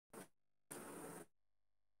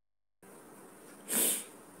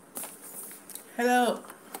Hello,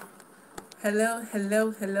 hello, hello,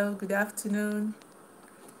 hello. Good afternoon.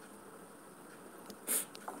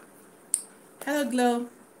 Hello, Glow.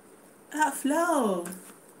 Flo.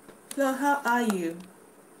 Flo, how are you?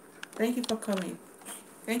 Thank you for coming.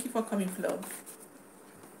 Thank you for coming, Flo.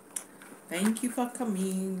 Thank you for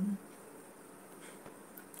coming.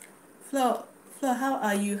 Flo, Flo, how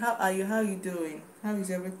are you? How are you? How are you doing? How is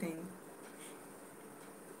everything?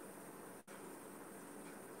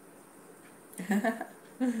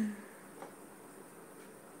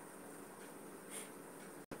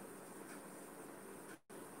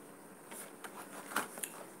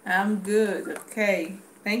 I'm good. Okay.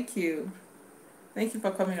 Thank you. Thank you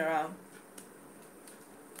for coming around.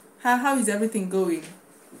 How is everything going?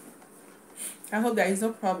 I hope there is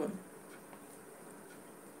no problem.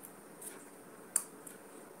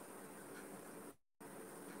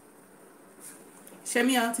 Share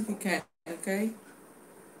me out if you can, okay?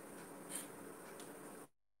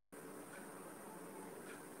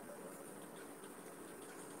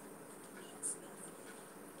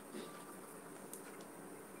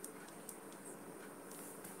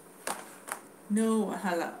 No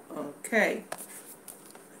wahala. Okay.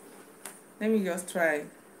 Let me just try.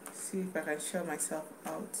 See if I can show myself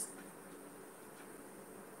out.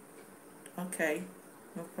 Okay.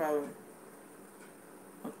 No problem.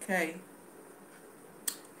 Okay.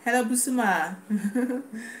 Hello, Busuma.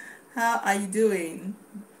 How are you doing?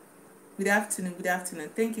 Good afternoon. Good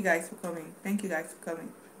afternoon. Thank you guys for coming. Thank you guys for coming.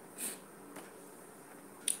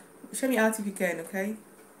 Show me out if you can, okay?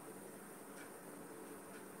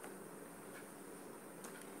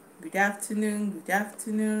 Good afternoon. Good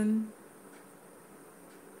afternoon.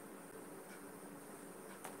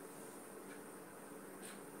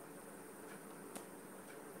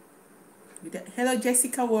 Hello,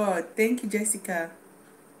 Jessica Ward. Thank you, Jessica.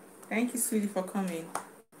 Thank you, sweetie, for coming.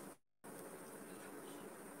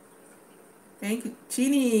 Thank you,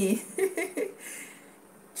 Chini.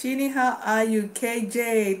 Chini, how are you?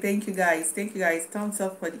 KJ. Thank you, guys. Thank you, guys. Thumbs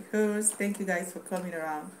up for the host. Thank you, guys, for coming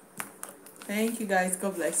around. Thank you, guys.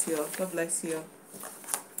 God bless you all. God bless you all.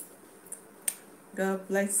 God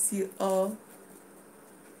bless you all.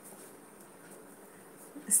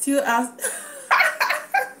 Still ask.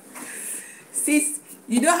 Sis,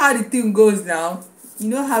 you know how the thing goes now. You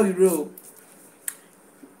know how we roll.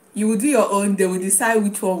 You will do your own. They will decide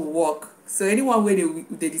which one will work. So anyone where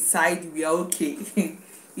they decide we are okay.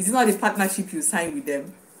 It's not a partnership you sign with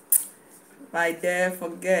them. Right there,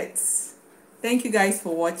 forget. Thank you guys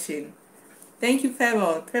for watching. Thank you,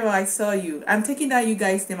 Favor. Favor, I saw you. I'm taking down you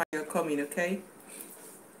guys' name as you're coming, okay?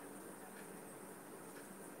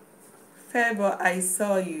 Favor, I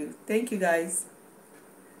saw you. Thank you, guys.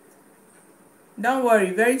 Don't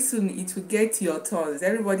worry, very soon it will get to your turns.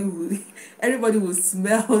 Everybody will everybody will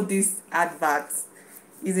smell this advert.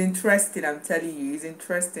 It's interesting, I'm telling you, it's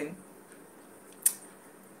interesting.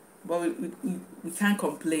 But we can't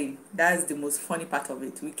complain. That's the most funny part of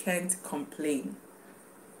it. We can't complain.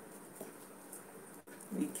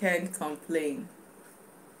 We can't complain.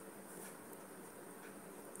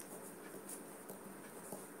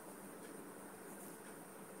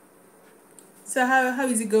 So how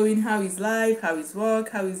is it going? How is life? How is work?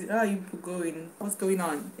 How are you people going? What's going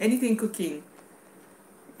on? Anything cooking?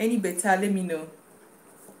 Any better? Let me know.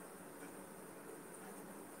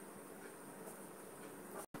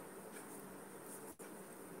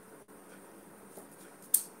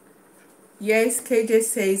 Yes, KJ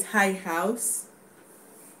says hi house.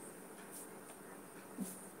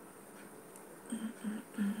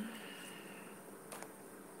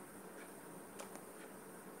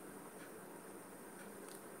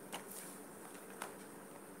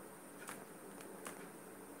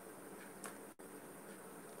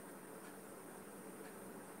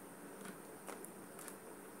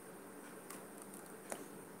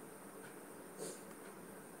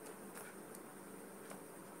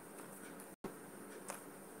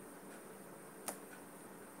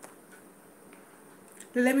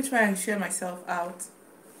 Let me try and share myself out.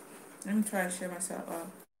 Let me try and share myself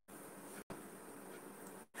out.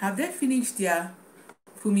 Have they finished their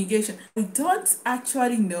fumigation? I don't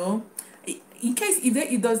actually know. In case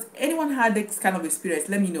if does anyone had this kind of experience,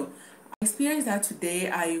 let me know. I experienced that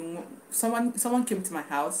today. Someone came to my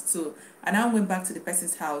house, so and I went back to the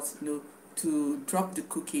person's house, to drop the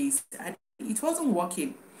cookies. And it wasn't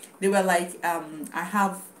working. They were like,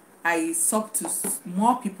 I sub to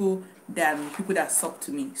more people than people that sub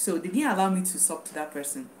to me, so they didn't allow me to sub to that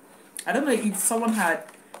person. I don't know if someone had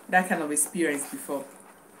that kind of experience before.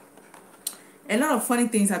 A lot of funny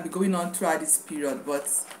things have been going on throughout this period, but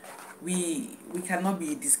we cannot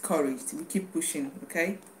be discouraged. We keep pushing,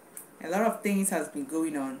 okay? A lot of things has been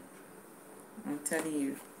going on. I'm telling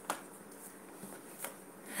you.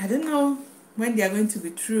 I don't know when they are going to be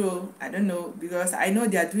true. I don't know, because I know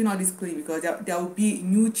they are doing all this cleaning because there will be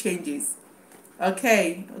new changes.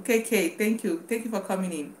 Okay, okay, okay. Thank you for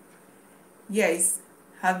coming in. Yes,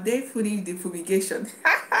 have they finished the fumigation?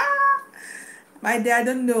 My dear, I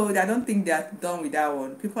don't know. I don't think they are done with that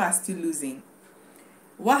one. People are still losing.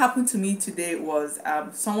 What happened to me today was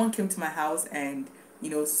someone came to my house and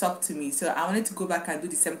subbed to me. So I wanted to go back and do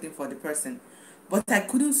the same thing for the person, but I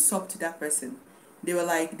couldn't sub to that person. They were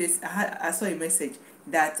like this. I saw a message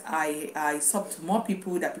that I subbed to more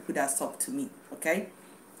people than people that subbed to me. Okay,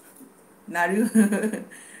 Naru.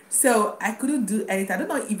 So I couldn't do anything. I don't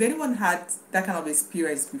know if anyone had that kind of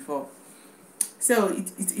experience before. So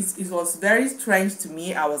it was very strange to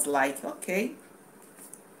me. I was like, okay,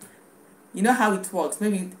 you know how it works.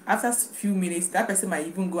 Maybe after a few minutes, that person might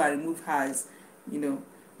even go and remove hers, you know.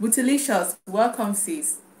 Bootylicious, welcome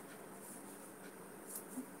sis.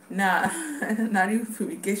 Nah, not even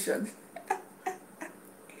fumigation.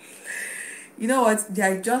 You know what? They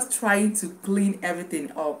are just trying to clean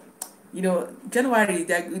everything up. January,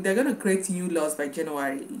 they're going to create new laws by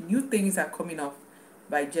January. New things are coming up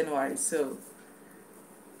by January. So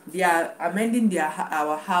they are amending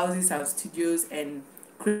our houses and studios and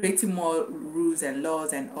creating more rules and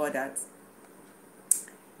laws and all that,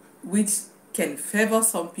 which can favor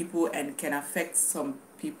some people and can affect some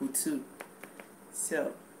people too.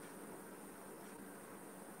 So,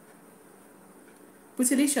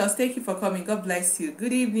 Putilicious, thank you for coming. God bless you.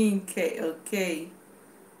 Good evening. Okay, okay.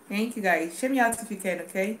 Thank you guys. Share me out if you can,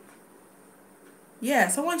 okay? Yeah,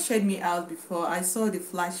 someone shared me out before. I saw the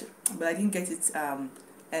flash, but I didn't get it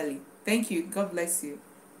early. Thank you. God bless you.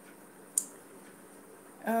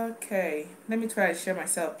 Okay, let me try to share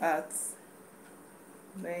myself out.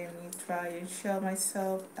 Let me try and share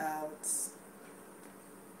myself out.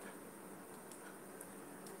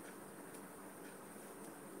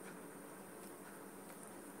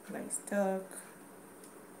 Like stuck.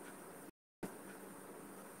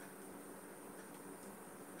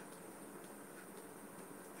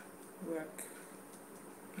 Work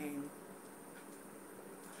and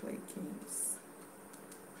play games.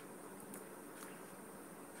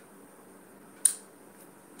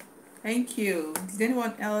 Thank you. Did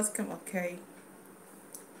anyone else come? Okay.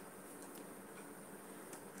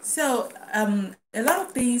 So a lot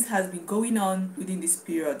of things has been going on within this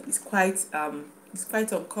period. It's quite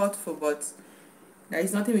uncalled for, but there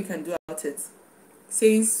is nothing we can do about it.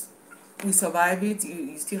 Since we survive it,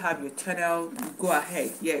 you still have your channel, you go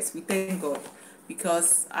ahead. Yes, we thank God,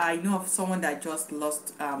 because I know of someone that just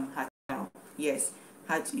lost her channel. Yes,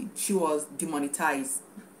 she was demonetized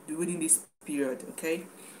within this period. Okay,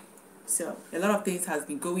 so a lot of things has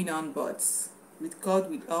been going on, but with God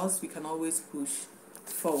with us, we can always push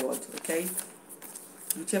forward. Okay,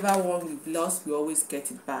 whichever one we've lost, we always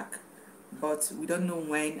get it back, but we don't know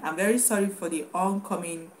when. I'm very sorry for the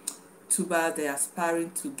oncoming tuber. They are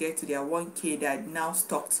aspiring to get to their 1K. They are now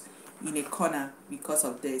stuck in a corner because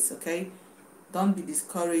of this. Okay, don't be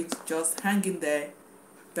discouraged, just hang in there.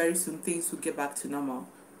 Very soon things will get back to normal.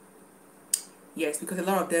 Yes, because a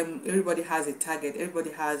lot of them, everybody has a target,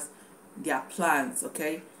 everybody has their plans.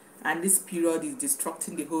 Okay, and this period is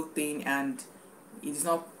destructing the whole thing and it is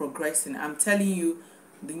not progressing. I'm telling you,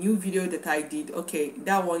 the new video that I did, okay,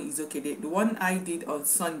 that one is okay. The one I did on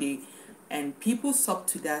Sunday, and people subbed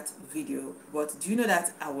to that video, but do you know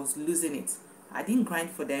that I was losing it? I didn't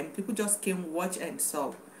grind for them. People just came, watch and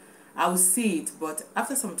sub. I will see it, but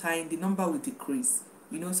after some time the number will decrease.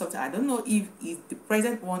 Something, I don't know if it's the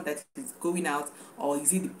present one that is going out or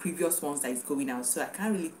is it the previous ones that is going out. So I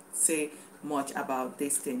can't really say much about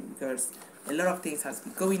this thing because a lot of things has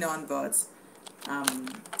been going on, but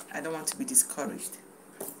I don't want to be discouraged.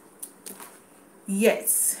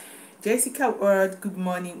 Yes, Jessica Word, good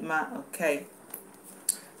morning, ma. Okay,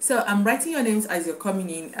 so I'm writing your names as you're coming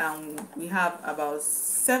in. We have about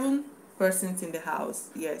 7 persons in the house.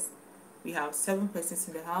 Yes, we have 7 persons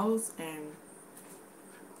in the house, and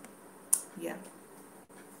yeah.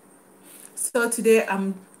 So today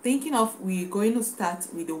I'm thinking of we're going to start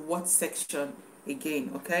with the what section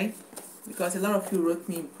again, okay? Because a lot of you wrote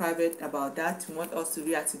me in private about that. You want us to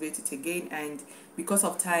reactivate it again, and because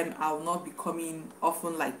of time I'll not be coming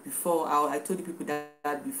often like before. I told the people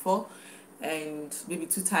that before, and maybe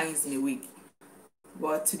 2 times in a week.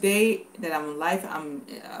 But today that I'm live,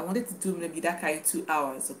 I wanted to do maybe that kind of 2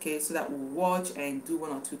 hours, okay, so that we'll watch and do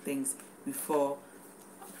 1 or 2 things before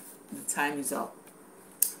the time is up.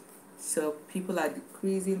 So people are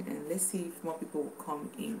decreasing, and let's see if more people will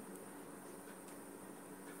come in.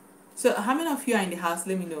 So how many of you are in the house?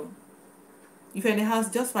 Let me know. If you're in the house,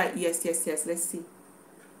 just write yes, yes, yes. Let's see.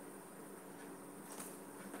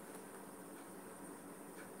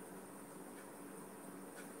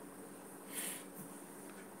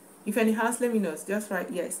 If you're in the house, let me know. Just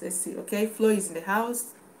write yes. Let's see. Okay, Flo is in the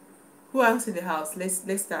house. Who else in the house?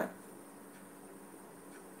 Let's start.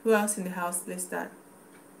 Who else in the house? Let's start.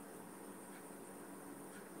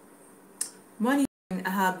 Morning. I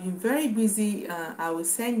have been very busy. I will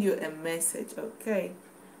send you a message. Okay.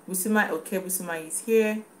 Busuma, okay. Busuma is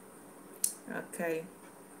here. Okay.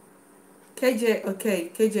 KJ,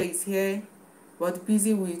 okay. KJ is here, but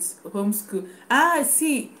busy with homeschool. Ah, I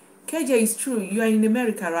see. KJ is true. You are in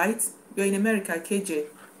America, right? You're in America, KJ.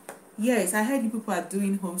 Yes, I heard you people are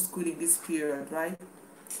doing homeschooling this period, right?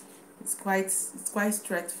 It's quite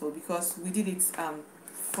stressful because we did it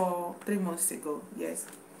for 3 months ago. Yes.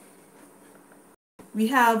 We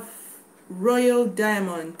have Royal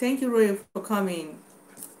Diamond. Thank you, Royal, for coming.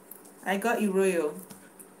 I got you, Royal.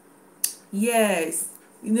 Yes.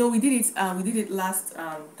 You know, we did it last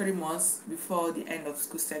 3 months before the end of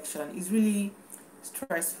school section. It's really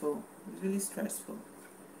stressful. It's really stressful.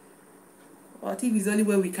 But if it's the only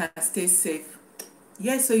way we can stay safe.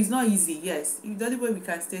 Yes, so it's not easy. Yes. If the only way we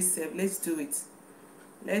can stay safe, let's do it.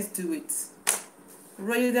 Let's do it.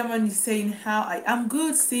 Royal Diamond is saying I'm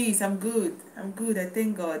good, sis. I'm good. I'm good. I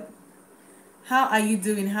thank God. How are you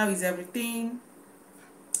doing? How is everything?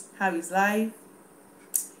 How is life?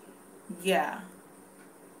 Yeah.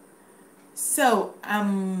 So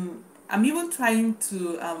I'm even trying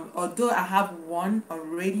to although I have one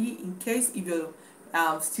already, in case if you're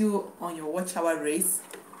still on your watch hour race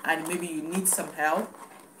and maybe you need some help,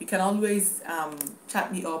 you can always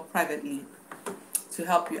chat me up privately to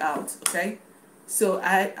help you out. Okay. So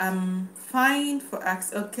I am fine for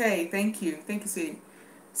access. Okay, thank you, sweetie.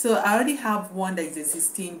 So I already have one that is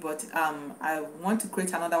existing, but I want to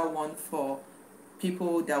create another one for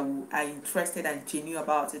people that are interested and genuine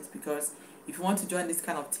about it, because if you want to join this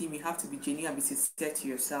kind of team, you have to be genuine and be sincere to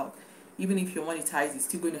yourself. Even if you're monetized, it's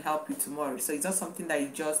still going to help you tomorrow. So it's not something that you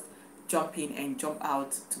just jump in and jump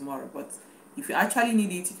out tomorrow. But if you actually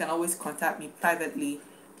need it, you can always contact me privately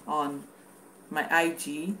on my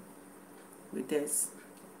IG with this.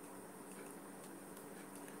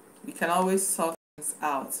 We can always sort things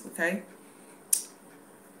out, okay?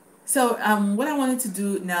 So what I wanted to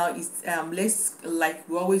do now is let's, like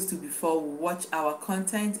we always do before, watch our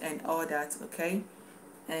content and all that, okay?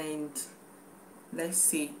 And let's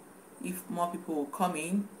see if more people will come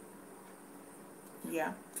in.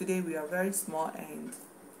 Yeah, today we are very small. And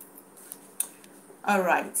all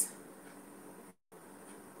right,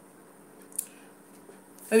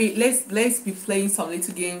 maybe let's be playing some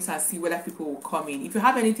little games and see whether people will come in. If you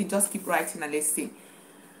have anything, just keep writing and let's see.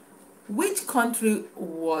 Which country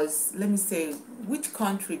was, let me say, which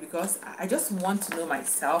country, because I just want to know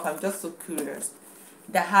myself, I'm just so curious,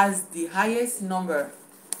 that has the highest number,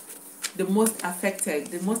 the most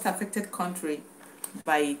affected country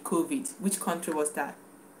by COVID? Which country was that?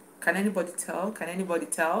 Can anybody tell? Can anybody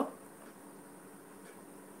tell?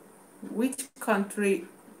 Which country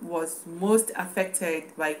was most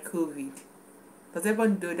affected by COVID? Does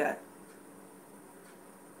everyone do that?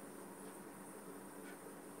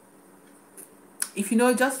 If you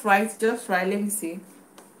know, just write, let me see.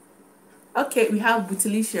 Okay, we have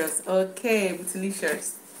Bootylicious. Okay,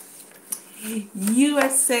 Bootylicious.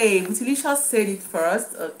 USA. Bootylicious said it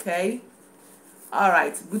first. Okay. All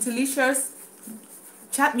right, Bootylicious,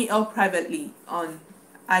 chat me up privately on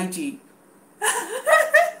IG.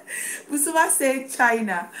 Busuma said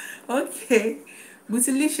China. Okay.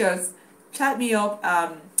 Bootylicious, chat me up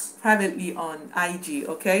privately on IG.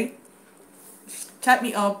 Okay. Chat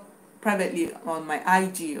me up privately on my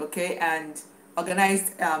IG, okay, and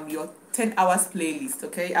organize your 10 hours playlist,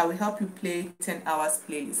 okay? I will help you play 10 hours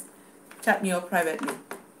playlist. Chat me up privately.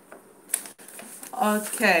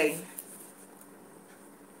 Okay.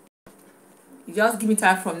 You just give me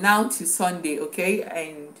time from now to Sunday, okay?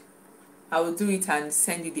 And I will do it and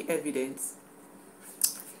send you the evidence.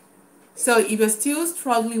 So if you're still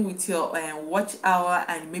struggling with your watch hour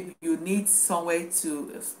and maybe you need somewhere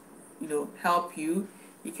to help you,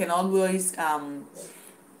 you can always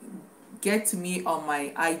get to me on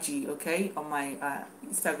my IG, okay, on my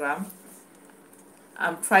Instagram.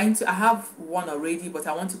 I have one already, but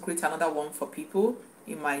I want to create another one for people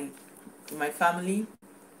in my family.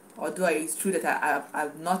 Although it's true that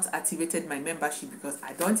I've not activated my membership, because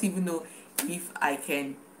I don't even know if I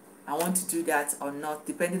want to do that or not,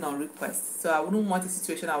 depending on requests. So I wouldn't want a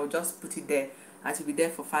situation I would just put it there and to be there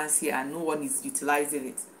for fancy and no one is utilizing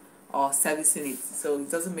it or servicing it. So it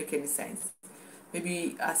doesn't make any sense.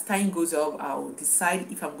 Maybe as time goes up, I'll decide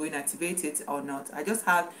if I'm going to activate it or not. I just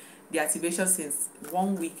have the activation since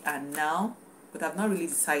 1 week and now, but I've not really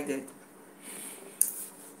decided.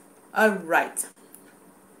 All right.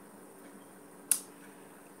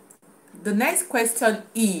 The next question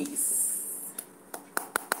is,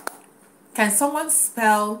 can someone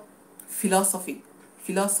spell philosophy?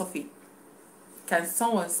 Philosophy. Can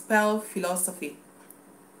someone spell philosophy?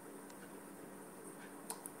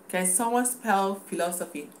 Can someone spell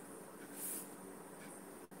philosophy?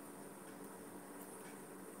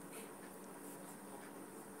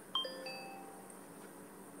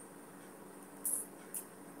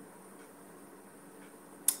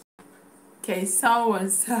 Can someone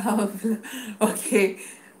spell? Okay.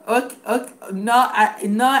 Okay, okay. No,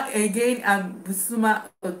 not again. Busuma.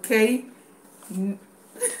 Okay.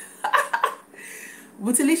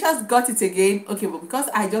 Butilicious got it again. Okay, but because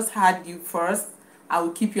I just had you first, I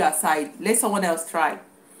will keep you aside. Let someone else try.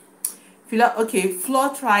 Okay,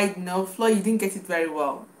 Flo tried. No, Flo, you didn't get it very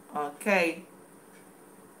well. Okay.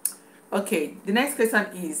 Okay, the next question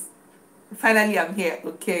is, finally I'm here.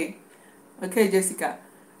 Okay. Okay, Jessica.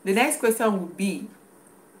 The next question would be,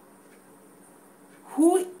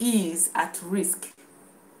 who is at risk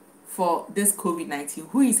for this COVID-19?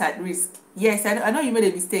 Who is at risk? Yes, I know you made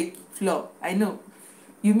a mistake, Flo. I know.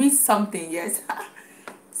 You missed something, yes.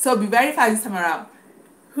 So be very fast this time around.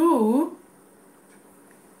 Who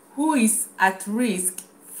is at risk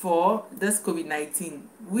for this COVID-19?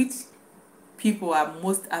 Which people are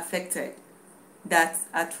most affected? That's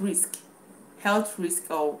at risk, health risk,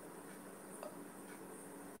 or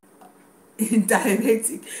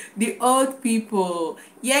diabetic. The old people.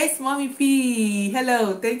 Yes, Mommy P.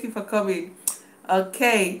 Hello, thank you for coming.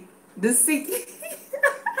 Okay, the sick.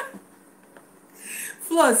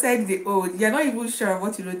 Flo said the old. You're not even sure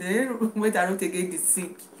what you know. They went and wrote again the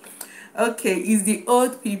sick. Okay, it's the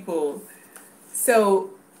old people. So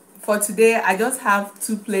for today, I just have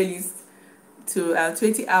two playlists to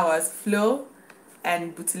 20 hours, Flow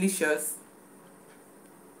and Bootylicious.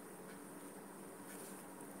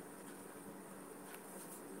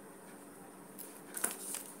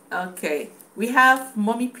 Okay, we have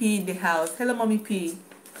Mommy P in the house. Hello, Mommy P.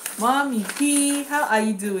 Mommy P, how are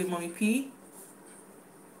you doing, Mommy P?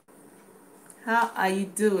 How are you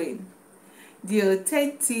doing? The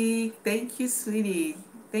authentic. Thank you, sweetie.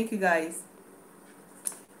 Thank you, guys.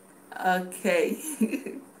 Okay.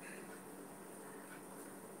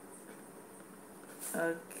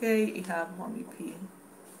 Okay, you have Mommy P.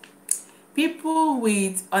 People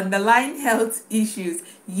with underlying health issues.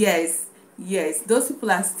 Yes, yes, those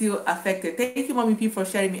people are still affected. Thank you, Mommy P, for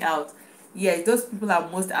sharing me out. Yes, those people are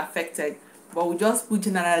most affected, but we just put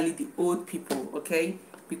generally the old people, okay?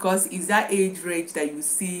 Because it's that age range that you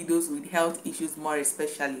see those with health issues more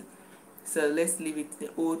especially. So let's leave it to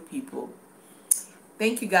the old people.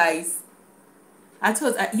 Thank you, guys.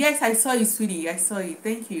 Yes, I saw you, sweetie. I saw you.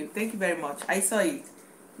 Thank you. Thank you very much. I saw it.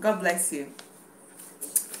 God bless you.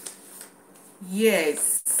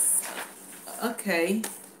 Yes. Okay.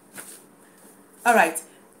 All right.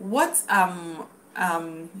 What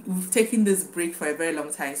we've taken this break for a very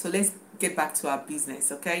long time, so let's get back to our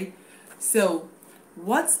business, okay? So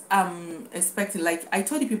what I'm expecting, like I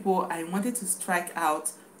told the people, I wanted to strike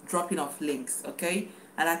out dropping of links, okay?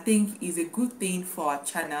 And I think is a good thing for our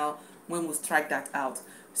channel when we strike that out.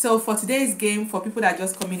 So for today's game, for people that are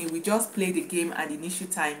just coming in, we just play the game at the initial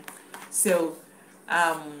time. So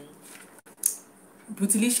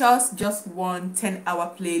Bootylicious just won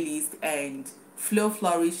 10-hour playlist, and Flow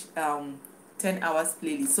Flourish 10 hours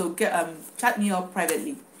playlist. So get chat me up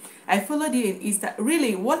privately. I followed you in Insta.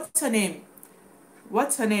 Really, what's your name?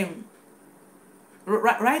 What's your name?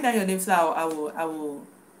 Write down your name, so I will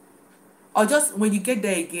or just when you get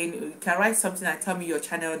there again, you can write something and tell me your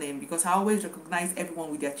channel name, because I always recognize everyone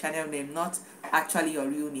with their channel name, not actually your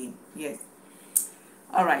real name. Yes.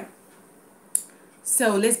 All right.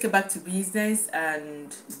 So let's get back to business,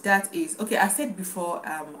 and that is okay. I said before,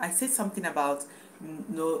 I said something about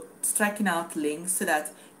striking out links so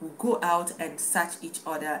that we go out and search each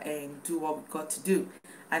other and do what we got to do,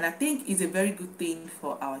 and I think it's a very good thing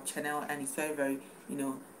for our channel, and it's very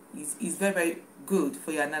it's very good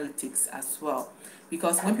for your analytics as well,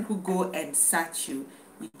 because when people go and search you,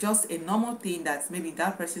 it's just a normal thing that maybe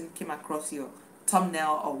that person came across your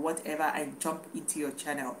thumbnail or whatever and jump into your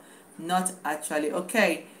channel, not actually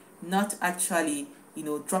not actually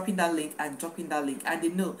dropping that link and dropping that link, and they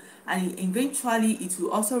know, and eventually it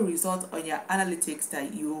will also result on your analytics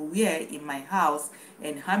that you were in my house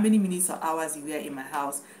and how many minutes or hours you were in my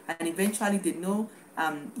house, and eventually they know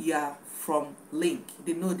you are from link.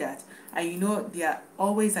 They know that, and you know they are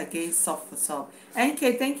always against sub for sub.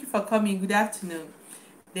 NK, thank you for coming. Good afternoon.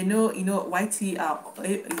 They know, YT are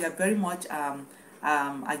very much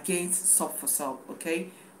against sub for sub. Okay,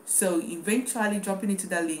 so eventually jumping into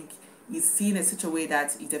that link is seen in such a way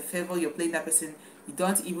that if they favor you're playing that person, you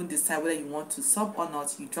don't even decide whether you want to sub or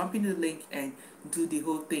not. You jump into the link and do the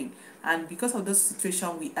whole thing. And because of the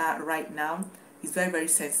situation we are right now, it's very, very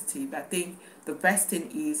sensitive. I think the best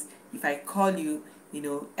thing is if I call you,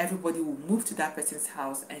 everybody will move to that person's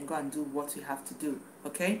house and go and do what we have to do,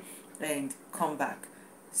 okay, and come back.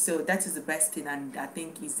 So that is the best thing, and I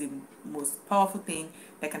think is the most powerful thing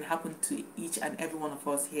that can happen to each and every one of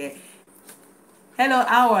us here. Hello,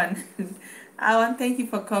 Awan. Awan, thank you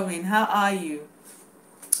for coming. How are you?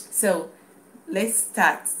 So let's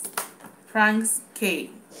start. Frank's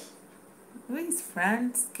K. Where is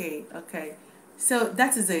Frank's K? Okay. So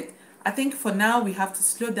that is it. I think for now we have to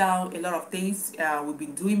slow down a lot of things we've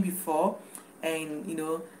been doing before. And,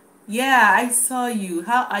 yeah, I saw you.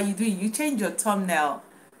 How are you doing? You changed your thumbnail.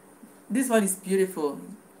 This one is beautiful.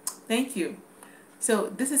 Thank you. So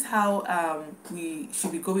this is how we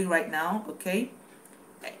should be going right now, okay?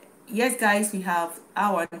 Yes, guys, we have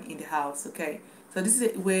our in the house, okay? So this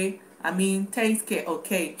is a way, thanks,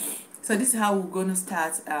 okay? So this is how we're going to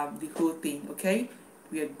start the whole thing, okay?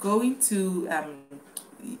 We are going to,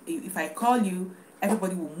 if I call you,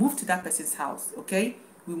 everybody will move to that person's house, okay?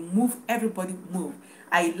 We move, everybody move.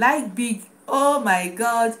 I like big, oh my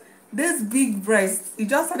God, this big breast. You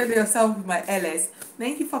just started yourself with my LS.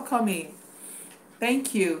 Thank you for coming.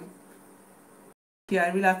 Thank you. Yeah, I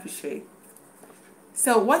really appreciate.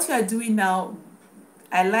 So what you are doing now,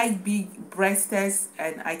 I like big breasts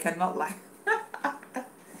and I cannot lie.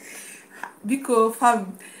 Because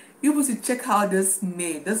you should check out this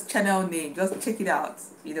name, this channel name. Just check it out.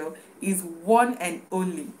 Is one and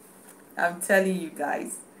only. I'm telling you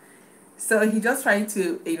guys. So he just trying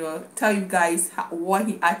to tell you guys what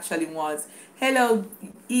he actually wants. Hello,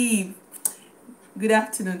 Eve. Good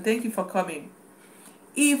afternoon. Thank you for coming.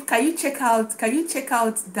 Eve, can you check out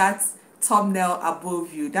that thumbnail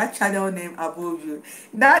above you, that channel name above you,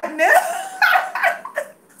 that name?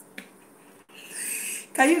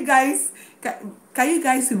 Can you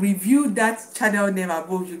guys review that channel name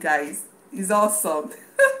above you guys? It's awesome.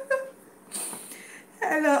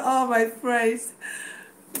 Hello, all my friends.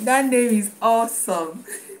 That name is awesome.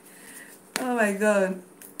 Oh my God.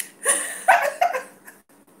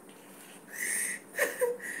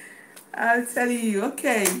 I'm telling you,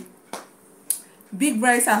 okay. Big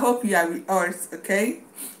Bryce, I hope you are with us, okay?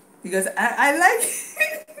 Because I like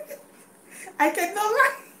I cannot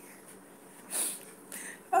lie.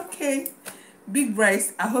 Okay. Big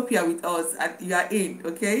Bryce, I hope you are with us and you are in,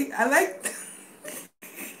 okay? I like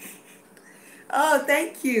Oh,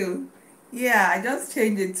 thank you. Yeah, I just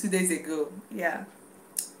changed it 2 days ago. Yeah.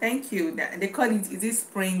 Thank you. They call it, is it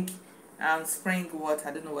spring? Spring what?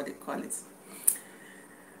 I don't know what they call it.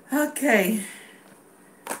 Okay.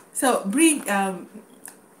 So bring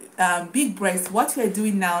big breast. What we're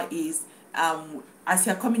doing now is as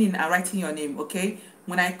you're coming in and writing your name, okay?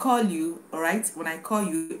 When I call you, all right, when I call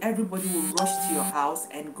you, everybody will rush to your house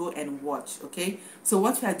and go and watch, okay? So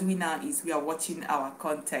what we are doing now is we are watching our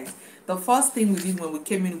content. The first thing we did when we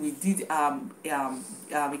came in, we did a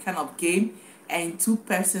kind of game, and 2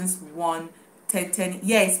 persons won 10.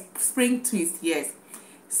 Yes, spring twist, yes.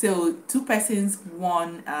 So 2 persons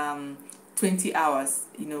won 20 hours,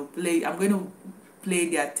 play. I'm going to play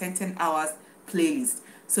their 10 hours playlist.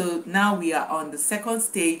 So now we are on the second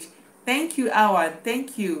stage. Thank you, Awan.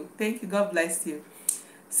 Thank you. God bless you.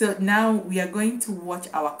 So now we are going to watch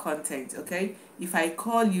our content, okay? If I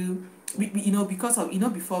call you, because of,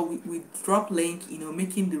 before we drop link,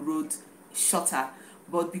 making the road shorter.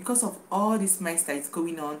 But because of all this mess that is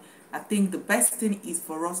going on, I think the best thing is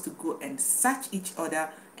for us to go and search each other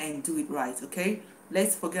and do it right, okay?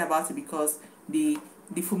 Let's forget about it, because the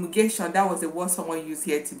fumigation, that was the word someone used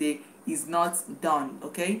here today, is not done,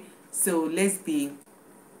 okay? So let's be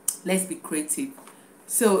creative.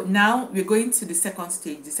 So now we're going to the second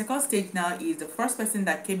stage. The second stage now is the first person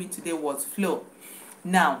that came in today was Flo.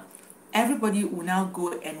 Now everybody will now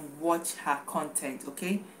go and watch her content,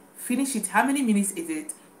 okay? Finish it. How many minutes is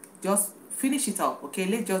it? Just finish it up, okay?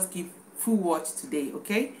 Let's just give full watch today,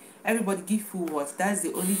 okay? Everybody give full watch. That's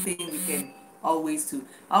the only thing we can always do.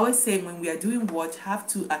 I always say when we are doing watch, have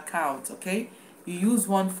 2 accounts, okay? You use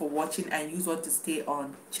one for watching and use one to stay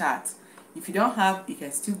on chat. If you don't have, you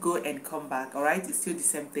can still go and come back, all right? It's still the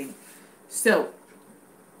same thing. So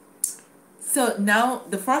now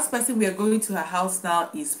the first person we are going to her house now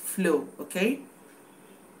is Flo, okay?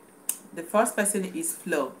 The first person is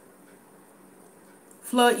Flo.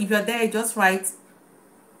 Flo, if you're there, just write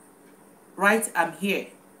I'm here.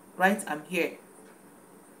 Write I'm here.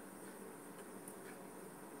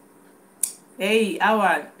 Hey,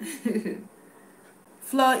 Awan.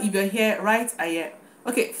 Flo, if you're here, write I am.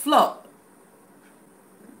 Okay, Flo,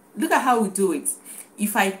 look at how we do it.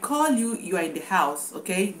 If I call you, you are in the house,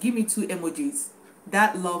 okay? Give me 2 emojis.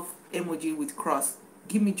 That love emoji with cross.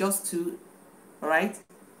 Give me just 2, all right?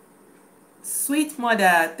 Sweet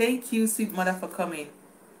mother, thank you, sweet mother, for coming.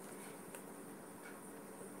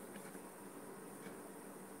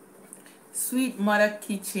 Sweet mother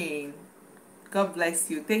kitchen, God bless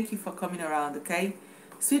you. Thank you for coming around, okay?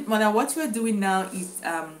 Sweet mother, what we're doing now is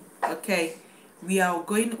okay, we're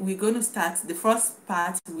going to start the first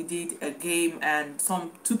part. We did a game and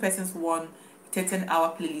some 2 persons won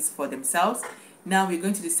 10-hour playlist for themselves. Now we're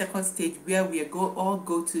going to the second stage where we all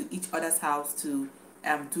go to each other's house to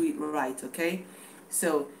do it right, okay?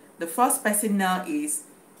 So the first person now is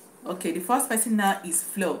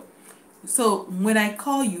Flo. So when I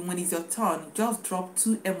call you, when it's your turn, just drop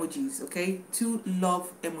 2 emojis, okay? 2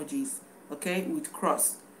 love emojis, okay, with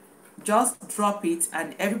cross. Just drop it,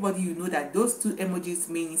 and everybody, you know that those 2 emojis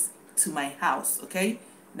means to my house, okay?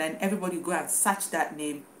 Then everybody go and search that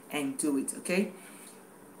name and do it, okay?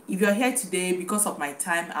 If you're here today, because of my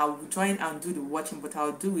time, I will join and do the watching, but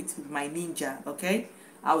I'll do it with my ninja, okay?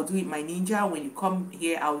 I will do it my ninja. When you come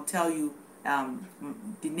here, I will tell you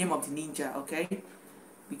the name of the ninja, okay?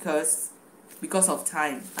 Because of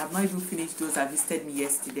time, I've not even finished those that visited me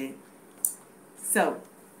yesterday. So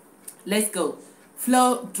let's go.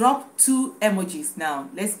 Flo, drop 2 emojis now.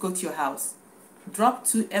 Let's go to your house. Drop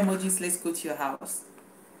 2 emojis. Let's go to your house.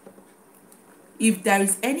 If there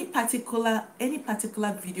is any particular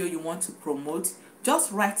video you want to promote,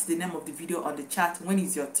 just write the name of the video on the chat when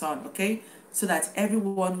it's your turn, okay? So that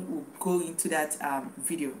everyone will go into that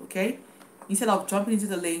video, okay? Instead of jumping into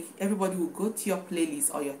the link, everybody will go to your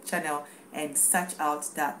playlist or your channel and search out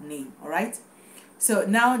that name, all right? So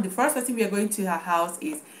now the first person we are going to her house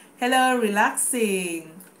is Hello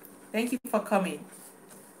Relaxing. Thank you for coming.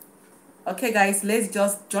 Okay guys, let's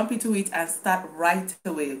just jump into it and start right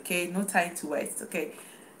away, okay? No time to waste, okay?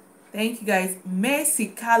 Thank you guys. Mercy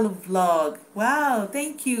Carlo vlog. Wow,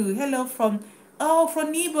 thank you. Hello from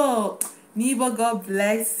Nebo. Nebo, God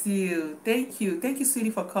bless you. Thank you. Thank you,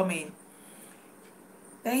 sweetie, for coming.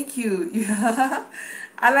 Thank you.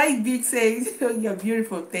 I like big says you're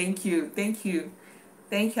beautiful. Thank you. Thank you.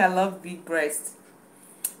 Thank you. I love big breast.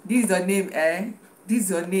 This is your name, eh? This is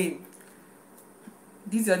your name.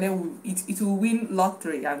 This is your name. It will win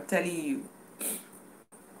lottery, I'm telling you.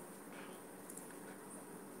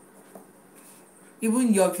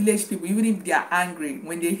 Even your village people, even if they are angry,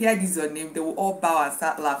 when they hear this your name, they will all bow and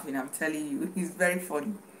start laughing. I'm telling you. It's very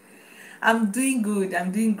funny. I'm doing good.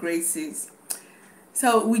 I'm doing great, sis.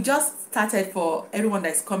 So we just started. For everyone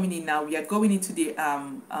that's coming in now, we are going into the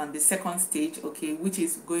second stage, okay, which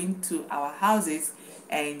is going to our houses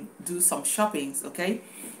and do some shoppings, okay?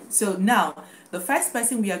 So now the first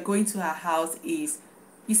person we are going to her house is,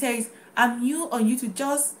 he says, I'm new on YouTube,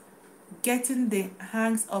 just getting the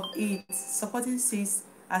hangs of it, supporting sis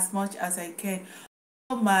as much as I can.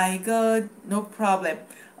 Oh my god, no problem.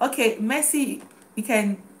 Okay, Messi, you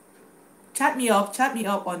can chat me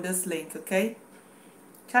up on this link, okay?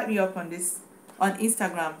 Chat me up on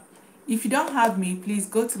Instagram. If you don't have me, please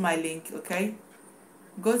go to my link, okay?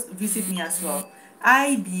 Go visit me as well.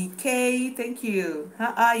 IBK, thank you.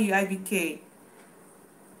 How are you, IBK?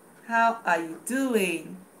 How are you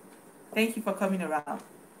doing? Thank you for coming around.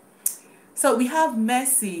 So we have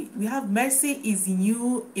Mercy. Mercy is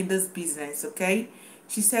new in this business, okay?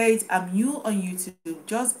 She said, I'm new on YouTube,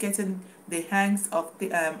 just getting the hangs of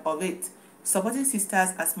it. Supporting sisters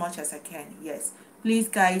as much as I can. Yes. Please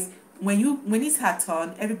guys, when it's her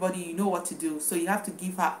turn, everybody, you know what to do. So you have to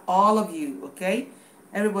give her all of you, okay?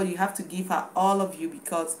 Everybody, you have to give her all of you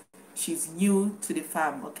because she's new to the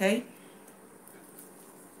farm, okay?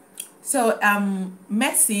 So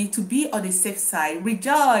Mercy, to be on the safe side,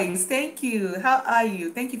 rejoice. Thank you. How are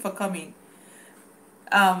you? Thank you for coming.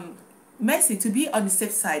 Mercy, to be on the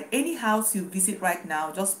safe side, any house you visit right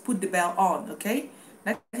now, just put the bell on, okay?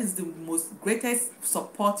 That is the most greatest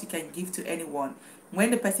support you can give to anyone. When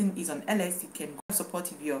the person is on LS, you can go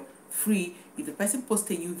support if you're free. If the person posts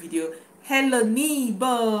a new video, hello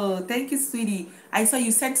Nebo, thank you, sweetie. I saw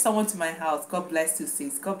you sent someone to my house. God bless you,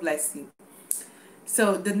 sis. God bless you.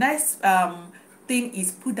 So the next thing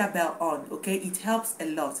is put that bell on, okay? It helps a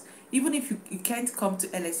lot. Even if you can't come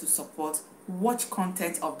to LS to support, watch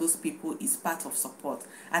content of those people is part of support,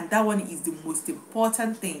 and that one is the most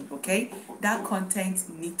important thing. Okay, that content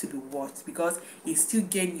need to be watched because you still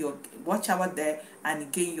gain your watch hour there and you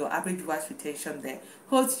gain your average viewers retention there.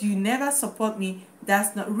 Host, you never support me,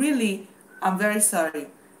 that's not really, I'm very sorry,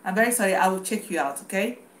 I'm very sorry. I will check you out.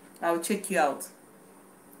 Okay, I will check you out.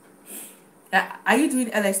 Are you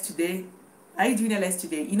doing LS today? Are you doing LS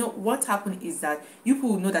today? You know what happened is that you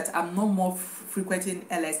people know that I'm no more frequenting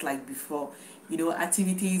LS like before. You know,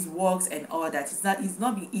 activities, works, and all that. It's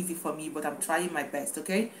not been easy for me, but I'm trying my best.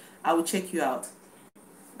 Okay, I will check you out.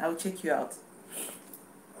 I will check you out.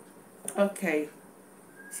 Okay,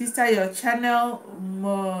 sister, your channel.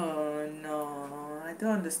 No, I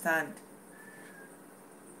don't understand.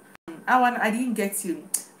 I didn't get you.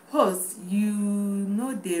 Host, you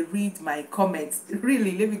know they read my comments.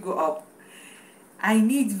 Really, let me go up. I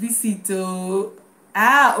need visit to.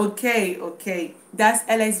 Ah, okay, okay. That's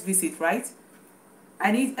LS visit, right?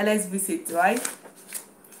 I need LS visit, right?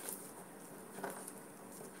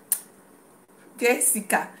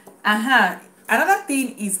 Jessica. Uh-huh. Another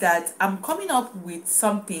thing is that I'm coming up with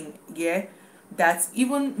something, yeah, that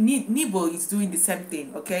even Nibo is doing the same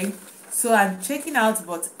thing, okay? So I'm checking out,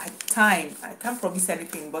 but at time, I can't promise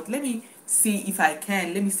anything, but let me see if I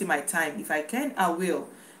can. Let me see my time. If I can, I will.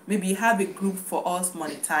 Maybe have a group for us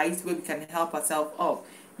monetized where we can help ourselves up.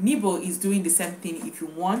 Nibo is doing the same thing if you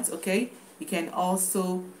want, okay? You can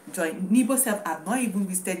also join. Nibo self, I've not even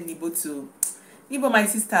visited Nibo to. Nibo, my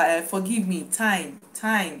sister, forgive me. Time.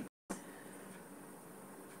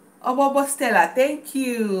 Obobo Stella, thank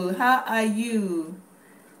you. How are you?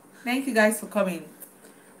 Thank you guys for coming.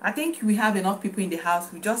 I think we have enough people in the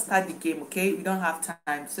house. We just start the game, okay? We don't have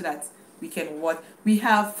time so that we can watch. We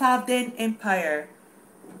have Fabden Empire.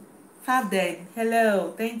 Fabden,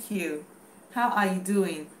 hello. Thank you. How are you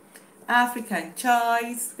doing? African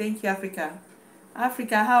Choice. Thank you, Africa.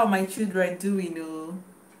 Africa, how are my children doing? Oh,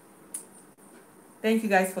 thank you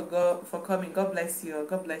guys for coming. God bless you.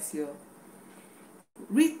 God bless you.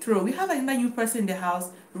 Retro, we have another new person in the house.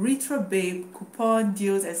 Retro Babe, coupon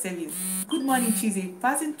deals and savings. Good morning, Cheesy.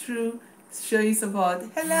 Passing through, showing support.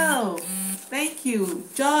 Hello, thank you.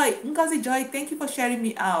 Joy, Ngozi Joy, thank you for sharing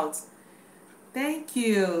me out. Thank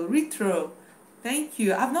you, Retro. Thank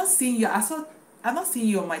you. I've not seen you. I've not seen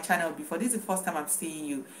you on my channel before. This is the first time I'm seeing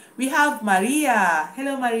you. We have Maria.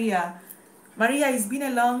 Hello, Maria. Maria, it's been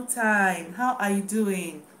a long time. How are you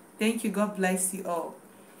doing? Thank you. God bless you all.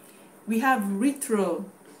 We have Retro.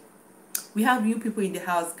 We have new people in the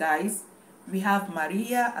house, guys. We have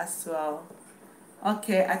Maria as well.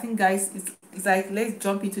 Okay, I think, guys, it's like, let's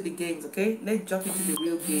jump into the games, okay? Let's jump into the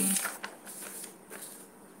real game.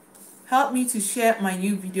 Help me to share my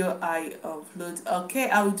new video I upload. Okay,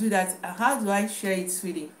 I will do that. How do I share it,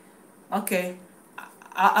 sweetie? Okay,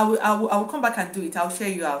 I will come back and do it. I'll share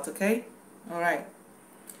you out, okay? All right.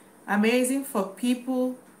 Amazing for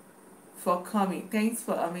people for coming. Thanks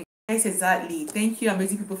for yes, exactly. Thank you,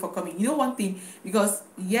 amazing people, for coming. You know one thing, because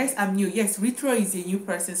yes, I'm new. Yes, Retro is a new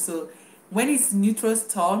person, so when it's Neutro's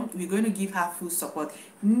turn, we're going to give her full support.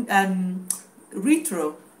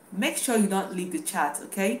 Retro, make sure you don't leave the chat,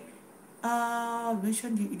 okay?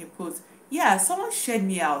 Mentioned you in a post. Yeah, someone shared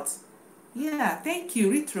me out. Yeah, thank you,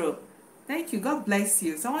 Retro. Thank you. God bless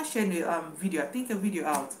you. Someone shared me video. I think a video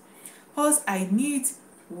out. Host, I need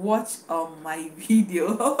watch on my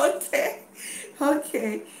video. Okay,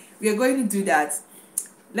 okay. We are going to do that.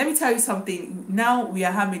 Let me tell you something. Now we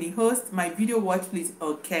are how many hosts? My video watch, please.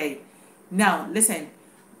 Okay. Now listen.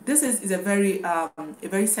 This is a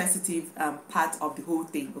very sensitive part of the whole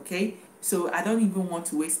thing. Okay. So I don't even want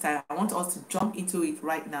to waste time. I want us to jump into it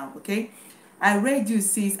right now. Okay. I read you,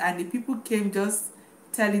 sis, and the people came just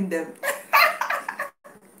telling them.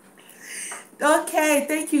 Okay,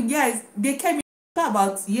 thank you. Yes, they came in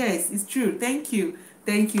about, yes, it's true. Thank you,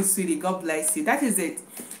 sweetie. God bless you. That is it.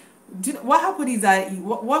 Do you know, what happened is that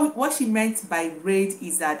what she meant by raid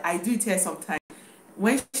is that I do it here sometimes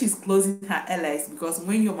when she's closing her LS, because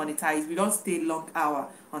when you're monetized, we don't stay long hour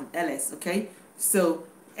on LS. Okay, so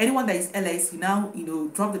anyone that is LS, you now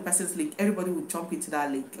drop the person's link. Everybody will jump into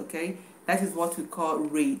that link. Okay, that is what we call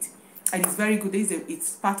raid, and it's very good.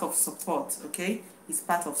 It's part of support. Okay, it's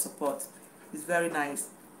part of support. It's very nice.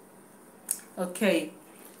 Okay,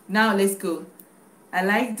 now let's go. I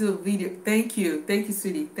like the video. Thank you,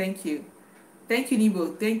 sweetie. Thank you,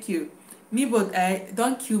 Nibo. Thank you, Nibo.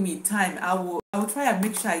 Don't kill me. Time. I will try and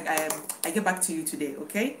make sure I get back to you today.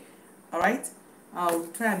 Okay, all right. I'll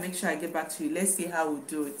try and make sure I get back to you. Let's see how we'll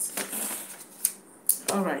do it.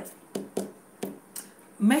 All right.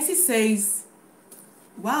 Messi says,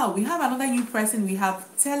 Wow, we have another new person. We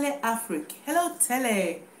have Tele Afric. Hello,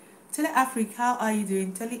 Tele. Tele Afric, how are you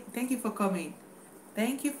doing? Thank you for coming.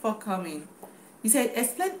 Thank you for coming. You said,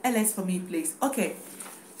 explain LS for me, please. Okay.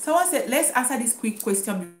 Someone said, let's answer this quick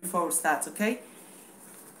question before we start, okay?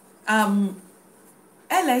 Um,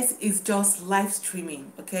 LS is just live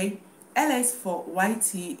streaming, okay? LS for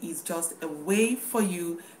YT is just a way for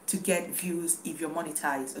you to get views if you're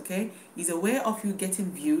monetized, okay? It's a way of you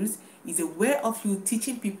getting views. It's a way of you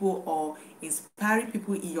teaching people or inspiring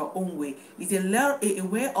people in your own way. It's a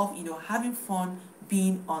way of, having fun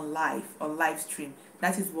being on live stream.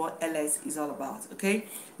 That is what LS is all about, okay?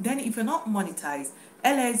 Then if you're not monetized,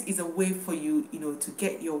 LS is a way for you, to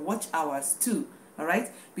get your watch hours too. All right,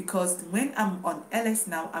 because when I'm on LS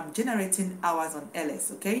now, I'm generating hours on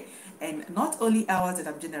LS, okay? And not only hours that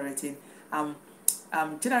I'm generating, I'm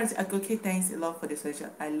generating. Okay, thanks a lot for the session.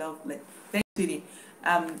 I love, like, thank you.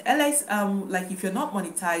 LS, like, if you're not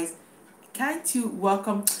monetized, can't you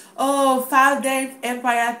welcome? Oh, Falden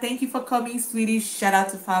Empire, thank you for coming, sweetie. Shout out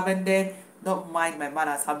to Falden. Don't mind my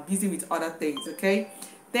manners, I'm busy with other things, okay?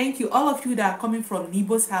 Thank you, all of you that are coming from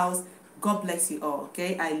Nibo's house. God bless you all,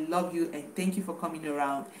 okay? I love you and thank you for coming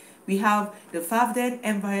around. We have the Falden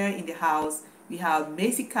Empire in the house. We have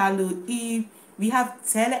Macy Kalu, Eve. We have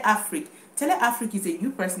Tele Afric. Tele Afric is a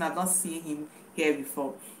new person. I've not seen him here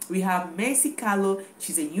before. We have Macy Carlo,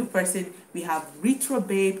 she's a new person. We have Retro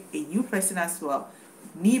Babe, a new person as well.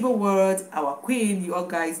 Nebo World, our queen, you all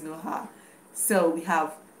guys know her. So we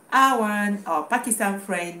have Awan, our Pakistan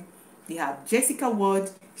friend. We have Jessica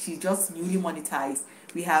Ward, she's just newly monetized.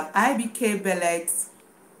 We have IBK Bellet,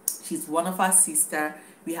 she's one of our sister.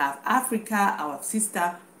 We have Africa, our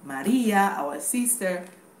sister. Maria, our sister.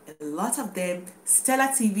 A lot of them. Stella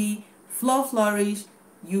TV, Flow Flourish,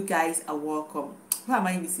 you guys are welcome. Who am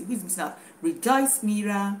I missing? Who's missing out? Rejoice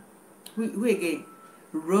Mira. Who again?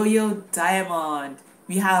 Royal Diamond.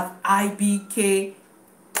 We have IBK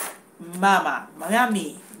Mama.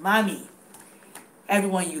 Mommy.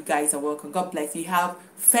 Everyone, you guys are welcome. God bless. You have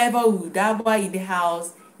Favor Udawa in the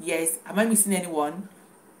house. Yes. Am I missing anyone?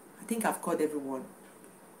 I think I've called everyone.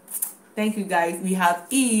 Thank you guys. We have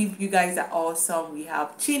Eve. You guys are awesome. We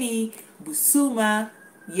have Chini, Busuma.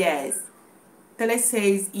 Yes. Tele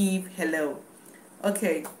says Eve, hello.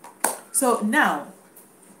 Okay. So now,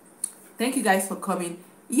 thank you guys for coming.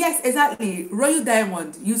 Yes, exactly. Royal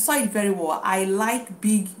Diamond. You saw it very well. I like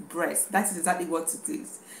big breasts. That is exactly what it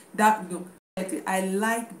is. I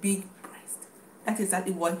like big breasts. That's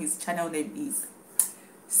exactly what his channel name is.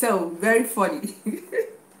 So, very funny.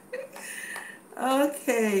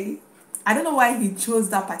 Okay. I don't know why he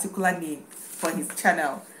chose that particular name for his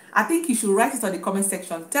channel. I think you should write it on the comment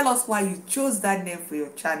section. Tell us why you chose that name for your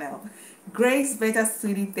channel. Grace Better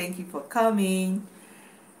Sweetie, thank you for coming.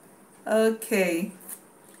 Okay.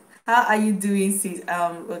 How are you doing, sis?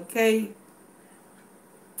 Okay.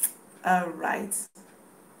 All right.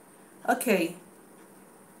 Okay.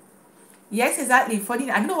 Yes, exactly.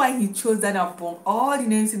 Funny. I don't know why he chose that among all the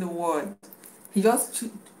names in the world. He just,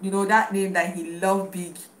 that name that he loved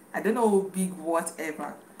big. I don't know, big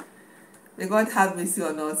whatever. May God have mercy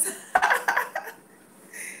on us.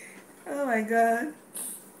 Oh my God.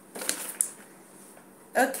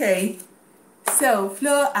 Okay. So,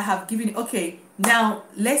 Flo, I have given. Okay. Now,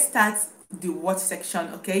 let's start the watch section,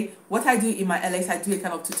 okay? What I do in my LS, I do a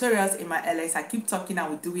kind of tutorials in my LS. I keep talking and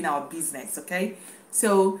we're doing our business, okay?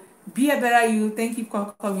 So, be a better you. Thank you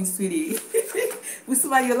for coming, sweetie.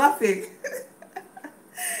 Musuma, you're laughing.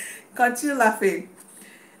 Continue laughing.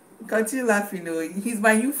 Continue laughing. Oh, he's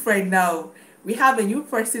my new friend now. We have a new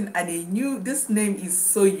person and this name is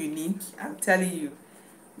so unique. I'm telling you,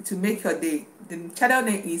 to make your day. The channel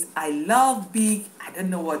name is I Love Big. I don't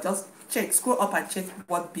know what. Just check, scroll up and check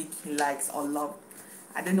what big he likes or love.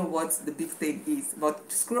 I don't know what the big thing is,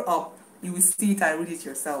 but scroll up. You will see it and read it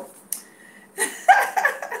yourself.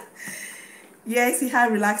 Yes, he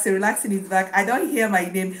had relaxing. Relaxing is back. I don't hear my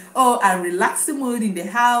name. Oh, I'm relaxing mood in the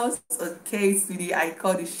house. Okay, sweetie, I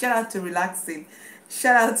called you. Shout out to relaxing.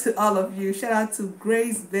 Shout out to all of you. Shout out to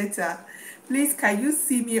Grace Better. Please, can you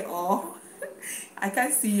see me all? I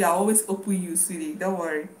can't see you. I always open you, sweetie. Don't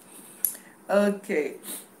worry. Okay.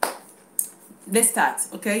 Let's start,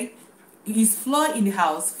 okay? Is Flo in the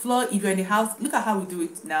house? Flo, if you're in the house, look at how we do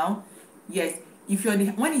it now. Yes. If you're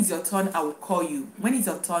when it's your turn, I will call you. When it's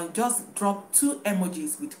your turn, just drop 2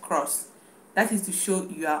 emojis with cross. That is to show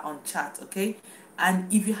you are on chat, okay?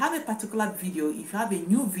 And if you have a particular video, if you have a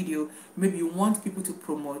new video, maybe you want people to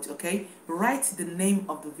promote, okay? Write the name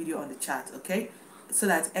of the video on the chat, okay? So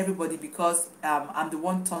that everybody, because I'm the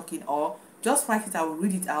one talking, or just write it, I will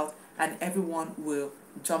read it out and everyone will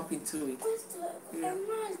jump into it. Questo è un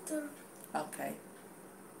altro. Okay.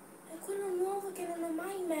 È quello nuovo che non ho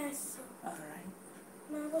mai messo. Alright.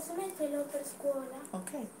 Ma posso metterlo per scuola?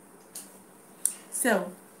 Okay.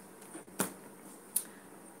 So,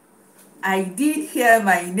 I did hear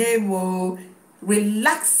my name. Oh,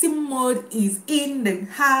 relaxing mode is in the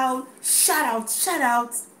house. Shout out, shout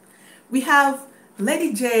out. We have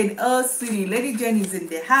Lady Jane. Oh, sweetie, Lady Jane is in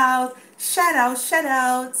the house. Shout out, shout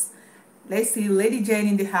out. Let's see, Lady Jane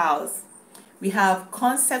in the house. We have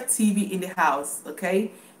Concept TV in the house,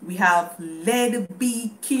 okay? We have Lady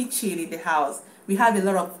B Kitchen in the house. We have a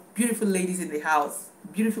lot of beautiful ladies in the house,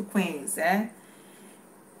 beautiful queens, eh?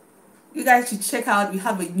 You guys should check out. We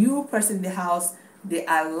have a new person in the house. They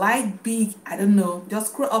are like big, I don't know.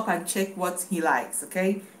 Just scroll up and check what he likes,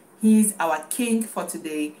 okay? He's our king for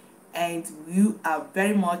today, and you are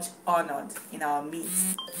very much honored in our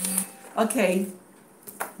midst. Okay,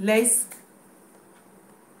 let's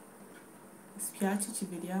spiace, ci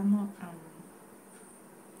vediamo.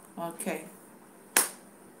 Okay.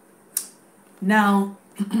 Now,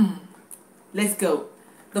 let's go.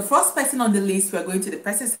 The first person on the list, we are going to the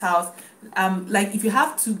person's house. Like if you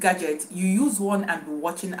have two gadgets, you use one and be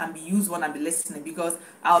watching, and use one and be listening, because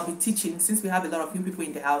I'll be teaching since we have a lot of new people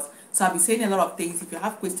in the house. So I'll be saying a lot of things. If you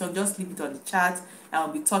have questions, just leave it on the chat.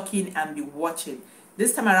 I'll be talking and be watching.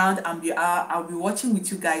 This time around, I'll be watching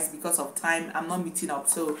with you guys because of time. I'm not meeting up,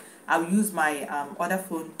 so I'll use my other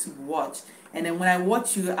phone to watch. And then when I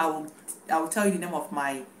watch you, I will tell you the name of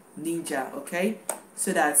my ninja, okay?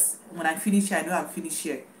 So that when I finish here, I know I'm finished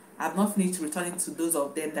here. I've not finished returning to those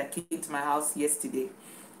of them that came to my house yesterday.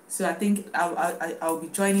 So I think I'll be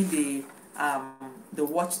joining the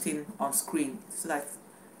watch thing on screen, so that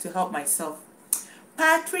to help myself.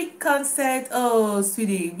 Patrick Concert, oh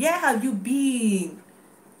sweetie, where have you been?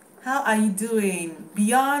 How are you doing?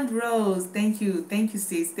 Beyond Rose, thank you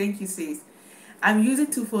sis, thank you sis. I'm using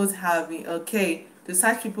two phones, having okay, to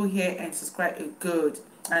search people here and subscribe. Good.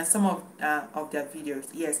 And some of their videos,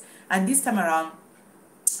 yes. And this time around,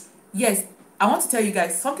 yes, I want to tell you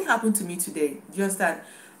guys something happened to me today. Just that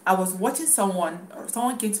I was watching someone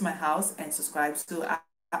came to my house and subscribed, so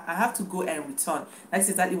I have to go and return. That's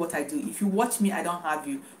exactly what I do. If you watch me, I don't have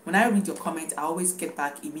you. When I read your comment, I always get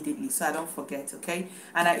back immediately, so I don't forget, okay?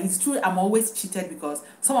 And it's true, I'm always cheated, because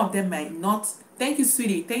some of them might not. Thank you,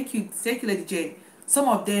 sweetie. Thank you, Lady Jane. Some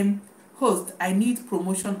of them, host, I need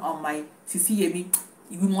promotion on my CCME.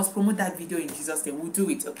 We must promote that video in Jesus' name. We'll do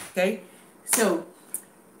it, okay? So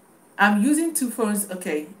I'm using two phones.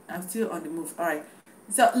 Okay, I'm still on the move. All right.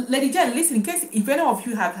 So, Lady Jen, listen, in case if any of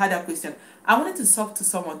you have had a question, I wanted to talk to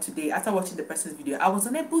someone today after watching the person's video. I was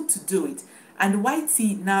unable to do it. And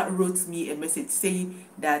YT now wrote me a message saying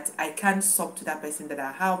that I can't sub to that person, that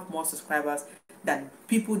I have more subscribers than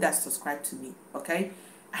people that subscribe to me. Okay?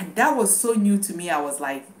 And that was so new to me. I was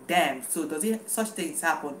like, damn, so does it such things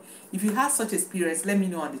happen? If you have such experience, let me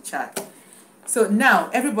know on the chat. So now,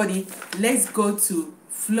 everybody, let's go to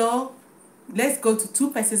Flo. Let's go to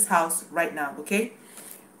two person's house right now, okay?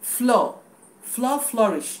 Flo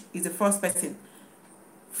Flourish is the first person.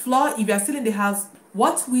 Flo, if you are still in the house,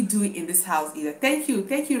 what we do in this house is that, thank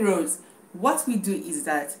you, Rose. What we do is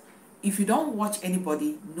that if you don't watch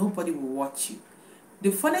anybody, nobody will watch you. The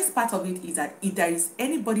funnest part of it is that if there is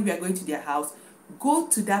anybody we are going to their house, go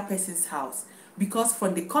to that person's house, because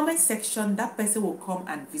from the comment section, that person will come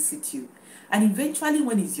and visit you. And eventually,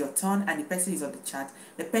 when it's your turn and the person is on the chat,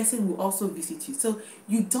 the person will also visit you. So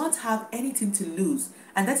you don't have anything to lose.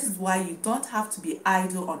 And that is why you don't have to be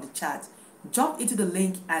idle on the chat. Jump into the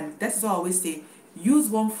link, and that's what I always say. Use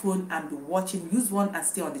one phone and be watching. Use one and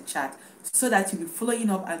stay on the chat, so that you'll be following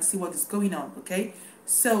up and see what is going on, okay?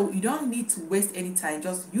 So you don't need to waste any time.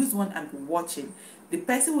 Just use one and be watching. The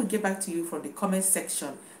person will get back to you from the comment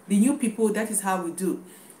section. The new people, that is how we do.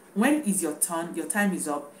 When is your turn? Your time is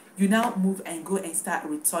up. You now move and go and start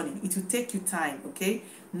returning. It will take you time, okay?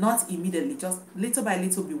 Not immediately. Just little by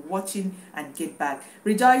little, be watching and get back.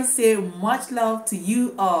 Rejoice, say much love to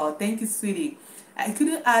you all. Thank you, sweetie. I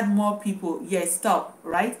couldn't add more people. Yes, stop,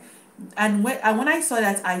 right? And when I saw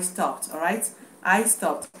that, I stopped, all right? I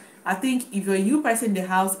stopped. I think if you're a new person in the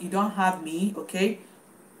house, you don't have me, okay?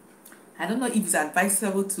 I don't know if it's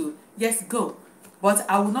advisable to, yes, go. But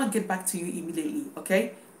I will not get back to you immediately,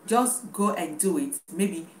 okay? Just go and do it.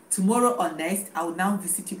 Maybe tomorrow or next, I will now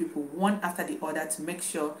visit you people one after the other to make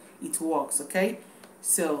sure it works, okay?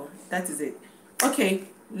 So that is it. Okay,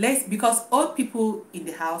 because old people in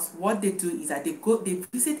the house, what they do is that they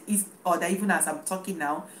visit each other. Even as I'm talking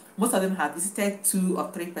now, most of them have visited 2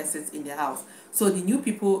 or 3 persons in the house. So the new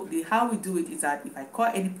people, how we do it is that if I call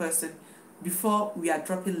any person before we are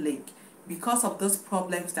dropping link. Because of those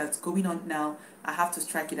problems that's going on now, I have to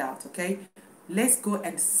strike it out, okay? Let's go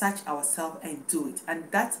and search ourselves and do it. And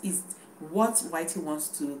that is what Whitey wants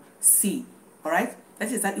to see, all right?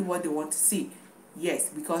 That's exactly what they want to see. Yes,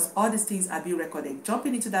 because all these things are being recorded.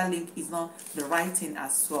 Jumping into that link is not the right thing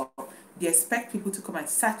as well. They expect people to come and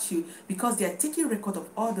search you because they are taking record of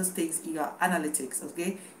all those things in your analytics,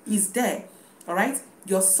 okay? It's there, all right?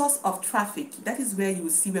 Your source of traffic, that is where you will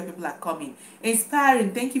see where people are coming.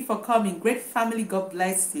 Inspiring, thank you for coming. Great family, God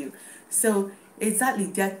bless you. So exactly,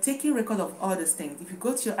 they are taking record of all those things. If you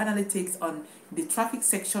go to your analytics on the traffic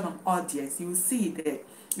section on audience, you will see it there.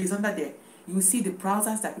 It's under there. You will see the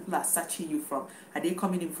browsers that people are searching you from. Are they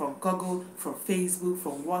coming in from Google, from Facebook,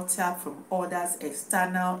 from WhatsApp, from others,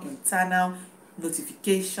 external, internal?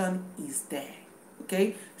 Notification is there.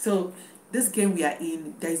 Okay, so this game we are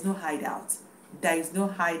in, there is no hideout. There is no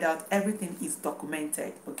hideout. Everything is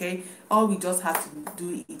documented. Okay, all we just have to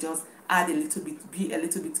do is just add a little bit, be a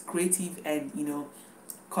little bit creative, and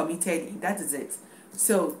committed. That is it.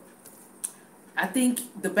 So I think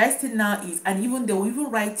the best thing now is, and even they will even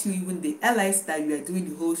write you even the LS that you are doing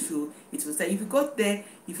the whole show. It will say if you got there,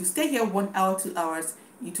 if you stay here 1 hour, 2 hours,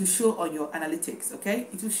 it will show on your analytics. Okay,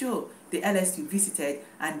 it will show the LS you visited,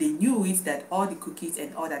 and they knew it that all the cookies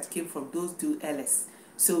and all that came from those two LS.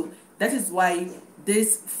 So that is why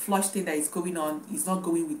this flush thing that is going on is not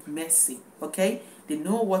going with mercy. Okay, they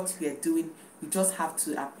know what we are doing. We just have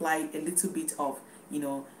to apply a little bit of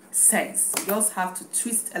sense. You just have to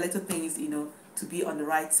twist a little things to be on the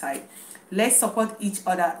right side. Let's support each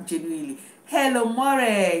other genuinely. Hello, More.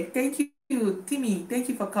 Thank you, Timmy. Thank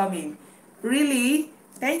you for coming. Really?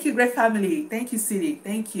 Thank you, great family. Thank you, City.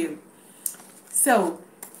 Thank you. So,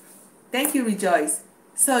 thank you, Rejoice.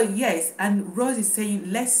 So, yes, and Rose is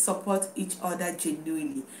saying, let's support each other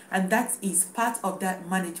genuinely. And that is part of that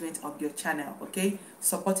management of your channel, okay?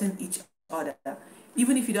 Supporting each other.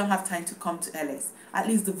 Even if you don't have time to come to LS, at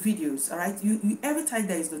least the videos, all right? You every time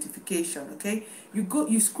there is notification, okay?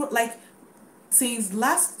 You scroll, like since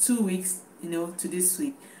last 2 weeks, to this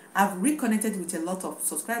week, I've reconnected with a lot of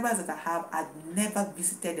subscribers that I have. I've never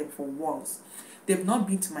visited them for once. They've not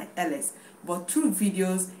been to my LS, but through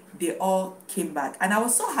videos, they all came back. And I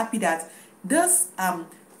was so happy that this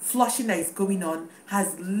flushing that is going on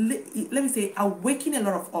has, let me say, awakened a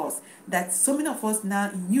lot of us, that so many of us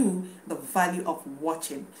now knew the value of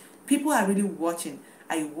watching. People are really watching.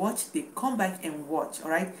 I watch, they come back and watch, all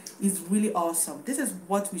right? It's really awesome. This is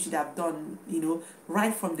what we should have done,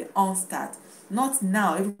 right from the onstart. Not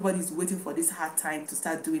now, everybody's waiting for this hard time to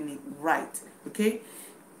start doing it right, okay?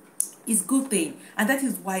 It's good thing, and that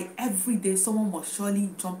is why every day someone must surely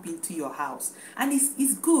jump into your house, and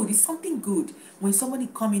it's good. It's something good when somebody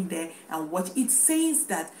come in there and watch. It says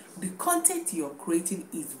that the content you're creating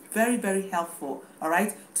is very, very helpful, all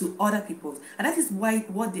right, to other people, and that is why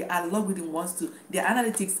what the algorithm wants to, the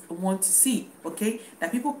analytics want to see, okay,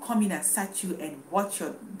 that people come in and search you and watch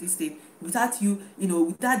your this thing without you,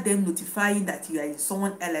 without them notifying that you are in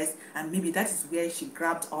someone else, and maybe that is where she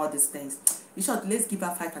grabbed all these things. In short, let's give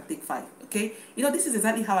her 5 and take 5, okay? This is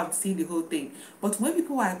exactly how I'm seeing the whole thing. But when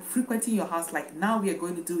people are frequenting your house, like now we are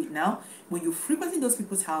going to do it now, when you're frequenting those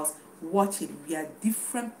people's house, watching, we are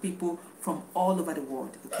different people from all over the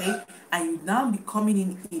world, okay? And you now be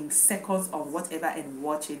coming in seconds or whatever and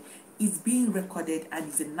watching. It's being recorded, and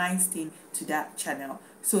it's a nice thing to that channel.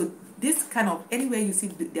 So this kind of, anywhere you see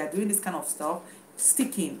they are doing this kind of stuff,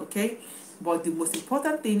 stick in, okay? But the most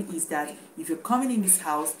important thing is that if you're coming in this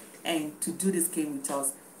house and to do this game with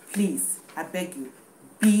us, please, I beg you,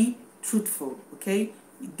 be truthful, okay?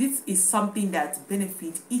 This is something that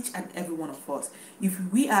benefits each and every one of us. If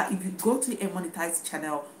you go to a monetized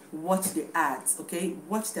channel, watch the ads, okay?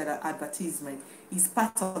 Watch the advertisement. It's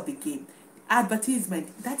part of the game.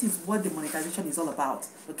 Advertisement, that is what the monetization is all about,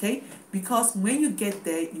 okay? Because when you get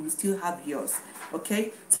there, you will still have yours,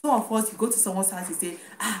 okay? Some of us, you go to someone's house, you say,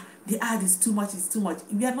 the ad is too much, it's too much.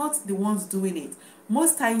 We are not the ones doing it.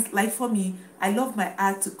 Most times, like for me, I love my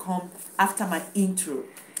ad to come after my intro,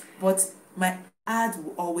 but my ad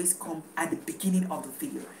will always come at the beginning of the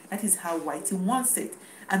video. That is how Whitey wants it.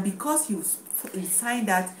 And because you signed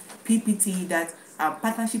that PPT, that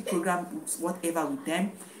partnership program, whatever with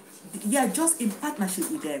them, yeah, just in partnership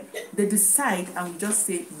with them, they decide and we just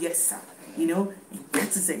say yes sir,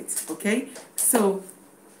 that is it, okay? So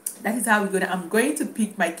that is how we're gonna, I'm going to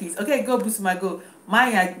pick my keys. Okay, go Busuma, go.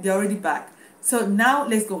 Maya, they're already back. So now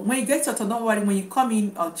let's go. When you get your turn, don't worry, when you come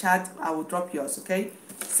in on chat, I will drop yours, okay?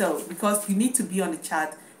 So because you need to be on the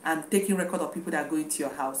chat and taking record of people that are going to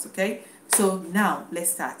your house, okay? So now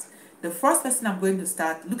let's start. The first person I'm going to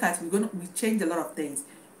start, look at, we changed a lot of things.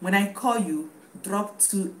 When I call you, drop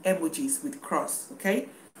 2 emojis with cross, okay?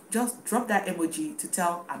 Just drop that emoji to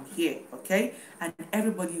tell I'm here, okay? And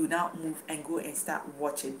everybody will now move and go and start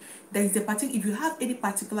watching. There is a particular, if you have any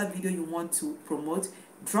particular video you want to promote,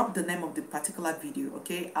 drop the name of the particular video,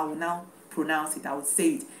 okay? I will now pronounce it, I will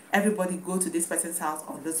say it. Everybody go to this person's house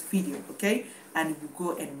on this video, okay? And you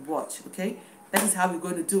go and watch, okay? That is how we're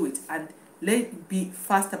going to do it. And let's be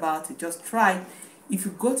fast about it. Just try. If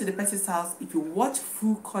you go to the person's house, if you watch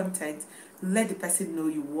full content, let the person know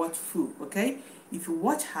you watch full, okay? If you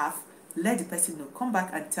watch half, let the person know. Come back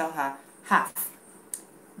and tell her half.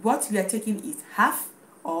 What we are taking is half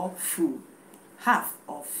or full. Half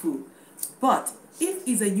or full. But if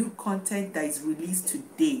it's a new content that is released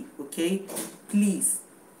today, okay, please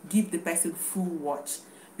give the person full watch,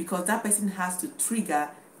 because that person has to trigger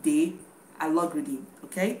the algorithm,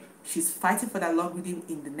 okay? She's fighting for that algorithm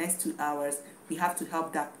in the next 2 hours. We have to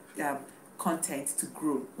help that content to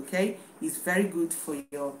grow, okay? It's very good for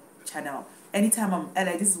your channel. Anytime I'm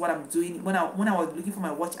like, this is what I'm doing. When I was looking for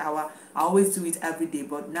my watch hour, I always do it every day,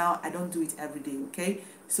 but now I don't do it every day, okay?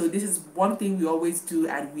 So this is one thing we always do,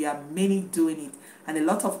 and we are many doing it, and a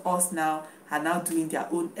lot of us now are now doing their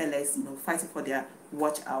own LS, fighting for their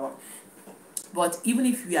watch hour. But even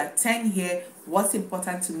if we are 10 here, what's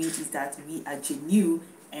important to me is that we are genuine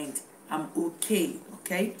and I'm okay,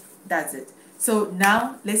 okay? That's it. So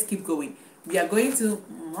now let's keep going. We are going to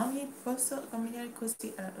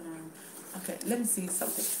okay, let me see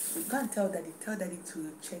something. We can't tell Daddy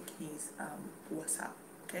to check his WhatsApp,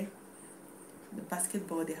 okay? The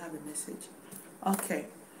basketball, they have a message. Okay,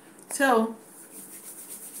 so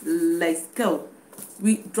let's go.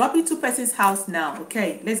 We drop into person's house now,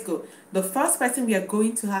 okay? Let's go. The first person we are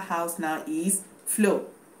going to her house now is Flo.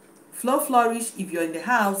 Flo Flourish. If you're in the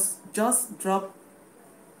house, just drop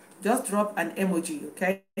an emoji,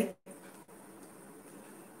 okay?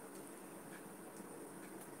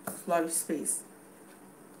 Flourish space.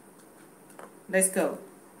 Let's go.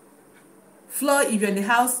 Flo, if you're in the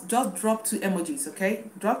house, just drop 2 emojis, okay?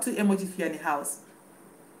 Drop 2 emojis if you're in the house.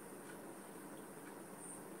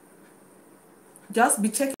 Just be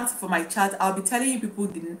checking out for my chat. I'll be telling you people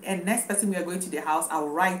the next person we are going to the house. I'll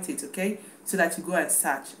write it, okay? So that you go and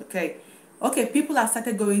search, okay? Okay, people have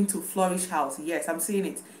started going to Flourish house. Yes, I'm seeing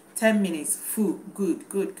it. 10 minutes, full. Good.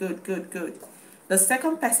 The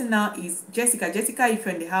second person now is Jessica. Jessica, if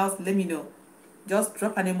you're in the house, let me know. Just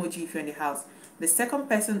drop an emoji if you're in the house. The second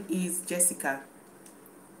person is Jessica.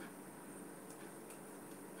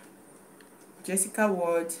 Jessica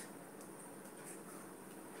Ward.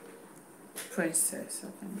 Princess.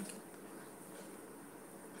 Okay.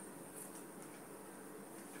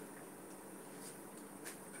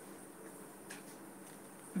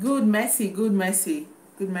 Good Mercy.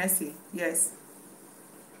 Yes.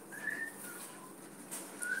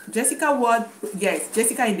 Jessica Ward. Yes,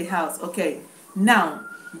 Jessica in the house. Okay. Now,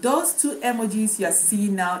 those 2 emojis you are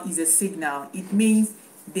seeing now is a signal. It means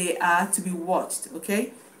they are to be watched.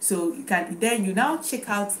 Okay. So you can you now check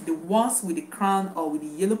out the ones with the crown or with the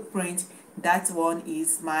yellow print. That one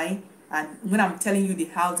is mine. And when I'm telling you the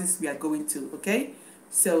houses we are going to, okay?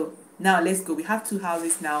 So now let's go. We have 2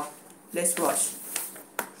 houses now. Let's rush.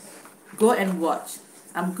 Go and watch.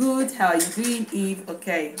 I'm good. How are you doing, Eve?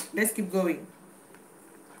 Okay, let's keep going.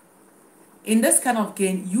 In this kind of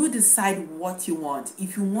game, you decide what you want.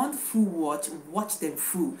 If you want full watch, watch them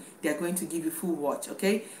full. They're going to give you full watch,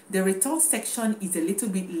 okay? The return section is a little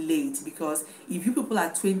bit late, because if you people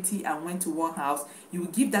are 20 and went to one house, you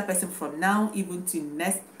will give that person from now even to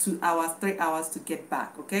next 2 hours, 3 hours to get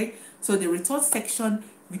back, okay? So the return section,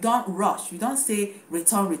 we don't rush. We don't say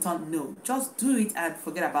return. No, just do it and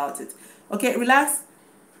forget about it. Okay, relax.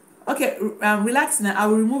 Okay, relax now. I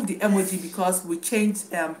will remove the emoji because we changed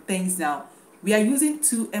things now. We are using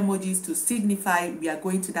 2 emojis to signify we are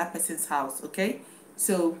going to that person's house, okay?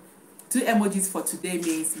 So 2 emojis for today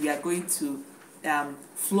means we are going to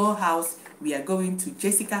Flo house, we are going to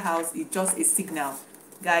Jessica house. It's just a signal.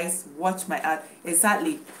 Guys, watch my ad.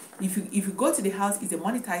 Exactly. If you go to the house, it's a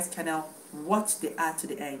monetized channel. Watch the ad to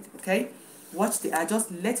the end, okay? Watch the ad.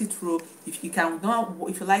 Just let it roll. If you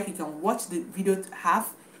like, you can watch the video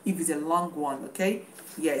half if it's a long one, okay?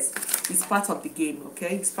 Yes, it's part of the game,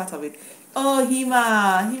 okay? It's part of it. Oh,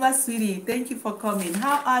 Hima sweetie, thank you for coming.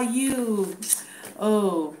 How are you?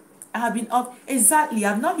 Oh, I have been up. Exactly,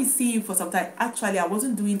 I've not been seeing you for some time. Actually, I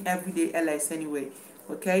wasn't doing everyday LS anyway,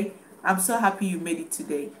 okay? I'm so happy you made it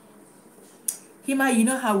today. Hima, you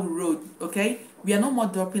know how we roll, okay? We are no more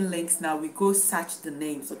dropping links now. We go search the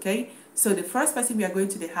names, okay? So the first person we are going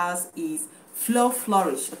to the house is Flo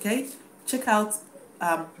Flourish, okay? Check out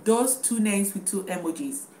those 2 names with 2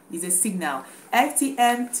 emojis. is a signal.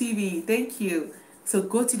 FTM TV, thank you. So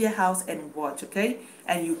go to their house and watch, okay?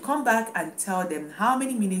 And you come back and tell them how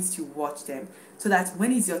many minutes you watch them, so that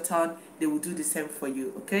when it's your turn, they will do the same for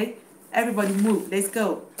you, okay? Everybody move, let's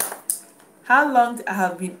go. How long I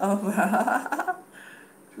have been over?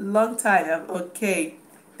 Long time, okay.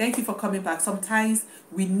 Thank you for coming back. Sometimes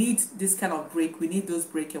we need this kind of break. We need those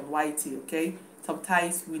break and whitey, okay?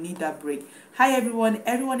 Sometimes we need that break. Hi everyone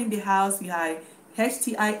in the house. We have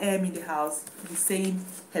HTIM in the house. We're saying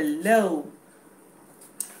hello.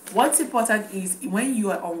 What's important is when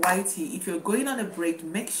you are on YT, if you're going on a break,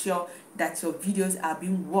 make sure that your videos are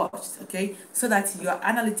being watched, okay? So that your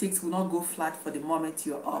analytics will not go flat for the moment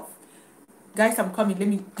you're off. Guys, I'm coming. Let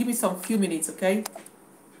me give me some few minutes, okay?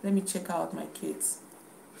 Let me check out my kids.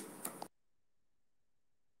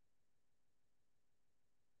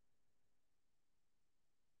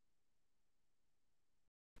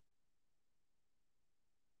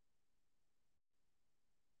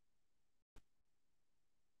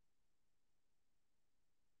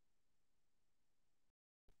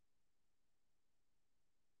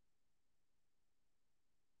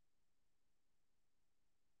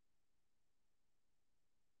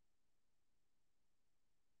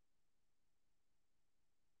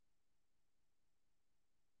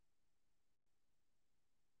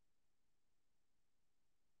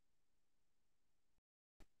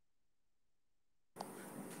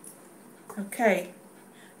 Okay.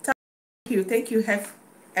 Thank you,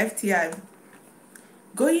 FTI.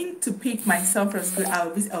 Going to pick my son from school.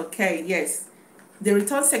 I'll be okay. Yes, the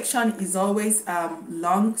return section is always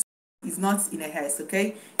long. So it's not in a haste.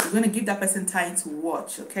 Okay, you're gonna give that person time to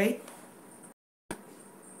watch. Okay.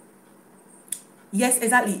 Yes,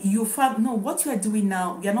 exactly. You found no. What you are doing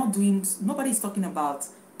now, we are not doing. Nobody's talking about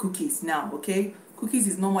cookies now. Okay, cookies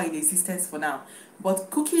is no more in existence for now.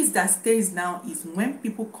 But cookies that stays now is when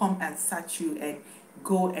people come and search you and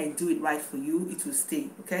go and do it right for you. It will stay.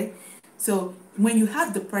 Okay. So when you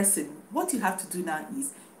have the person, what you have to do now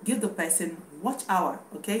is give the person watch hour.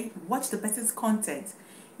 Okay, watch the person's content.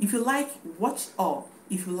 If you like, watch all.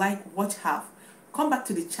 If you like, watch half. Come back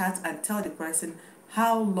to the chat and tell the person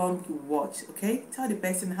how long you watch, okay? Tell the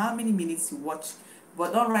person how many minutes you watch,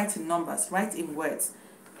 but don't write in numbers, write in words.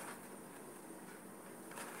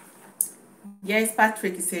 Yes,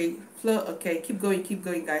 Patrick is saying, Flo, okay, keep going,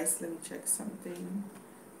 guys. Let me check something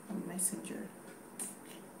on Messenger.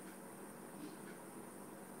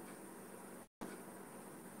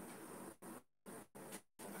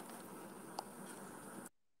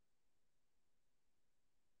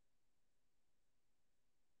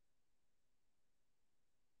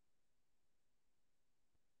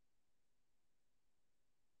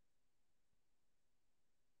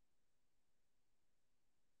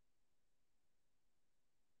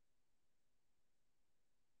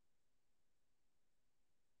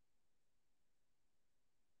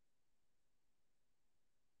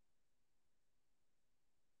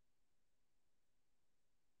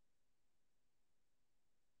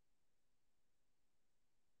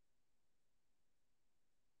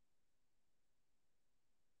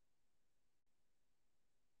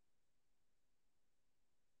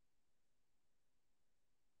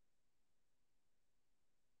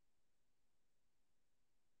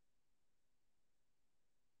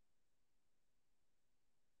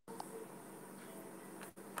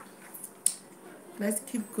 Let's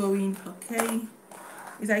keep going, okay?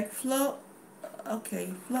 It's like Flo,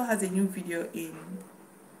 okay, Flo has a new video in,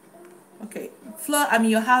 okay. Flo, I'm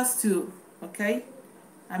in your house too, okay?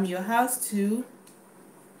 I'm in your house too,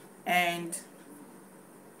 and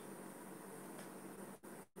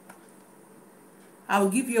I'll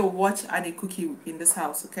give you a watch and a cookie in this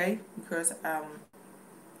house, okay? Because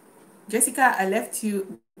Jessica, I left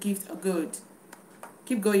you gift. Good.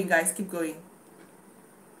 Keep going, guys. Keep going.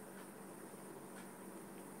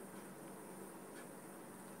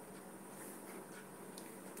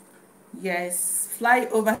 Yes, fly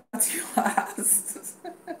over to your house.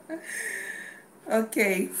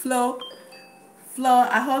 Okay, Flo. Flo,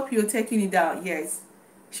 I hope you're taking it down. Yes,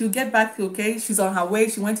 she'll get back. Okay, she's on her way.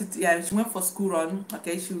 She went to she went for school run.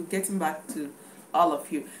 Okay, she'll getting back to all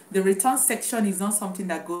of you. The return section is not something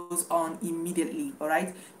that goes on immediately. All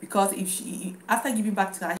right, because if she after giving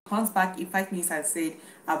back to her, she comes back in 5 minutes and said,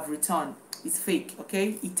 "I've returned." It's fake.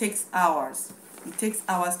 Okay, it takes hours. It takes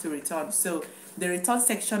hours to return. So the return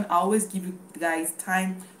section, I always give you guys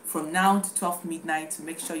time from now to 12 midnight to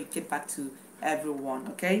make sure you get back to everyone.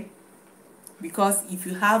 Okay, because if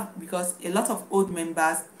you have, because a lot of old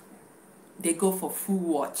members, they go for full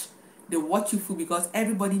watch. They watch you full because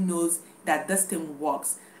everybody knows that this thing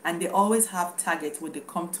works, and they always have targets when they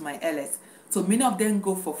come to my LS. So many of them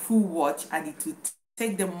go for full watch, and it will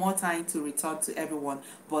take them more time to return to everyone,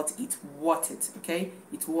 but it's worth it. Okay,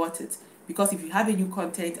 it's worth it, because if you have a new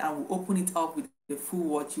content and we open it up with the full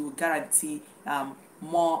watch, you will guarantee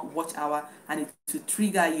more watch hour, and it will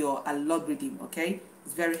trigger your algorithm. Okay,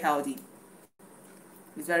 it's very healthy.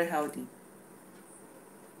 It's very healthy.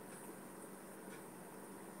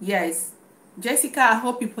 Yes, Jessica, I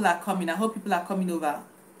hope people are coming. I hope people are coming over.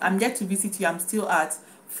 I'm yet to visit you. I'm still at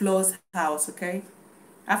Flo's house. Okay,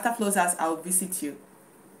 after Flo's house, I'll visit you.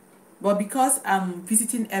 But because I'm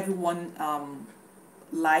visiting everyone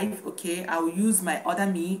live, okay, I will use my other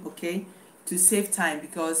me, okay, to save time,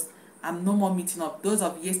 because I'm no more meeting up. Those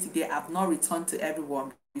of yesterday I've not returned to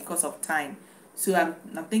everyone because of time. So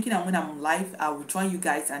I'm thinking that when I'm live, I will join you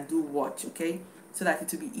guys and do watch, okay, so that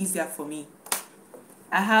it will be easier for me.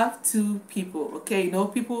 I have two people, okay, no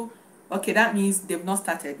people, okay, that means they've not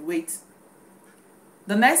started. Wait.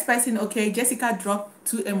 The next person, okay, Jessica dropped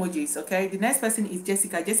 2 emojis, okay? The next person is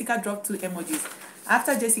Jessica. Jessica dropped 2 emojis.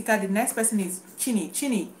 After Jessica, the next person is Chini.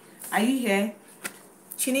 Chini, are you here?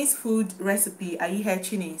 Chini's food recipe. Are you here,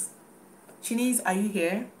 Chini's? Chini's, are you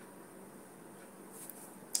here?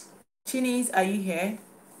 Chini's, are you here?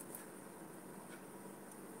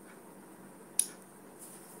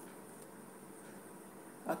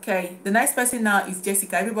 Okay, the next person now is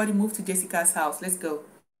Jessica. Everybody move to Jessica's house. Let's go.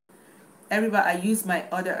 Everybody, I use my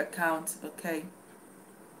other account, okay?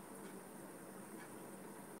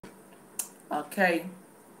 Okay.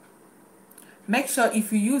 Make sure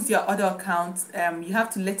if you use your other account, you have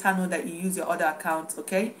to let her know that you use your other account,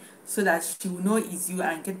 okay, so that she will know it's you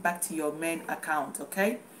and get back to your main account,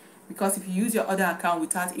 okay, because if you use your other account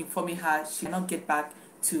without informing her, she will not get back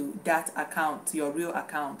to that account, to your real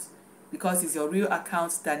account, because it's your real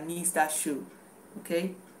account that needs that show,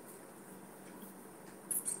 okay.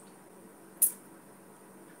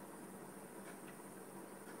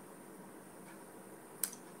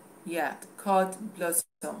 Yeah, called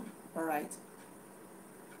Blossom. All right.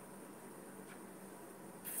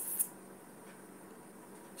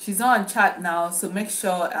 She's not on chat now, so make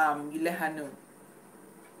sure you let her know.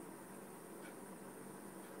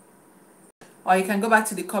 Or you can go back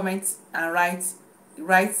to the comments and write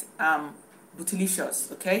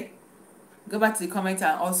bootylicious, okay? Go back to the comment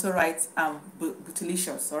and also write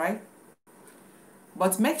bootylicious, all right?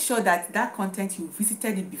 But make sure that that content, you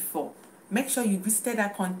visited it before. Make sure you visited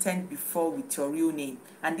that content before with your real name,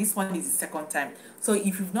 and this one is the second time. So if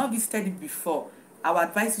you've not visited it before, I would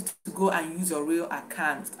advise you to go and use your real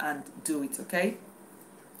account and do it, okay?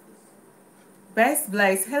 Best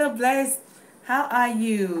Bless, hello Bless, how are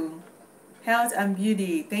you? Health and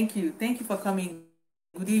beauty, thank you for coming.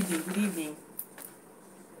 Good evening, good evening.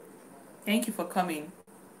 Thank you for coming.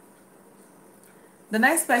 The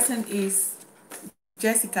next person is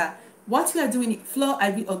Jessica. What you are doing, Flo,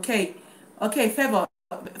 I be okay. Okay, Favor,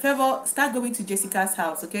 start going to Jessica's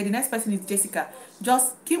house. Okay, the next person is Jessica.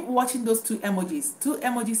 Just keep watching those 2 emojis. 2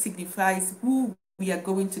 emojis signifies who we are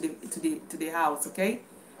going to the house. Okay,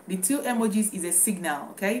 the 2 emojis is a signal.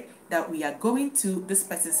 Okay, that we are going to this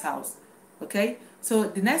person's house. Okay, so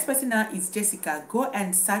the next person now is Jessica. Go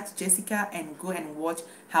and search Jessica and go and watch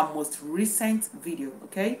her most recent video.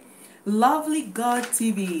 Okay, Lovely God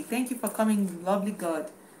TV, thank you for coming. Lovely God,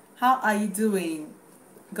 how are you doing?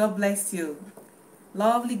 God bless you.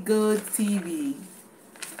 Lovely God TV.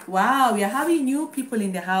 Wow, we are having new people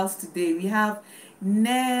in the house today. We have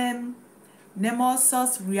Nemosos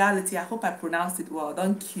Reality. I hope I pronounced it well.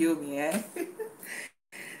 Don't kill me, eh?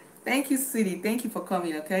 Thank you, sweetie. Thank you for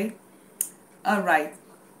coming, okay? All right.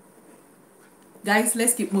 Guys,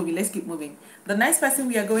 let's keep moving. Let's keep moving. The next person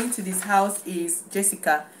we are going to this house is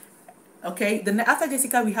Jessica. Okay, then after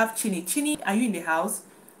Jessica, we have Chini. Chini, are you in the house?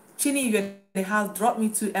 Chini, if you're in the house, drop me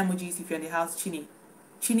 2 emojis if you're in the house, Chini.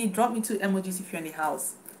 Chini, drop me 2 emojis if you're in the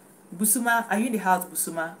house. Busuma, are you in the house,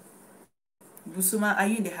 Busuma? Busuma, are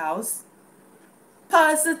you in the house?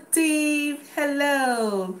 Positive,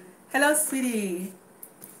 hello. Hello, sweetie.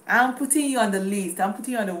 I'm putting you on the list. I'm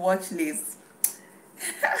putting you on the watch list.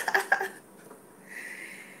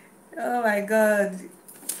 Oh my God.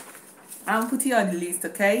 I'm putting you on the list,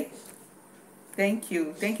 okay? Thank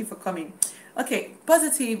you. Thank you for coming. Okay,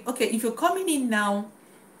 Positive. Okay, if you're coming in now,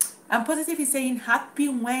 I'm Positive is saying happy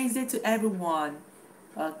Wednesday to everyone.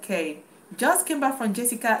 Okay, just came back from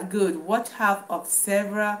Jessica. Good. Watch half of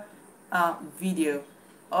several video.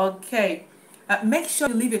 Okay, make sure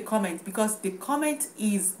you leave a comment, because the comment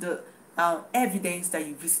is the evidence that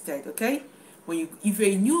you visited. Okay, when you, if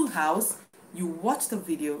you're a new house, you watch the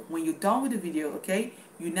video. When you're done with the video, okay,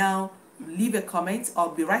 you now leave a comment or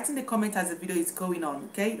be writing the comment as the video is going on.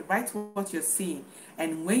 Okay, write what you're seeing,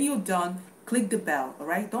 and when you're done, click the bell. All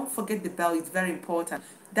right, don't forget the bell, it's very important.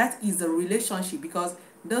 That is a relationship, because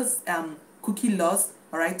those cookie laws,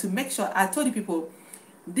 all right, to make sure, I told you people,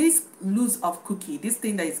 this lose of cookie, this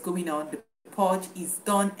thing that is going on, the purge, is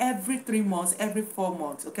done every 3 months, every 4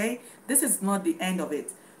 months. Okay, this is not the end of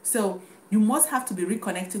it. So you must have to be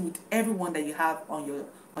reconnecting with everyone that you have on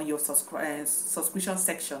your subscription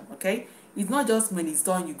section. Okay, it's not just when it's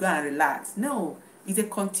done you go and relax. No, it's a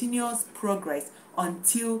continuous progress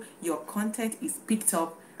until your content is picked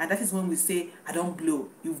up, and that is when we say, I don't blow,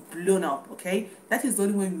 you've blown up. Okay, that is the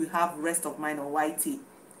only way we have rest of mind on YT.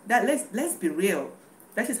 That, let's be real,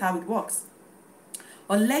 that is how it works.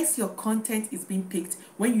 Unless your content is being picked,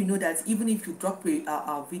 when you know that even if you drop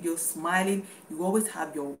a video smiling, you always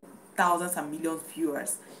have your thousands and millions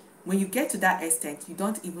viewers. When you get to that extent, you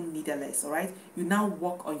don't even need a less. All right, you now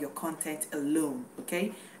work on your content alone.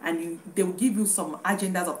 Okay, and they will give you some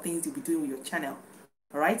agendas of things you'll be doing with your channel.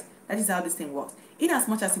 All right, that is how this thing works. In as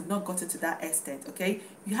much as you've not gotten to that extent, okay,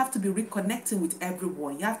 you have to be reconnecting with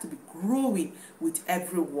everyone, you have to be growing with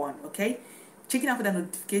everyone. Okay, checking out for the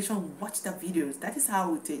notification, watch the videos. That is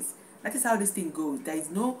how it is. That is how this thing goes. There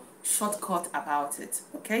is no shortcut about it.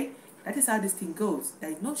 Okay, that is how this thing goes.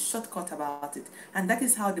 There is no shortcut about it, and that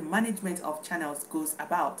is how the management of channels goes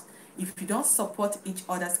about. If you don't support each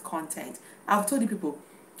other's content, I've told you people,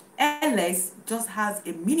 LS just has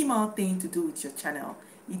a minimal thing to do with your channel.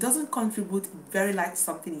 It doesn't contribute very like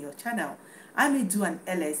something in your channel. I may do an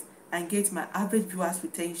LS and get my average viewers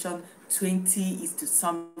retention 20 is to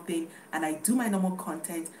something, and I do my normal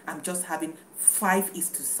content, I'm just having 5 is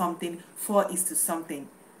to something, 4 is to something.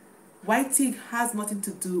 YT has nothing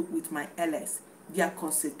to do with my LS. They are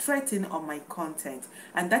concentrating on my content,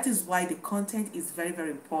 and that is why the content is very,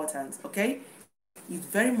 very important. Okay, it's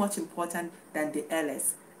very much important than the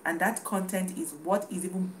LS, and that content is what is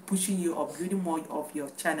even pushing you or building more of your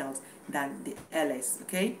channels than the LS.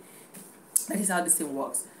 Okay, that is how this thing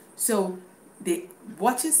works. So the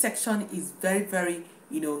watching section is very, very,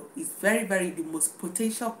 is very, very the most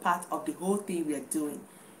potential part of the whole thing we are doing.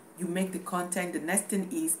 You make the content, the next thing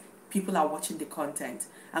is people are watching the content,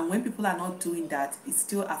 and when people are not doing that, it's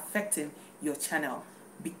still affecting your channel,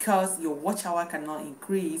 because your watch hour cannot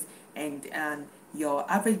increase, and your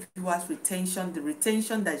average viewers retention, the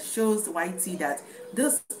retention that shows YT that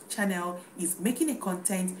this channel is making a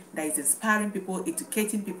content that is inspiring people,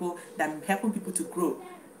 educating people, that helping people to grow,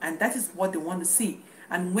 and that is what they want to see.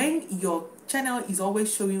 And when your channel is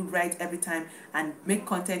always showing red every time and make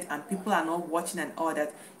content and people are not watching and all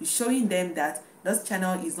that, you're showing them that this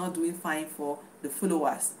channel is not doing fine for the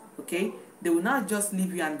followers. Okay, they will not just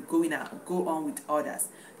leave you and go on with others.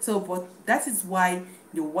 So, but that is why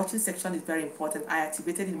your watching section is very important. I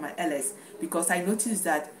activated in my LS because I noticed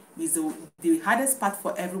that is the hardest part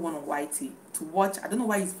for everyone on YT to watch. I don't know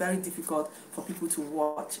why it's very difficult for people to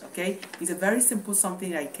watch. Okay, it's a very simple something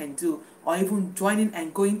that you can do, or even joining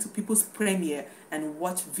and going to people's premiere and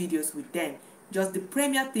watch videos with them. Just the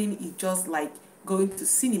premiere thing is just like going to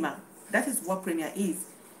cinema. That is what premiere is.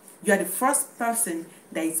 You are the first person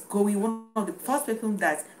that is going, one of the first people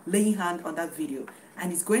that's laying hand on that video,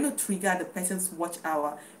 and it's going to trigger the person's watch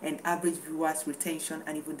hour and average viewers retention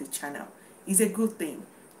and even the channel. It's a good thing.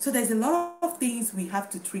 So there's a lot of things we have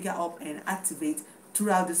to trigger up and activate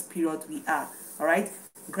throughout this period we are. All right,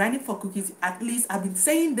 grinding for cookies. At least I've been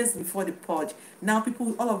saying this before the purge. Now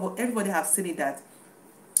people, everybody have seen it, that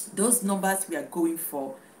those numbers we are going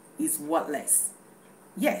for is worthless.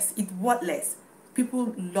 Yes, it's worthless.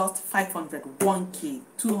 People lost 500, 1K,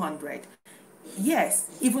 200. Yes,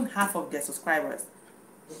 even half of their subscribers,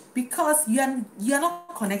 because you're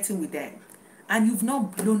not connecting with them and you've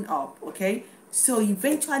not blown up. Okay, so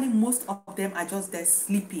eventually most of them are just there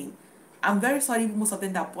sleeping. I'm very sorry, most of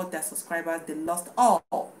them that bought their subscribers, they lost all.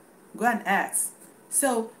 Go and ask.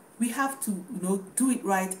 So we have to do it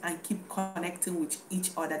right and keep connecting with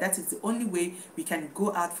each other. That is the only way we can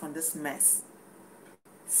go out from this mess.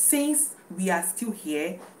 Since we are still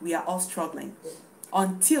here, we are all struggling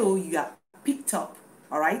until you are picked up.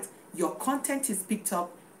 All right, your content is picked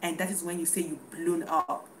up, and that is when you say you've blown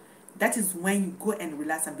up. That is when you go and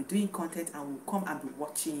relax and be doing content, and we'll come and be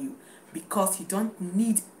watching you, because you don't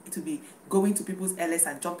need to be going to people's LS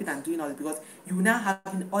and jumping and doing all this, because you now have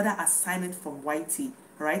other assignment from YT,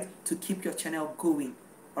 right, to keep your channel going.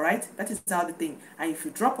 All right, that is how the thing. And if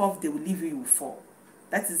you drop off, they will leave you fall.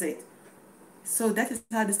 That is it. So that is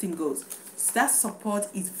how this thing goes. So that support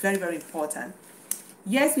is very, very important.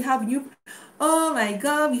 Yes, we have new. Oh my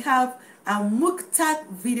God, we have a Muktak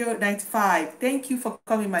video 95. Thank you for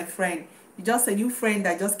coming, my friend. just a new friend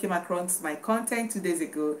that just came across my content 2 days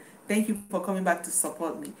ago, thank you for coming back to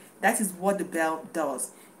support me. That is what the bell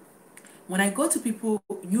does. When I go to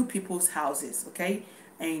new people's houses, okay,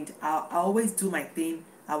 and I always do my thing,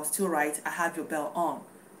 I will still write, I have your bell on,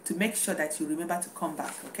 to make sure that you remember to come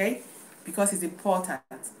back, okay, because it's important.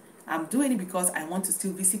 I'm doing it because I want to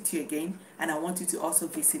still visit you again, and I want you to also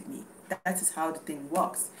visit me. That is how the thing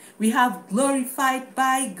works. We have glorified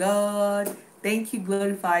by God. Thank you,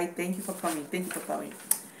 glorified. Thank you for coming. Thank you for coming.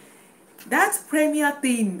 That premier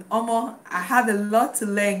thing, Omo, I have a lot to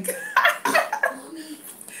learn. Mommy,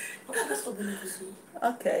 okay, let's go benefice.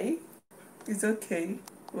 Okay, it's okay.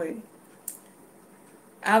 Wait,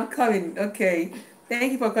 I'm coming. Okay,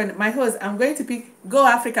 thank you for coming. My host, I'm going to pick. Go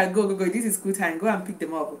Africa, go go go. This is good time. Go and pick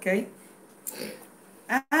them up. Okay.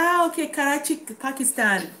 Okay, Karachi,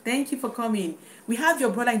 Pakistan. Thank you for coming. We have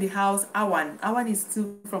your brother in the house, Awan. Awan is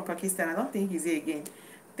still from Pakistan. I don't think he's here again.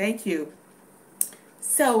 Thank you.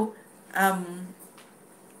 So, um,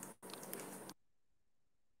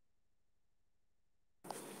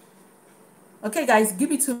 okay, guys, give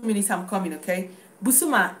me 2 minutes. I'm coming. Okay,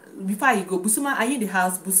 Busuma. Before you go, Busuma, are you in the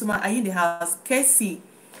house? Busuma, are you in the house? KC,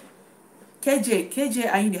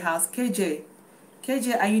 KJ, are you in the house? KJ,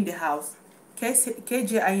 are you in the house?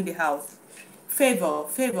 KJ, are you in the house? Favor,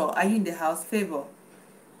 are you in the house? Favor.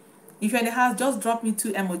 If you're in the house, just drop me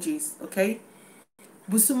two emojis, okay?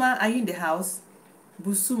 Busuma, are you in the house?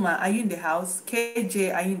 Busuma, are you in the house?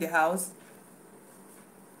 KJ, are you in the house?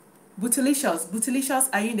 Butilicious,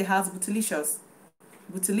 are you in the house? Butilicious,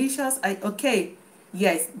 okay.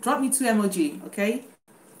 Yes, drop me two emoji, okay?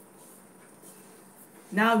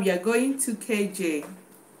 Now we are going to KJ.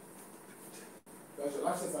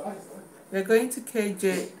 We're going to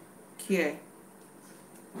KJ here.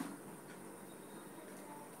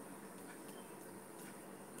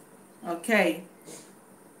 Okay.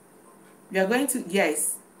 We are going to,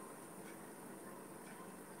 yes.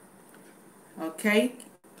 Okay.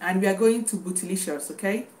 And we are going to Bootylicious,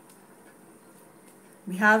 okay?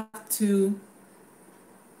 We have to,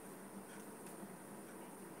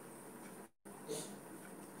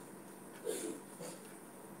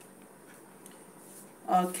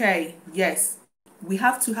 okay, yes. We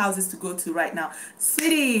have two houses to go to right now.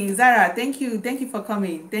 Sweetie, Zara, thank you for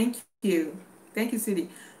coming. Thank you, Sweetie.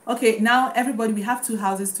 Okay, now everybody, we have two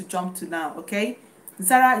houses to jump to now, okay?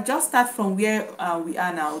 Zara, just start from where we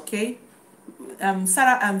are now, okay?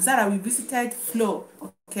 Zara, we visited Flo,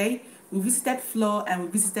 okay? We visited Flo and we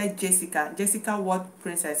visited Jessica. Jessica Ward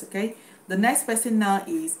Princess, okay? The next person now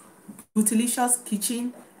is Bootylicious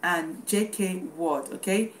Kitchen and JK Ward,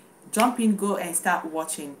 okay? Jump in, go and start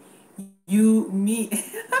watching. Me,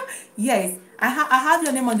 yes, I have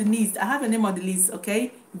your name on the list. I have your name on the list,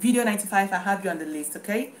 okay? Video 95, I have you on the list,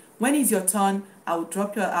 okay? When is your turn, I will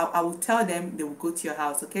drop your, I will tell them they will go to your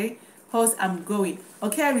house, okay? Host, I'm going.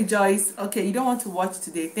 Okay, Rejoice. Okay, you don't want to watch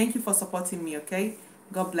today. Thank you for supporting me, okay?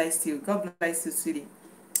 God bless you. God bless you, sweetie.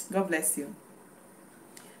 God bless you.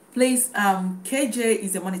 Please, KJ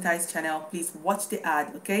is a monetized channel. Please watch the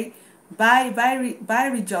ad, okay? Bye,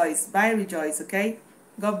 Rejoice, okay?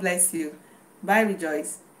 God bless you. Bye,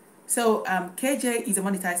 Rejoice. So, KJ is a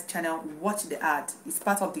monetized channel. Watch the ad. It's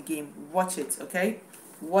part of the game. Watch it, okay?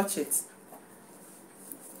 Watch it.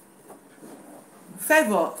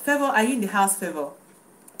 Favor, are you in the house, Favor?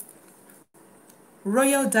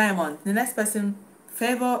 Royal Diamond. The next person,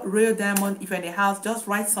 Favor, Royal Diamond. If you're in the house, just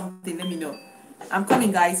write something. Let me know. I'm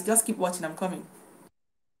coming, guys. Just keep watching. I'm coming.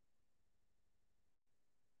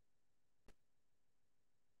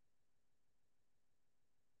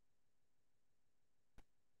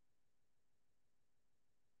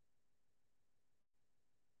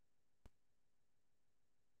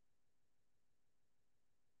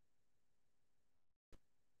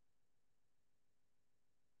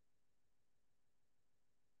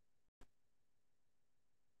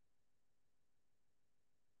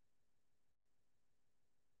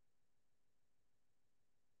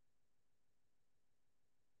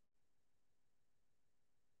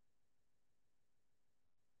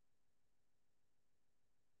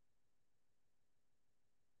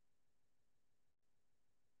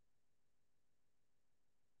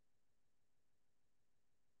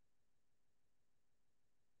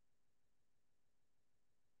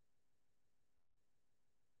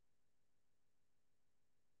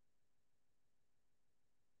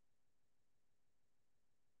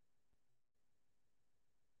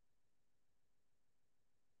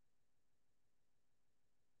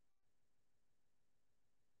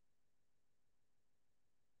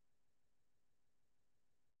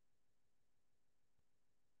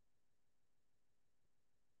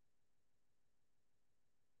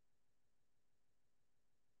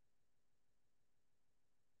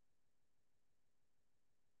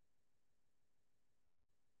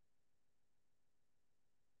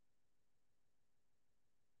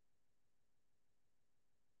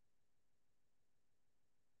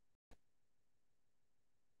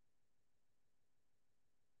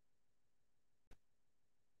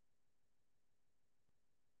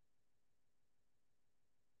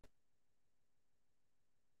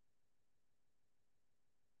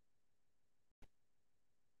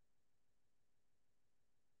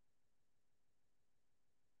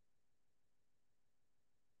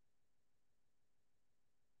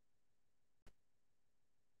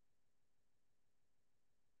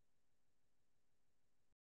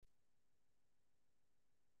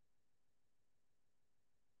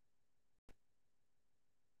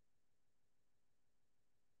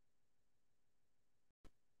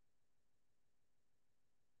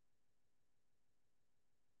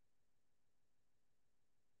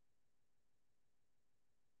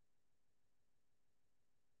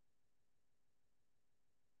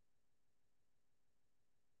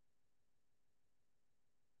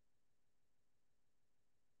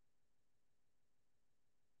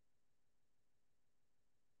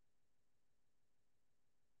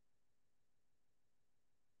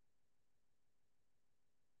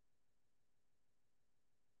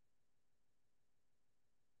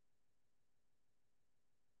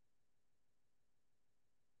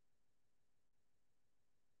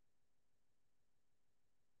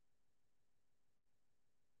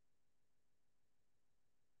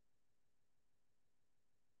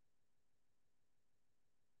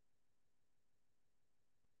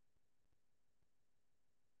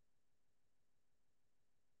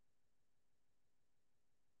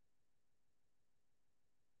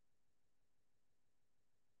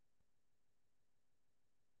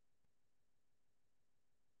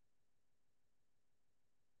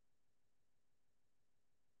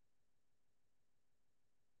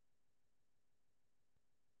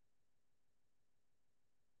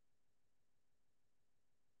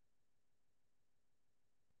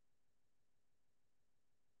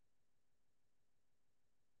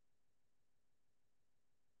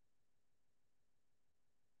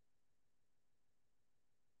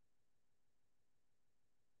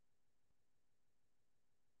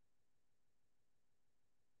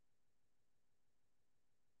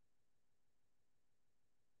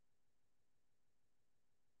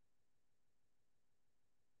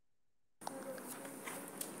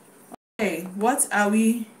 what are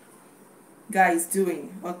we guys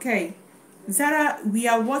doing? Okay, Zara, we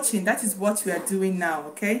are watching. That is what we are doing now.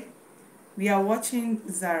 Okay, we are watching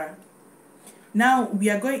Zara. Now we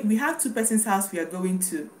are going. We have two persons' house we are going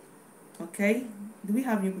to. Okay, do we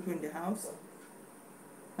have new people in the house?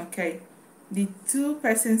 Okay, the two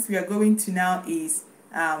persons we are going to now is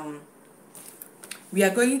we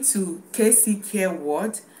are going to KC Care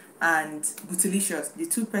Ward and Bootylicious. The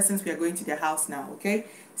two persons we are going to their house now. Okay,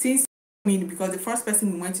 since because the first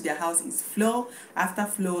person we went to their house is Flo. After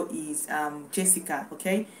Flo is Jessica.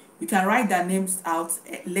 Okay, you can write their names out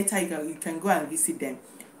later. You can go and visit them.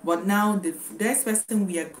 But now the next person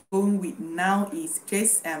we are going with now is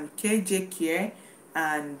KJ Care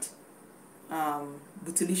and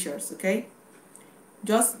Bootylicious. Okay,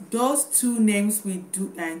 just those two names we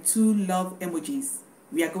do and two love emojis.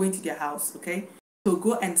 We are going to their house. Okay, so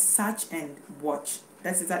go and search and watch.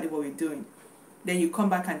 That's exactly what we're doing. Then you come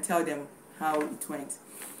back and tell them how it went.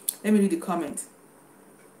 Let me read the comment.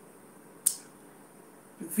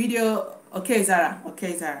 Video. Okay, Zara.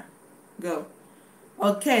 Okay, Zara. Go.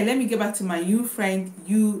 Okay, let me get back to my new friend,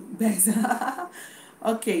 you Beza.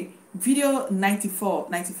 Okay, video 94,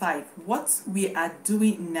 95. What we are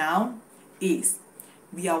doing now is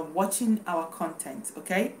we are watching our content.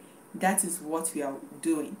 Okay, that is what we are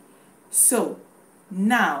doing. So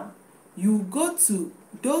now you go to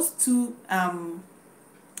those two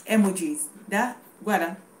emojis that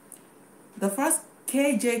guarda the first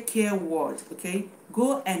KJ Care word. Okay,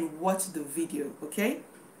 go and watch the video. Okay,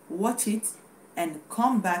 watch it and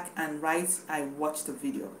come back and write I watched the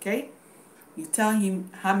video. Okay, you tell him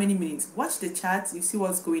how many minutes. Watch the chat, you see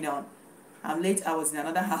what's going on. I'm late, I was in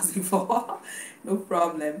another house before. No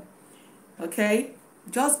problem. Okay,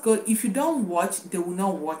 just go. If you don't watch, they will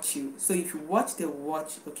not watch you. So if you watch, they will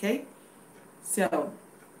watch. Okay, so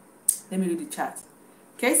let me read the chat.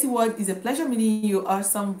 Casey Ward, is a pleasure meeting you.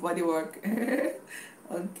 Awesome body work.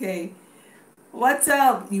 Okay, what's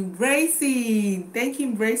up, Embracing? Thank you,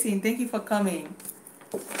 Embracing. Thank you for coming.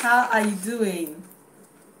 How are you doing?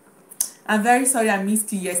 I'm very sorry I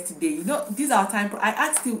missed you yesterday. You know, these are time. I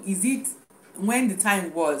asked you, is it when the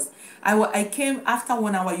time was? I came after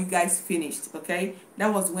 1 hour. You guys finished. Okay,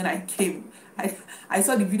 that was when I came. I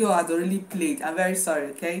saw the video has already played. I'm very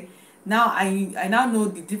sorry. Okay, now I now know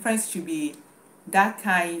the difference should be that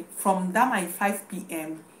kind from that my 5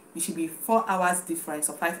 p.m. it should be 4 hours difference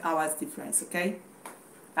or 5 hours difference. Okay,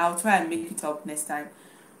 I'll try and make it up next time.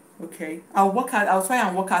 Okay, I'll try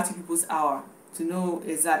and work out people's hour to know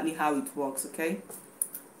exactly how it works. Okay,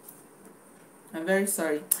 I'm very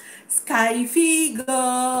sorry. Sky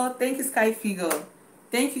Figure, thank you, Sky Figure.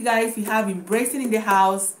 Thank you, guys. We have Embracing in the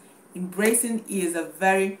house. Embracing is a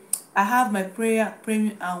very. I have my prayer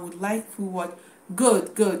premium and would like to what.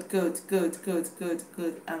 Good. You are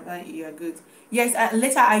good. Yes,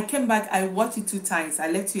 later I came back. I watched it 2 times. I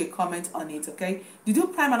left you a comment on it. Okay. Did you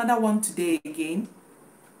prime another one today again?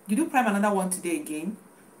 Did you prime another one today again?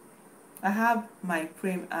 I have my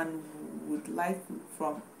frame and would like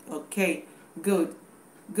from. Okay, good.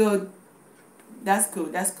 That's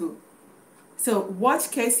good. So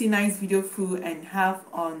watch KC9's video full and have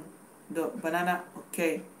on the banana.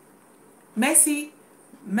 Okay, Messi,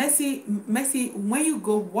 when you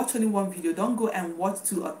go watch only one video, don't go and watch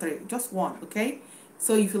 2 or 3, just one. Okay,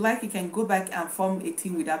 so if you like, you can go back and form a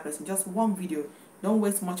team with that person, just one video. Don't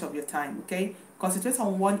waste much of your time. Okay, concentrate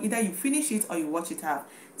on one. Either you finish it or you watch it out.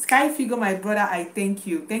 Sky Figure, my brother, I thank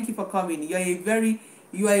you for coming. You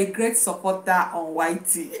are a great supporter on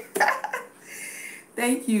YT.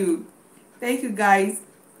 Thank you guys.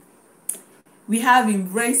 We have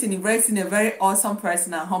embracing a very awesome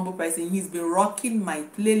person, a humble person. He's been rocking my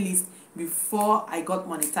playlist before I got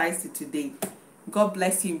monetized today. God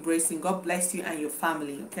bless you, Embracing. God bless you and your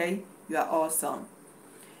family. Okay, you are awesome.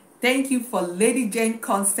 Thank you for Lady Jane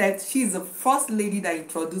Concept. She's the first lady that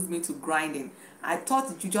introduced me to grinding. I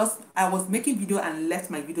thought I was making video and left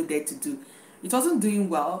my video there to do. It wasn't doing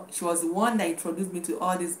well. She was the one that introduced me to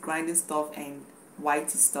all this grinding stuff and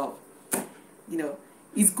whitey stuff. You know,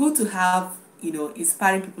 it's good to have,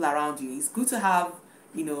 inspiring people around you. It's good to have,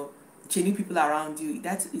 genuine people around you.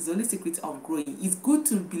 That is the only secret of growing. It's good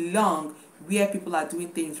to belong where people are doing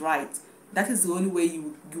things right. That is the only way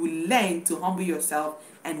you will learn to humble yourself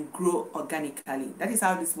and grow organically. That is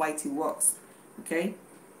how this YT works. Okay?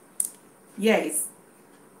 Yes.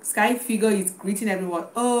 Sky Figure is greeting everyone.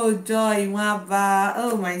 Oh, Joy Mwaba.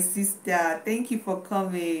 Oh, my sister. Thank you for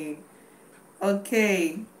coming.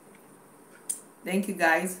 Okay. Thank you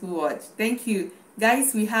guys who watched. Thank you.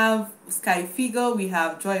 Guys, we have Sky Figure, we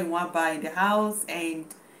have Joy Mwaba in the house, and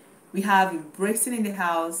we have Embracing in the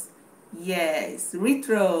house. Yes,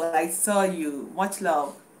 Retro, I saw you. Much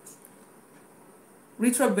love.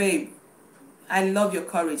 Retro babe, I love your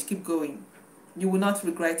courage. Keep going. You will not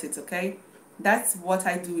regret it, okay? That's what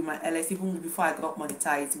I do with my LS even before I got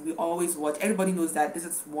monetized. We always watch. Everybody knows that this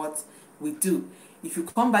is what we do. If you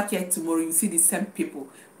come back here tomorrow, you see the same people.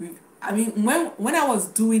 I mean, when I was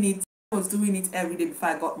doing it every day before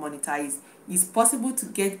I got monetized. It's possible to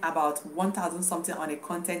get about 1,000 something on a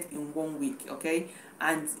content in 1 week, okay?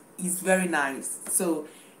 And it's very nice. So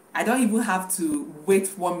I don't even have to wait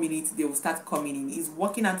 1 minute, they will start coming in. It's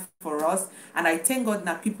working out for us, and I thank God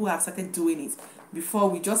that people have started doing it. Before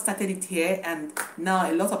we just started it here, and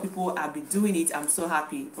now a lot of people have been doing it. I'm so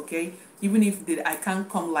happy, okay? Even if I can't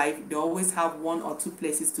come live, they always have 1 or 2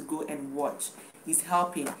 places to go and watch. It's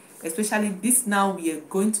helping. Especially this now, we are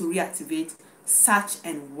going to reactivate search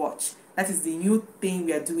and watch. That is the new thing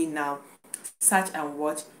we are doing now. Search and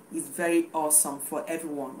watch is very awesome for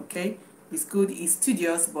everyone, okay? It's good, it's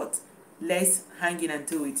studious, but let's hang in and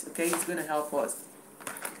do it, okay? It's going to help us.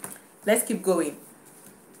 Let's keep going.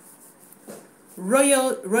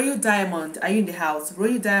 Royal Diamond, are you in the house?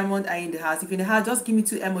 Royal Diamond, are you in the house? If you're in the house, just give me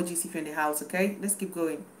 2 emojis if you're in the house, okay? Let's keep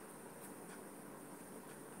going.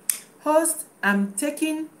 Host, I'm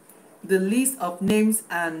taking the list of names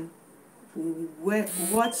and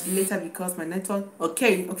watch later because my network.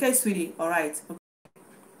 Okay, sweetie. All right.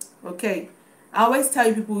 Okay. I always tell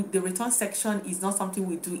you people the return section is not something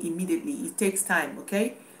we do immediately. It takes time.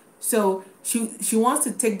 Okay. So she wants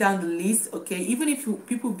to take down the list. Okay. Even if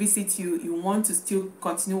people visit you, you want to still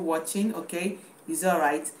continue watching. Okay, it's all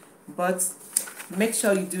right, but make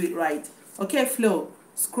sure you do it right. Okay, Flo.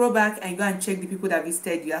 Scroll back and go and check the people that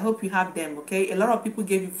visited you. I hope you have them, okay? A lot of people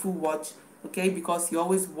gave you full watch, okay? Because you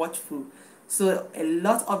always watch full. So a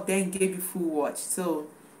lot of them gave you full watch. So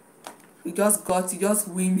you just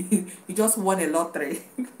win, you just won a lottery.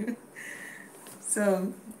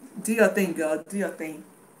 So do your thing, girl. Do your thing.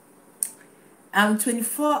 I'm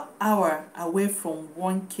 24 hours away from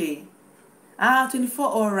 1K. 24,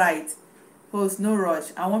 all right. Host, no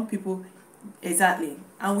rush. I want people, exactly.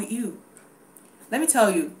 I'm with you. Let me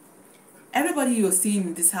tell you, everybody you're seeing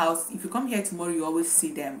in this house, if you come here tomorrow, you always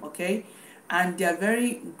see them, okay? And they're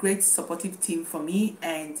very great supportive team for me,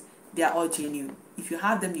 and they're all genuine. If you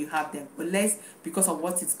have them, you have them. Unless because of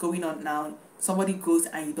what is going on now, somebody goes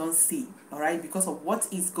and you don't see, all right? Because of what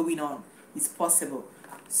is going on, it's possible.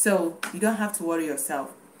 So you don't have to worry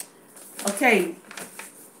yourself. Okay.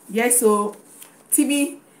 Yeah, so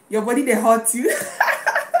Timmy, your body they hurt you.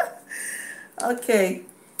 Okay.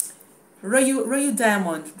 Royal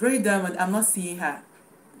Diamond, I'm not seeing her.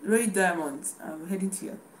 Royal Diamond, I'm heading to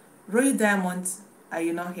you. Royal Diamond, are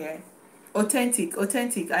you not here? Authentic,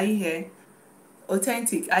 are you here?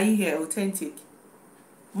 Authentic, are you here? Authentic.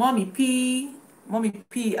 Mommy P,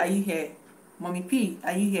 are you here? Mommy P,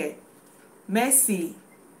 are you here? Mercy,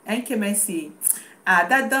 NK Mercy.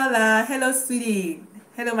 That dollar, hello sweetie.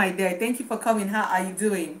 Hello my dear, thank you for coming. How are you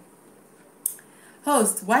doing?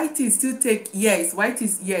 Host, white is still take, yes, white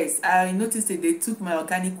is, yes. I noticed that they took my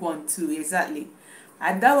organic one too, exactly.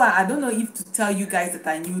 And that one, I don't know if to tell you guys that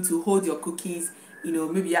are new to hold your cookies,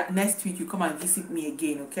 maybe next week you come and visit me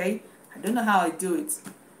again, okay? I don't know how I do it.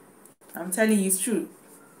 I'm telling you it's true.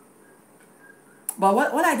 But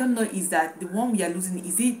what I don't know is that the one we are losing,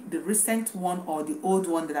 is it the recent one or the old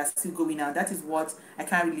one that are still going out? That is what I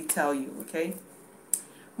can't really tell you, okay?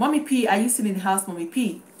 Mommy P, are you still in the house, Mommy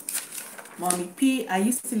P? Mommy P, are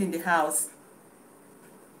you still in the house?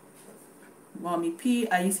 Mommy P,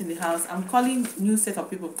 are you still in the house? I'm calling new set of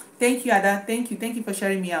people. Thank you, Ada. Thank you for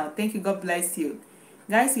sharing me out. Thank you. God bless you.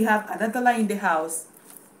 Guys, we have Adatola in the house.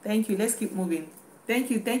 Thank you. Let's keep moving. Thank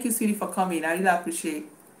you, sweetie, for coming. I really appreciate.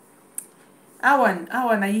 Awan,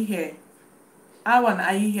 are you here? Awan,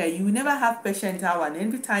 are you here? You will never have patience, Awan.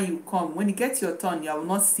 Every time you come, when it gets your turn, I will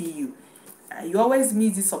not see you. You always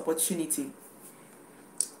miss this opportunity.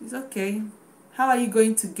 It's okay. How are you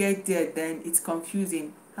going to get there then? It's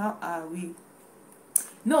confusing. How are we?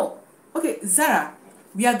 No. Okay, Zara,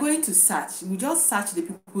 we are going to search. We just search the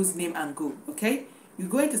people's name and go, okay? You're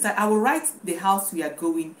going to search. I will write the house we are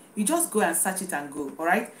going. You just go and search it and go, all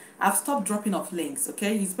right? I've stopped dropping off links,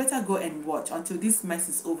 okay? It's better go and watch until this mess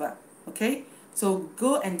is over, okay? So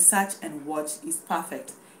go and search and watch. It's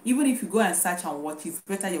perfect. Even if you go and search and watch, it's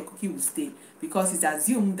better your cookie will stay because it's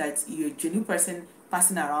assumed that you're a genuine person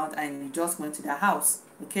passing around and you just went to their house,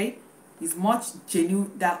 okay? It's much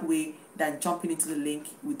genuine that way than jumping into the link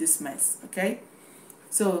with this mess, okay?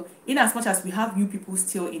 So in as much as we have new people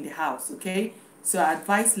still in the house, okay? So I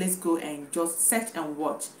advise, let's go and just search and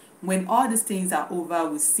watch. When all these things are over,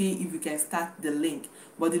 we'll see if we can start the link.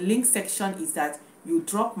 But the link section is that You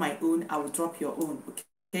drop my own, I will drop your own.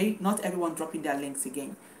 Okay, not everyone dropping their links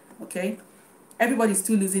again. Okay, everybody's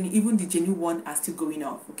still losing, even the genuine one are still going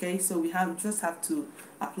off. Okay, so we just have to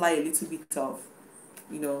apply a little bit of,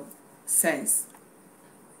 sense.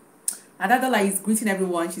 Adadola is greeting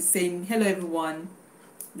everyone. She's saying hello everyone.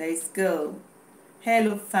 Let's go.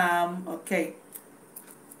 Hello fam. Okay,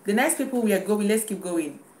 the next people we are going, let's keep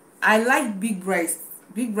going. I like big breasts.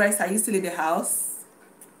 Big breasts, are you still in the house?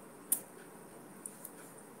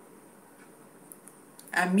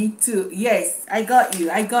 And me too. Yes, I got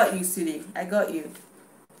you. I got you, Siri. I got you.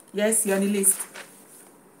 Yes, you're on the list.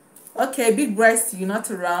 Okay, big breast, you're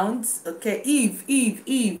not around. Okay, Eve.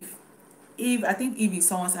 I think Eve is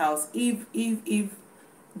someone's house. Eve.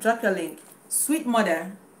 Drop your link. Sweet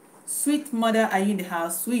mother. Sweet mother, are you in the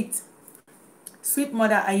house? Sweet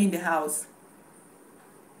mother, are you in the house?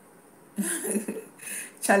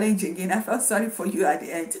 Challenge again. I felt sorry for you at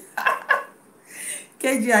the end.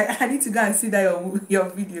 KG, I need to go and see that your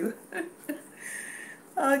video.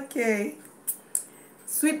 Okay.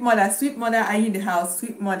 Sweet mother, are you in the house?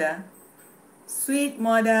 Sweet mother,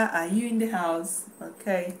 are you in the house?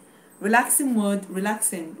 Okay. Relaxing mode,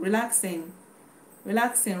 relaxing.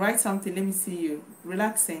 Write something, let me see you.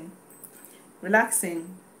 Relaxing. Oh.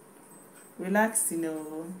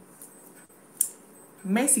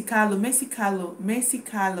 Mercy Carlo,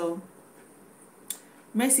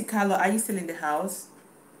 are you still in the house?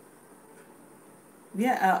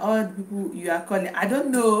 Where are all the people you are calling? I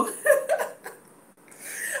don't know.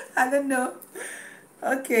 I don't know.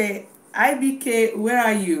 Okay. IBK, where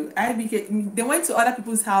are you? IBK, they went to other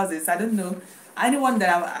people's houses. I don't know. Anyone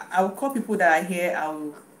that I will call people that are here,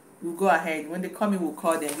 will go ahead. When they come in, we'll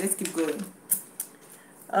call them. Let's keep going.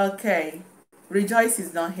 Okay. Rejoice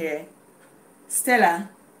is not here. Stella.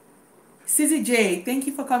 CCJ, thank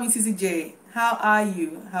you for coming, CCJ. How are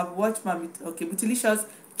you? Have watched my okay, Bootylicious.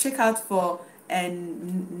 Check out for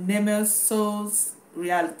Nemesis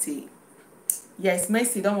reality. Yes,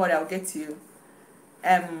 Mercy, don't worry, I'll get to you.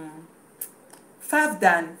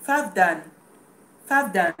 Favdan.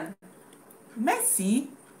 Mercy.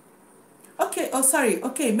 Okay, oh sorry.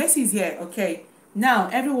 Okay, Mercy is here. Okay. Now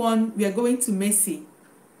everyone, we are going to Mercy.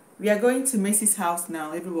 We are going to Mercy's house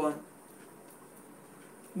now, everyone.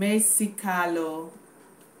 Mercy Carlo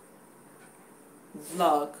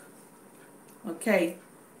vlog. Okay.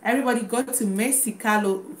 Everybody go to Mercy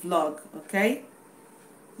Carlo vlog. Okay.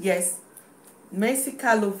 Yes. Mercy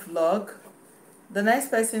Carlo vlog. The next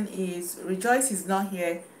person is Rejoice is not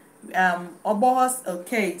here. Obohos,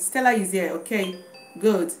 okay. Stella is here. Okay.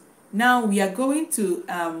 Good. Now we are going to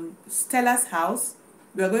Stella's house.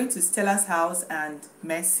 We are going to Stella's house and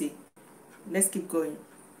Mercy. Let's keep going.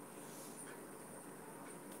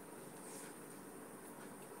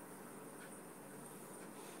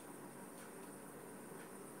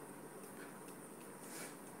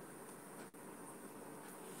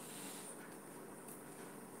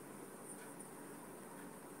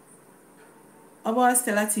 Obohos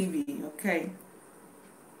Stella TV. Okay.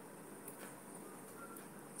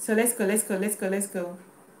 So let's go.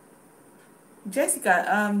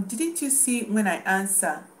 Jessica, didn't you see when I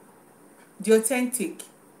answer? The authentic.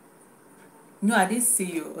 No, I didn't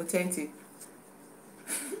see you. Authentic.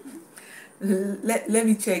 Let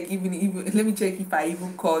me check. Even let me check if I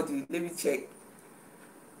even called you. Let me check.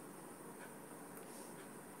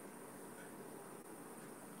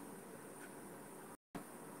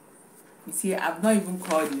 You see, I've not even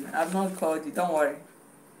called you. I've not called you. Don't worry.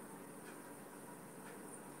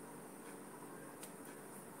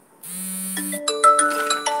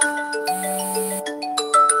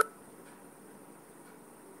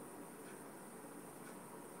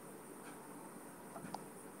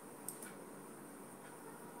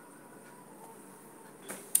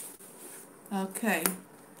 Okay.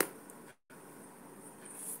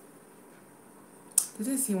 Did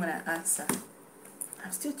you see when I answer?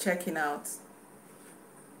 I'm still checking out.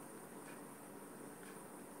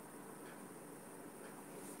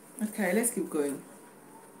 Okay, let's keep going.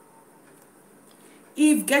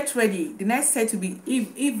 Eve, get ready. The next set to be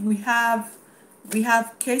Eve. We have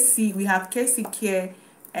Casey. We have Casey Care,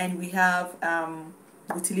 and we have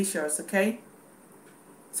Bootylicious. Okay.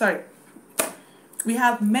 Sorry. We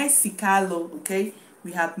have Mercy Carlo. Okay.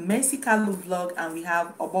 We have Mercy Carlo vlog, and we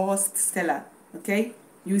have Obohos Stella. Okay.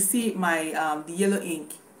 You see my the yellow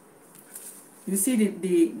ink. You see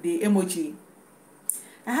the emoji.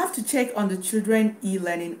 I have to check on the children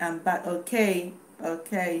e-learning and back. Okay.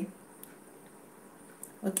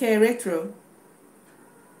 Retro.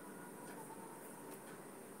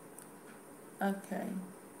 Okay.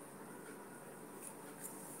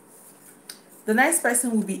 The next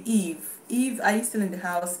person will be Eve. Eve, are you still in the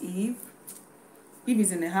house, Eve? Eve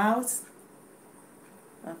is in the house.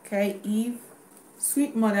 Okay, Eve.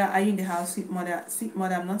 Sweet mother, are you in the house? Sweet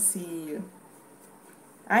mother, I'm not seeing you.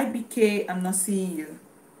 IBK, I'm not seeing you.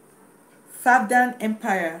 Fabdan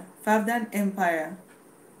Empire,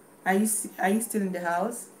 are you still in the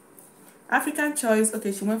house? African Choice,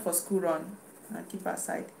 okay, she went for school run. I'll keep her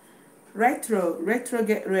aside. Retro,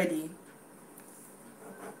 get ready.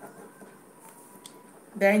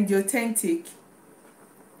 Then the Authentic.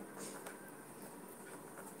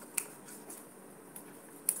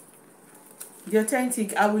 The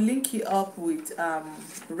Authentic, I will link you up with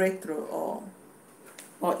Retro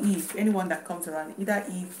or Eve, anyone that comes around, either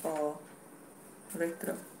Eve or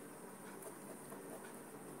Retro.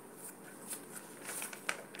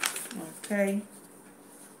 Okay.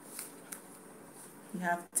 You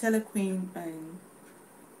have Telequeen and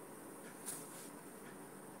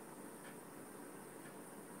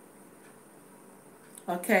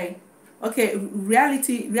okay. Okay,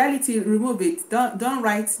 reality, remove it. Don't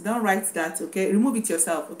write that, okay? Remove it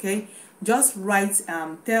yourself, okay? Just write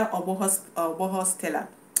tell Oboho Stella,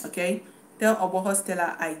 okay? Tell Oboho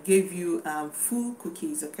Stella I gave you full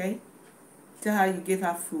cookies, okay? Tell her you gave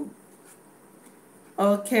her full.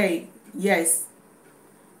 Okay, yes.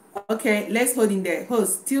 Okay, let's hold in there.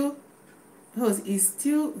 Host, it's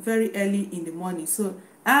still very early in the morning. So,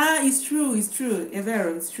 it's true,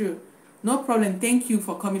 Evero, it's true. No problem. Thank you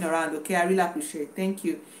for coming around, okay? I really appreciate it. Thank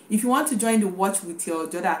you. If you want to join the watch with your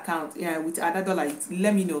other account, with other dollar,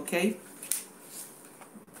 let me know, okay?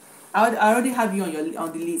 I already have you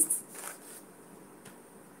on the list.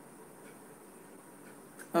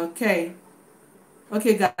 Okay.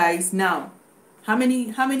 Okay, guys, now, how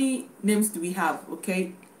many names do we have,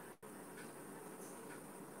 okay?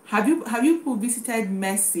 Have you visited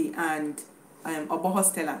Mercy and Oboho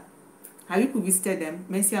Stella? Have you visited them,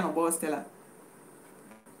 Mercy and Oboho Stella?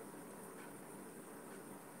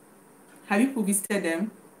 Have you visited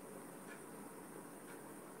them?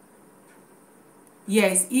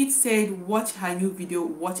 Yes, Eve said watch her new video,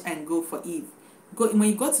 watch and go for Eve. When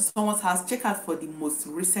you go to someone's house, check out for the most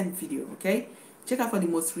recent video, okay? Check out for the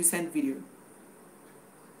most recent video.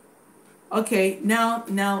 Okay, now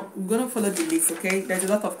we're gonna follow the list, okay? There's a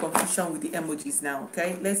lot of confusion with the emojis now,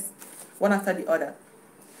 okay? Let's one after the other.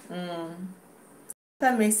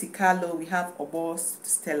 After Mercy Carlo, we have Obo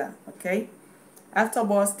Stella, okay? After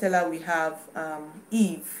Obo Stella, we have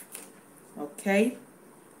Eve, okay?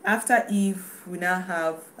 After Eve, we now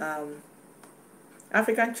have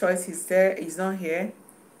African Choice is there, is not here,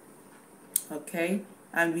 okay?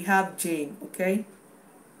 And we have Jane, okay?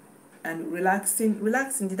 And relaxing,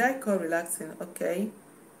 did I call relaxing? Okay.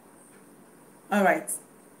 All right.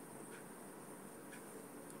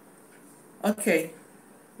 Okay.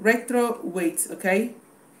 Retro, wait, okay?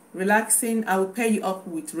 Relaxing, I will pair you up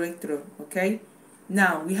with retro, okay?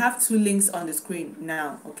 Now, we have two links on the screen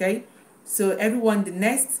now, okay? So everyone, the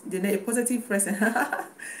next positive person,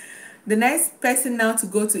 the next person now to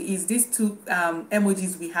go to is these two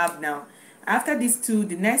emojis we have now. After these two,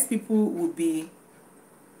 the next people will be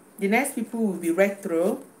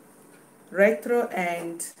retro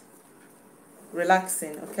and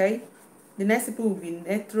relaxing, okay? The next people will be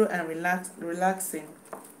retro and relaxing.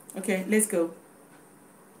 Okay, let's go.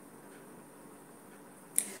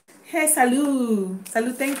 Hey,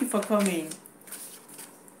 Salut, thank you for coming.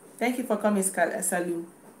 Thank you for coming, Salut.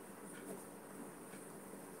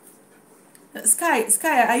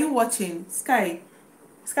 Sky, are you watching? Sky,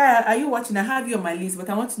 are you watching? I have you on my list, but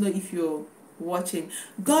I want to know if you're watching.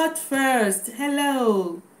 God first,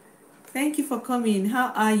 hello. Thank you for coming.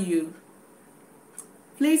 How are you?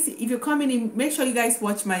 Please, if you're coming in, make sure you guys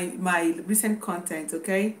watch my recent content,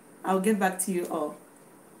 okay? I'll get back to you all.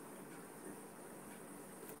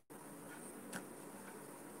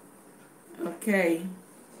 Okay.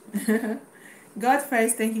 God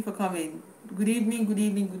first, thank you for coming. Good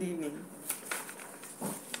evening.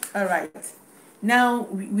 All right. Now,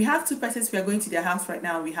 we have two persons we are going to their house right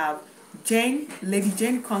now. We have Lady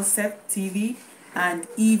Jane Concept TV and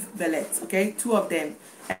Eve Bellet, okay? Two of them.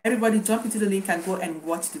 Everybody jump into the link and go and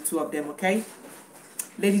watch the two of them, okay?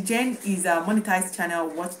 Lady Jane is a monetized channel,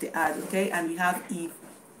 watch the ad, okay? And we have Eve,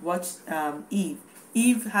 watch Eve.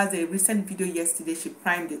 Eve has a recent video yesterday, she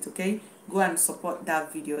primed it, okay? Go and support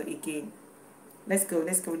that video again. Let's go.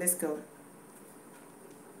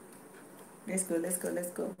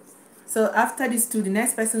 So after these two, the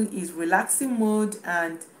next person is relaxing mode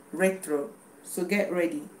and retro. So get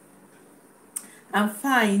ready. I'm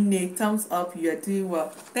fine, Nate. Thumbs up. You are doing well.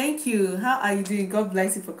 Thank you. How are you doing? God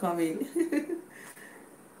bless you for coming.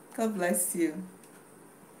 God bless you.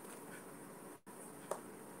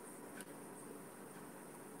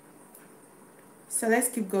 So let's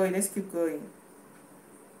keep going. Let's keep going.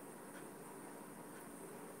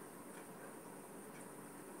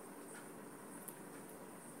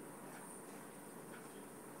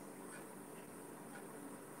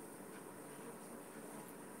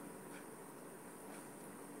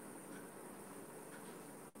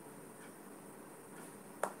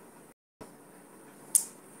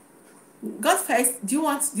 God first. Do you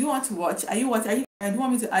want to watch? Are you watch? Are you? Do you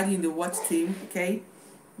want me to add you in the watch team? Okay,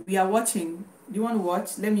 we are watching. Do you want to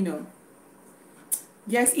watch? Let me know.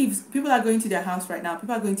 Yes, if people are going to their house right now,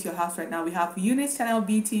 people are going to your house right now. We have Eunice Channel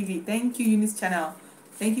BTV. Thank you, Eunice Channel.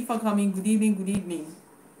 Thank you for coming. Good evening. Good evening.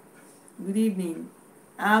 Good evening.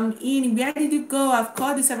 In. Where did you go? I've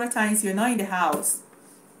called you several times. You're not in the house.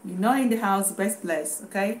 You're not in the house. Best bless.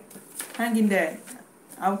 Okay, hang in there.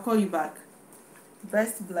 I'll call you back.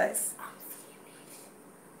 Best bless.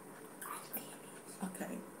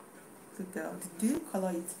 Okay. Good girl. Did you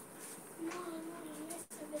color it?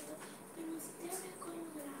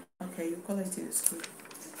 Okay, you color it in the school.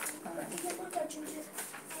 Alright.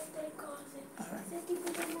 Alright.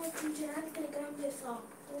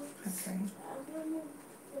 Okay.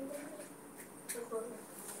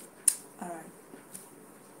 Alright.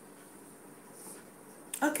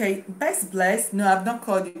 Okay, best bless. No, I've not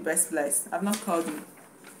called you best bless. I've not called you.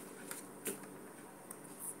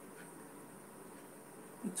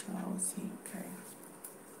 Chelsea, okay.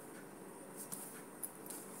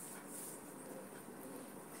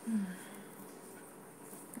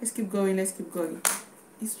 Let's keep going, let's keep going.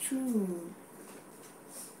 It's true.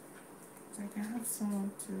 I can have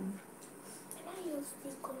someone to. Can I use the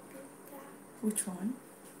computer? Which one?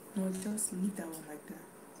 No, just leave that one like that.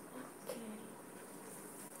 Okay.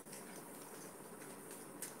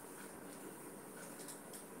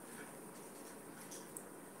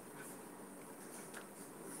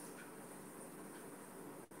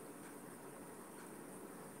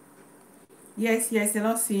 Yes, they're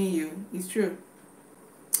not seeing you. It's true.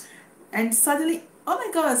 And suddenly, oh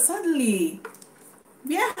my God, suddenly,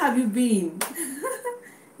 where have you been?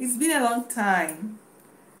 It's been a long time.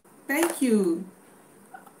 Thank you.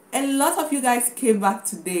 A lot of you guys came back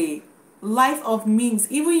today. Life of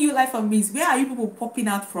memes, even you, life of memes. Where are you people popping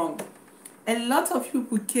out from? A lot of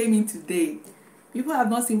people came in today. People have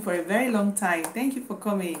not seen for a very long time. Thank you for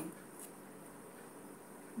coming.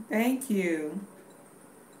 Thank you.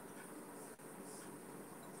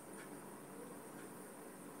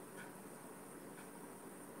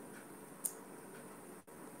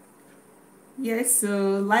 Yes,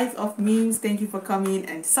 so Life of Memes, thank you for coming.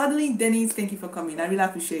 And suddenly, Dennis, thank you for coming. I really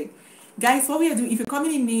appreciate. Guys, what we are doing, if you're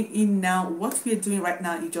coming in now, what we are doing right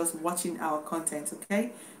now is just watching our content,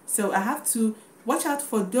 okay? So I have to watch out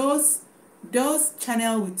for those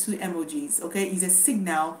channel with two emojis, okay? Is a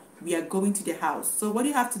signal we are going to the house. So what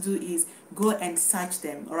you have to do is go and search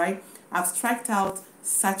them, all right? I've striked out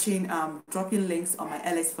searching, dropping links on my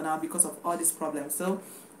LS for now because of all these problems. So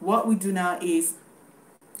what we do now is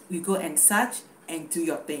we go and search and do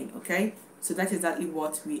your thing, okay? So that's exactly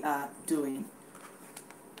what we are doing.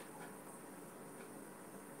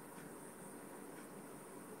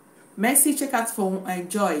 Mercy, check out for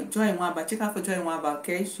Joy Nwaba. Check out for Joy Nwaba,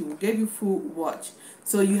 okay? She will give you full watch.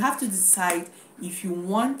 So you have to decide if you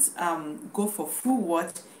want go for full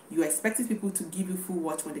watch. You expected people to give you full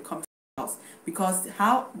watch when they come to the house, because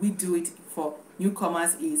how we do it for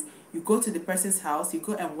newcomers is you go to the person's house, you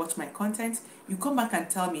go and watch my content, you come back and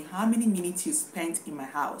tell me how many minutes you spent in my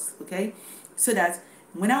house, okay? So that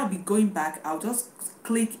when I'll be going back, I'll just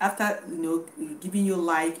click after, giving you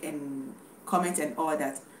like and comment and all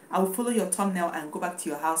that. I will follow your thumbnail and go back to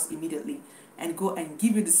your house immediately and go and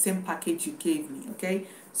give you the same package you gave me, okay?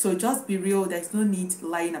 So just be real. There's no need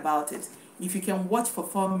lying about it. If you can watch for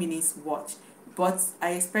 4 minutes, watch. But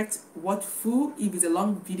I expect watch full. If it's a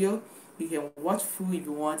long video, you can watch full. If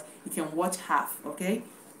you want, you can watch half, okay?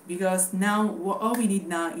 Because now all we need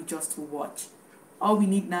now is just to watch. All we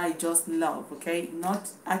need now is just love, okay?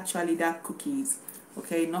 Not actually that cookies,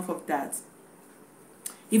 okay? Enough of that.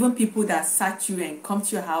 Even people that search you and come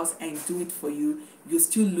to your house and do it for you, you're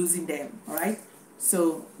still losing them, all right?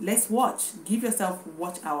 So let's watch. Give yourself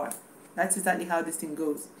watch hour. That's exactly how this thing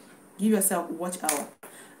goes. Give yourself watch hour.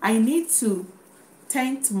 I need to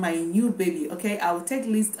tend to my new baby, okay? I will take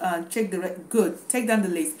list and check the good. Take down the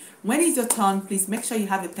list. When it's your turn, please make sure you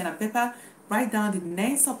have a pen and paper. Write down the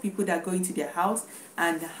names of people that go into their house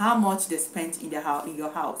and how much they spent in their house, in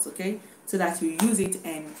your house, okay? So that you use it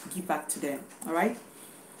and give back to them, all right?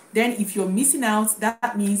 Then if you're missing out,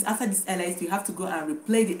 that means after this LS, you have to go and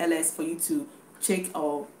replay the LS for you to check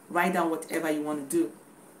or write down whatever you want to do.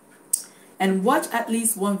 And watch at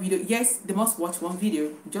least one video. Yes, they must watch one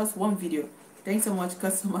video, just one video. Thanks so much.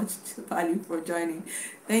 Got so much value for joining.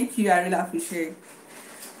 Thank you. I really appreciate.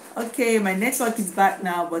 Okay, my network is back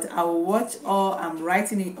now, but I will watch all. I'm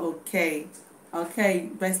writing it. Okay. Okay.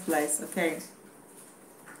 Best bless. Okay.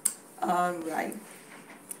 All right.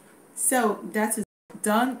 So that is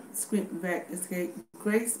done. Screen back. Okay.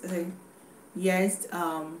 Grace. Okay. Yes.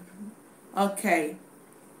 Okay.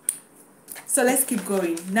 So let's keep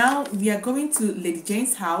going. Now we are going to Lady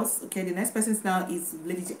Jane's house. Okay. The next person now is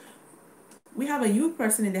Lady Jane. We have a new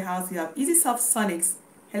person in the house. We have Easy Soft Sonics.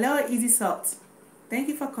 Hello, Easy Soft. Thank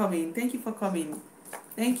you for coming. Thank you for coming.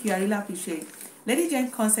 Thank you. I really appreciate. Lady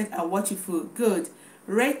Jane concept are watchful. Good.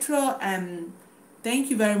 Retro. Thank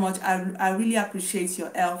you very much. I really appreciate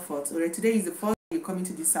your effort. Alright, today is the first day you're coming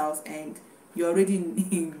to this house and you're already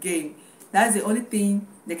in game. That's the only thing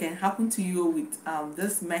that can happen to you with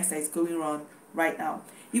this mess that is going on right now.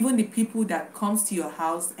 Even the people that comes to your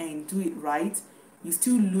house and do it right, you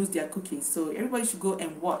still lose their cookies. So everybody should go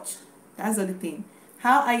and watch. That's the only thing.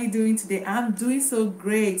 How are you doing today? I'm doing so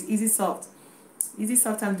great. Easy Soft. Easy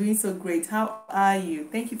Soft, I'm doing so great. How are you?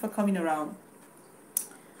 Thank you for coming around.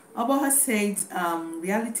 Obaha said,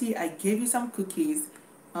 reality, I gave you some cookies.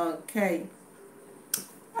 Okay.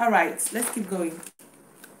 All right, let's keep going.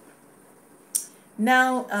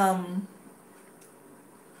 Now,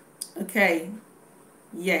 okay.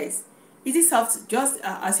 Yes. Easy Soft, just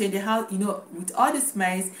as you're in the house, with all the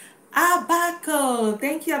smiles. Abako!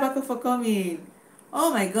 Thank you, Abako, for coming.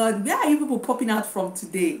 Oh my God, where are you people popping out from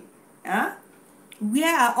today? Huh?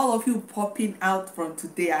 Where are all of you popping out from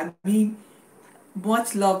today? I mean,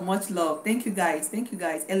 much love, much love. Thank you guys. Thank you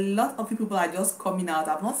guys. A lot of people are just coming out.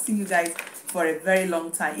 I've not seen you guys for a very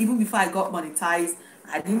long time. Even before I got monetized,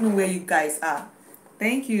 I didn't know where you guys are.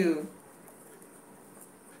 Thank you.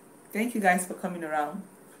 Thank you guys for coming around.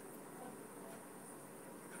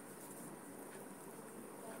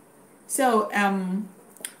 So,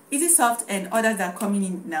 Easy Soft and others that are coming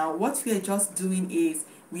in now, what we are just doing is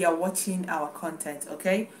we are watching our content,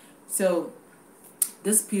 okay? So,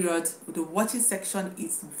 this period, the watching section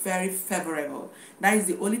is very favorable. That is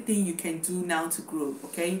the only thing you can do now to grow,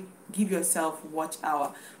 okay? Give yourself watch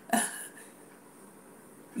hour.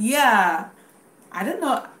 Yeah, I don't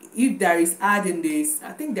know if there is ad in this.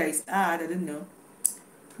 I think there is ad, I don't know.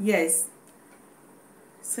 Yes.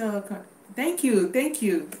 So, thank you, thank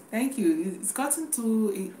you, thank you. It's gotten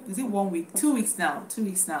to, is it 1 week? 2 weeks now, 2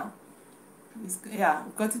 weeks now. Yeah,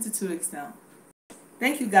 we've gotten to 2 weeks now.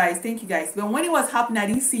 Thank you guys, thank you guys. But when it was happening, I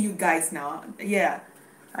didn't see you guys now. Yeah,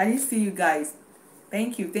 I didn't see you guys.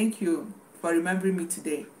 Thank you for remembering me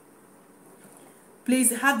today.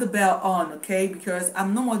 Please have the bell on, okay? Because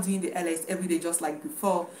I'm no more doing the LS every day just like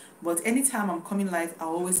before. But anytime I'm coming live, I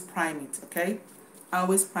always prime it, okay? I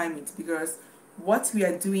always prime it because what we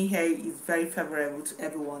are doing here is very favorable to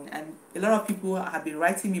everyone. And a lot of people have been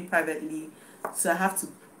writing me privately. So I have to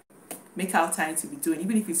make out time to be doing.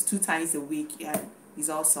 Even if it's 2 times a week, yeah, it's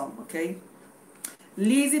awesome, okay?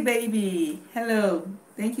 Lizzie baby, hello.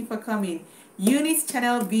 Thank you for coming. Unit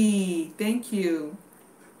Channel B, thank you.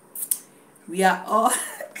 We are all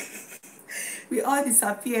we all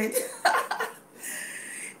disappeared.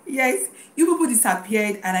 Yes, you people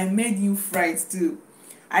disappeared and I made new friends too.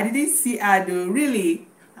 I didn't see ad though, really.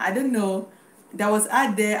 I don't know. There was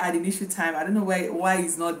ad there at the initial time. I don't know why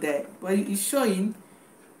it's not there. But it's showing.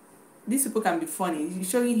 These people can be funny. It's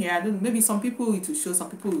showing here. I don't know. Maybe some people it will show, some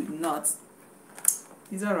people will not.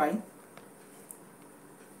 It's alright.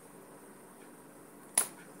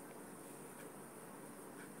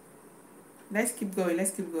 Let's keep going.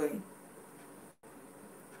 Let's keep going.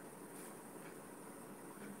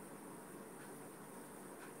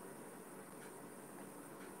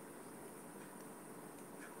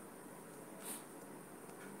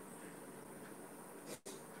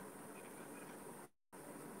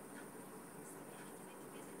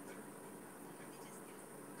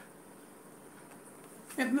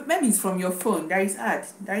 Maybe it's from your phone. There is ad.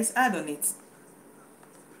 There is ad on it.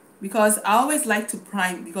 Because I always like to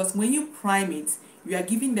prime, because when you prime it, you are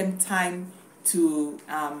giving them time to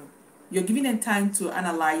you're giving them time to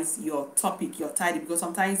analyze your topic, your title, because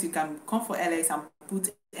sometimes you can come for LS and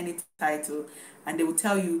put any title and they will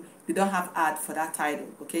tell you they don't have ad for that title,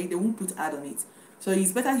 okay? They won't put ad on it. So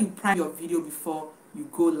it's better you prime your video before you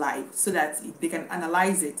go live so that they can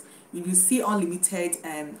analyze it. If you see unlimited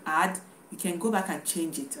ad, you can go back and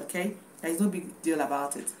change it, okay? There's no big deal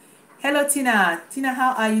about it. Hello Tina. Tina,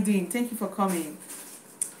 how are you doing? Thank you for coming.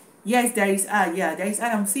 Yes, there is ad. Yeah, there is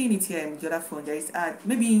ad. I'm seeing it here in the other phone. There is ad.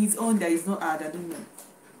 Maybe in its own there is no ad. I don't know.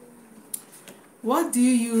 What do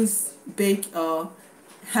you use? Bake or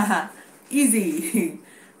easy.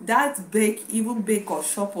 that even bake or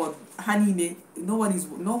shop or honey, no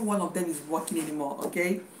one of them is working anymore.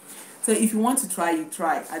 Okay, so if you want to try, you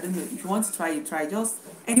try. I don't know, if you want to try, you try. Just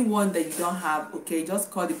anyone that you don't have, okay, just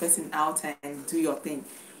call the person out and do your thing.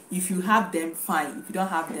 If you have them, fine. If you don't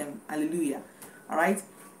have them, hallelujah. All right.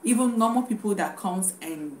 Even normal people that comes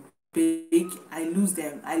and bake, I lose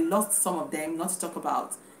them. I lost some of them. Not to talk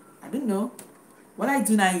about, I don't know. What I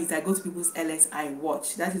do now is I go to people's LS, I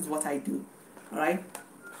watch. That is what I do. All right.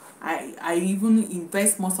 I even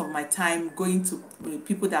invest most of my time going to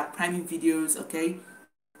people that are priming videos. Okay,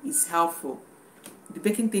 it's helpful. The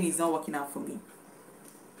baking thing is not working out for me.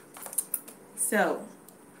 So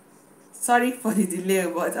sorry for the delay,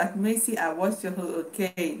 but at Macy I watched your whole.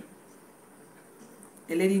 Okay,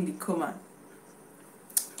 a lady in the coma.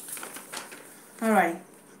 All right,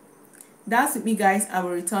 that's with me, guys. I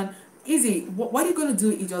will return. Easy. What you're gonna do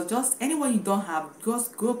is just anyone you don't have,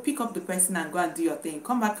 just go pick up the person and go and do your thing.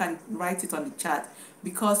 Come back and write it on the chat,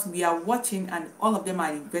 because we are watching and all of them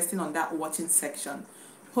are investing on that watching section.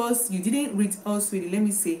 Host, you didn't read. Oh sweetie, let me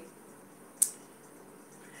see.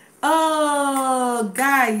 Oh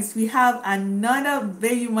guys, we have another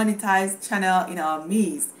very monetized channel in our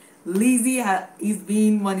midst. Lizzie is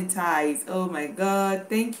being monetized. Oh my god,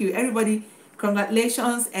 thank you everybody.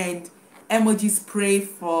 Congratulations and emoji spray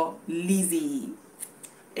for Lizzie.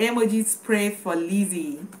 Emoji spray for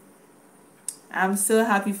Lizzie. I'm so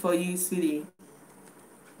happy for you, sweetie.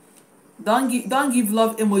 Don't give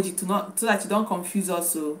love emoji to not so that you don't confuse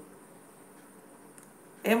us. So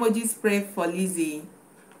emoji spray for Lizzie.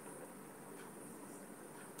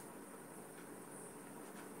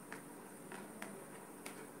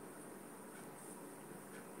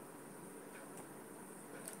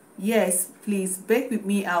 Yes, please bake with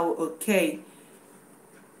me. I will. Okay.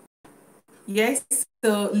 Yes,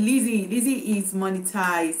 so Lizzie is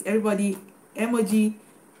monetized. Everybody, emoji,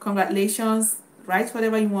 congratulations. Write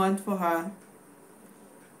whatever you want for her.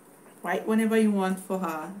 Write whenever you want for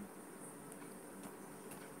her.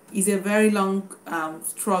 It's a very long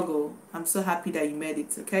struggle. I'm so happy that you made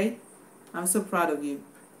it, okay? I'm so proud of you.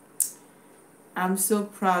 I'm so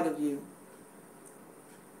proud of you.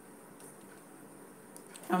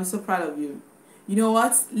 I'm so proud of you. You know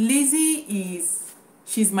what?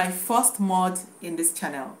 She's my first mod in this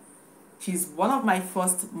channel. She's one of my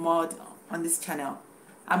first mod on this channel.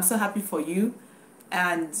 I'm so happy for you.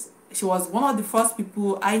 And she was one of the first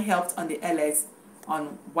people I helped on the LS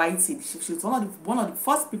on White Seed. She was one of the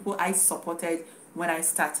first people I supported when I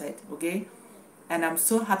started. Okay, and I'm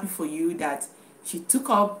so happy for you that she took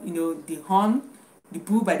up the horn, the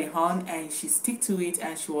bull by the horn, and she stick to it,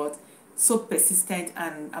 and she was so persistent.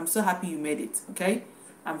 And I'm so happy you made it. Okay,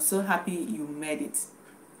 I'm so happy you made it.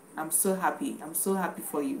 I'm so happy. I'm so happy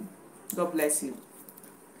for you. God bless you.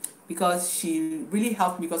 Because she really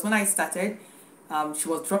helped me, because when I started, she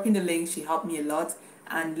was dropping the link, she helped me a lot,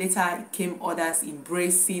 and later came others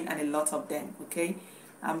embracing, and a lot of them. Okay,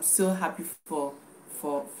 I'm so happy for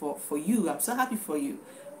you. I'm so happy for you,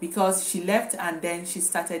 because she left and then she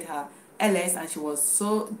started her LS, and she was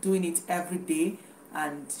so doing it every day,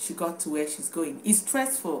 and she got to where she's going. It's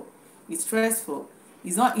stressful. It's stressful.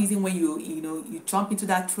 It's not easy when you jump into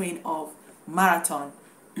that train of marathon.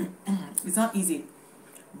 It's not easy,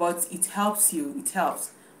 but it helps you. It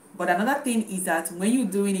helps. But another thing is that when you're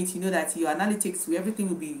doing it, you know that your analytics, everything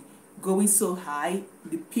will be going so high,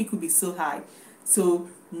 the peak will be so high. So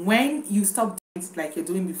when you stop doing it like you're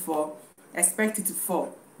doing before, expect it to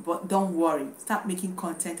fall. But don't worry, start making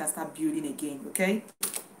content and start building again. Okay,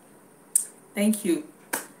 thank you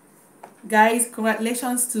guys.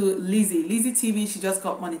 Congratulations to Lizzie TV. She just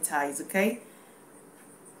got monetized. Okay,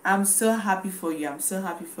 I'm so happy for you. I'm so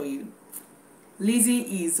happy for you.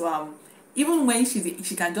 Lizzie is even when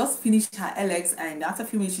she can just finish her LX, and after a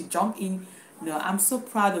few minutes she jump in. I'm so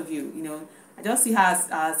proud of you. I just see her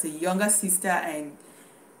as a younger sister, and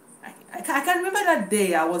I can remember that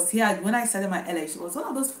day I was here when I started my LX. She was one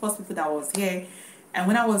of those first people that was here, and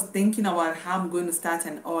when I was thinking about how I'm going to start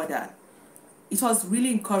and all that, it was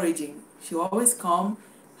really encouraging. She always come,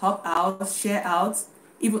 help out, share out.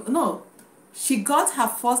 Even no, she got her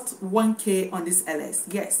first 1K on this LS.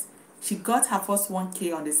 Yes, she got her first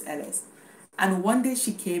 1K on this LS. And one day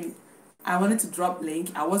she came, I wanted to drop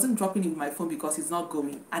link. I wasn't dropping it with my phone because it's not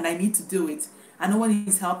going, and I need to do it. And no one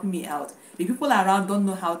is helping me out. The people around don't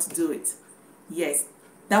know how to do it. Yes,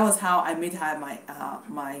 that was how I made her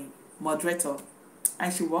my moderator.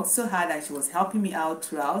 And she worked so hard, and she was helping me out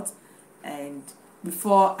throughout. And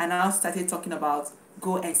before I now started talking about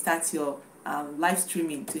go and start your live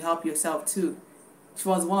streaming to help yourself too. She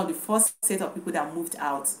was one of the first set of people that moved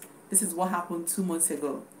out. This is what happened 2 months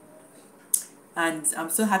ago. And I'm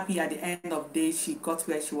so happy at the end of the day she got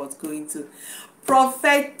where she was going to.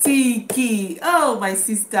 Prophetic, oh my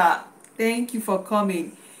sister, thank you for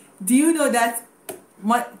coming. Do you know that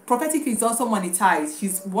Prophetic is also monetized?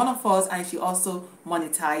 She's one of us and she also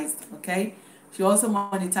monetized. Okay, she also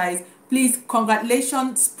monetized. Please,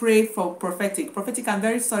 congratulations, pray for Prophetic. Prophetic, I'm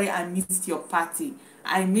very sorry I missed your party.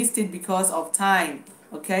 I missed it because of time.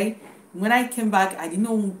 Okay, when I came back I didn't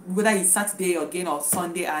know whether it's Saturday again or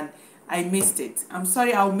Sunday, and I missed it. I'm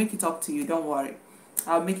sorry. I'll make it up to you, don't worry.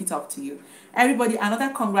 I'll make it up to you. Everybody, another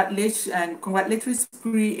congratulation and congratulatory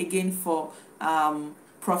spree again for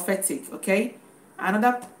Prophetic. Okay,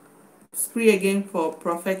 another spree again for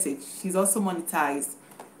Prophetic. She's also monetized.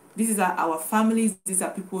 These are our families. These are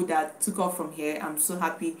people that took off from here. I'm so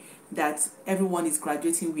happy that everyone is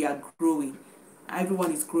graduating. We are growing.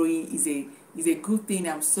 Everyone is growing. Is a good thing.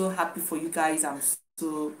 I'm so happy for you guys. I'm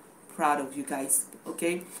so proud of you guys.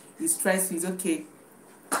 Okay, it's stressful. It's okay.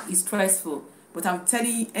 It's stressful, but I'm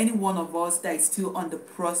telling any one of us that is still on the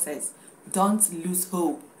process, don't lose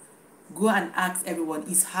hope. Go and ask everyone.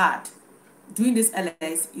 It's hard. Doing this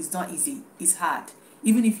LS is not easy. It's hard.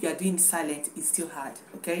 Even if you are doing silent, it's still hard.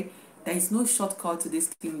 Okay, there is no shortcut to this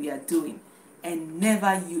thing we are doing. And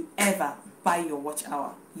never you ever buy your watch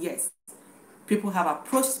hour. Yes, people have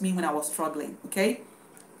approached me when I was struggling. Okay,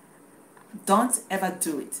 don't ever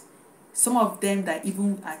do it. Some of them that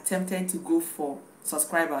even attempted to go for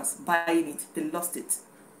subscribers, buying it, they lost it.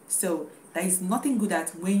 So there is nothing good at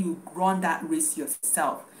when you run that race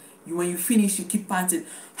yourself. When you finish, you keep panting,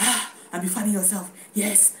 and be finding yourself,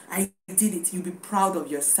 yes, I did it. You'll be proud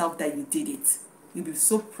of yourself that you did it. You'll be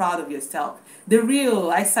so proud of yourself. The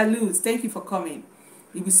real, I salute. Thank you for coming.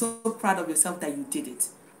 You'll be so proud of yourself that you did it.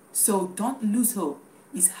 So don't lose hope.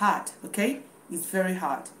 It's hard, okay? It's very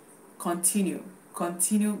hard. Continue.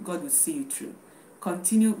 Continue. God will see you through.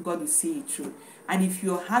 Continue. God will see you through. And if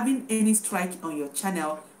you're having any strike on your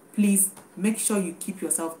channel, please make sure you keep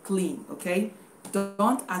yourself clean, okay?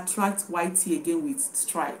 Don't attract YT again with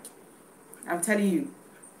strike. I'm telling you,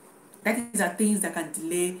 that are things that can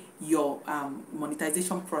delay your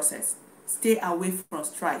monetization process. Stay away from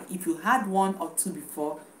strike. If you had one or two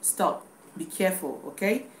before, stop. Be careful,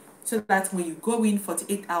 okay? So that when you go in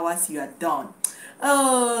 48 hours, you are done.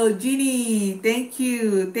 Oh, Ginny, thank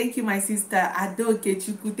you. Thank you, my sister. Adoke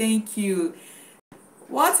Chuku, thank you.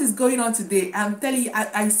 What is going on today? I'm telling you,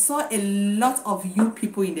 I saw a lot of you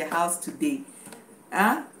people in the house today.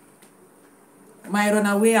 Huh? My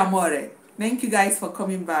runaway amore. Thank you guys for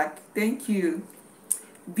coming back. Thank you.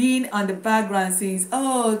 Being on the background says,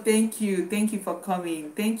 oh, thank you for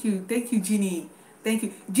coming. Thank you, Ginny. Thank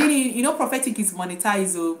you, Ginny. You know, Prophetic is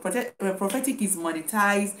monetized. Oh, Prophetic is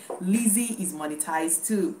monetized. Lizzie is monetized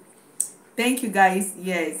too. Thank you guys.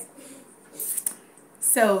 Yes.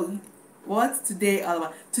 So what's today all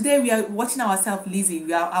about? Today we are watching ourselves,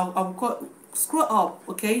 Lizzie. I'll scroll up,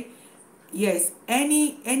 okay? Yes,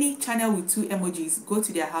 any channel with two emojis, go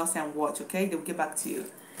to their house and watch, okay? They'll get back to you.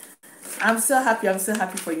 I'm so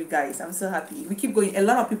happy for you guys. I'm so happy. We keep going. A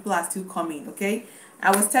lot of people are still coming, okay?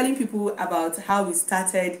 I was telling people about how we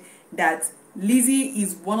started, that Lizzie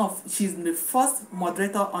is she's the first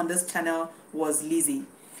moderator on this channel was Lizzie.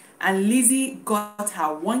 And Lizzie got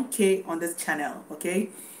her 1K on this channel, okay?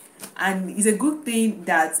 And it's a good thing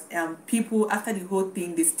that people, after the whole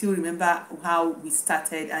thing, they still remember how we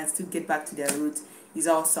started and still get back to their roots. Is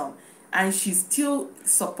awesome. And she's still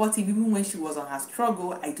supportive even when she was on her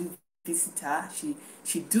struggle. I do visit her.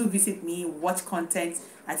 She do visit me, watch content.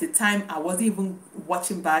 At the time, I wasn't even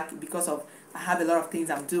watching back because of I have a lot of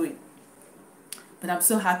things I'm doing. But I'm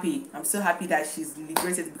so happy that she's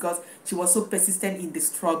liberated because she was so persistent in the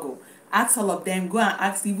struggle. Ask all of them. Go and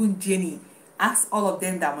ask even Jenny. Ask all of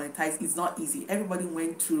them that monetize. It's not easy. Everybody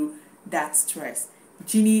went through that stress.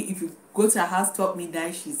 Ginny, if you go to her house 12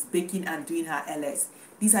 midnight, she's baking and doing her LS.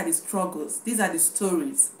 These are the struggles. These are the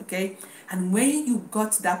stories, okay? And when you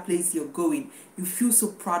got to that place you're going, you feel so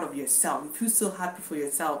proud of yourself. You feel so happy for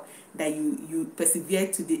yourself that you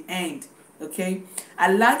persevered to the end, okay?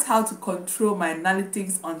 I learned how to control my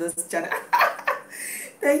analytics on this channel.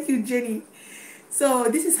 Thank you, Jenny. So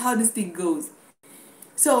this is how this thing goes.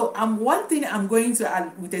 So one thing I'm going to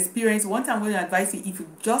add with experience, one thing I'm going to advise you, if you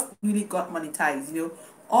just really got monetized, you know,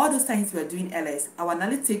 all those times we're doing LS, our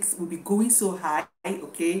analytics will be going so high,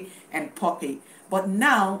 okay, and popping. But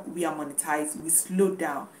now we are monetized, we slow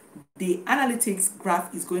down. The analytics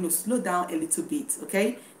graph is going to slow down a little bit,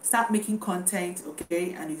 okay? Start making content,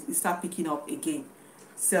 okay, and you start picking up again.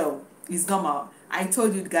 So it's normal. I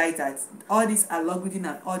told you guys that all these algorithm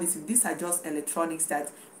and all these are just electronics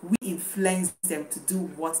that we influence them to do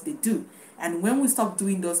what they do. And when we stop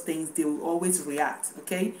doing those things, they will always react.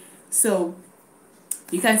 Okay, so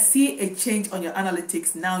you can see a change on your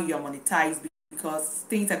analytics. Now you're monetized because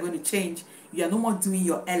things are going to change. You are no more doing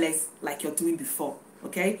your LS like you're doing before.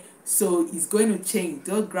 Okay, so it's going to change.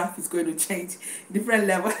 The graph is going to change, different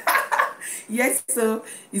level. Yes, so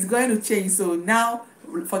it's going to change. So now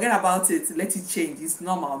forget about it, let it change. It's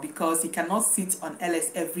normal because you cannot sit on LS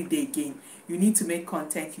every day again. You need to make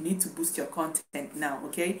content, you need to boost your content now.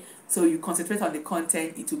 Okay, so you concentrate on the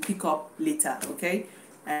content, it will pick up later. Okay,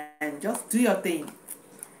 and just do your thing.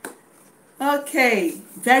 Okay,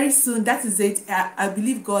 very soon, that is it. I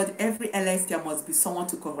believe God, every LS there must be someone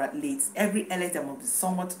to congratulate. Every LS there must be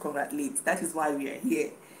someone to congratulate. That is why we are here.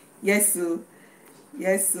 Yes, so.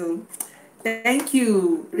 Yes, so. Thank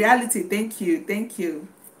you. Reality, thank you. Thank you.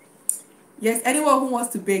 Yes, anyone who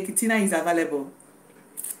wants to bake, Tina is available.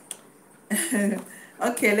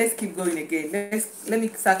 Okay, let's keep going again. Let me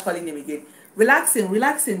start calling him again.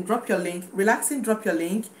 Relaxing, drop your link. Relaxing, drop your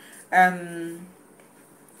link. Um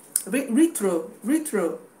retro,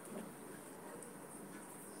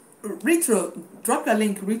 drop your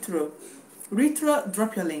link. Retro,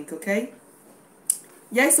 drop your link. Okay,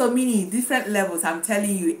 yes, so many different levels. I'm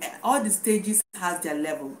telling you, all the stages has their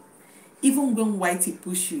level. Even when whitey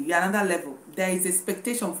push you, you're another level. There is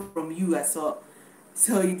expectation from you as well.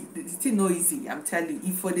 So it's still no easy. I'm telling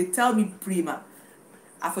you, if they tell me prima,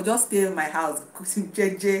 I for just stay in my house, go to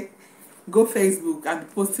JJ, go Facebook and be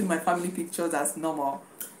posting my family pictures as normal.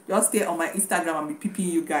 Just stay on my Instagram and be peeping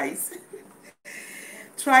you guys.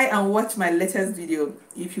 Try and watch my latest video.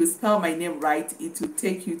 If you spell my name right, it will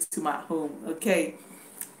take you to my home. Okay.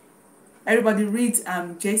 Everybody read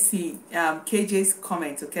JC KJ's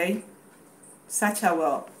comment. Okay. Search her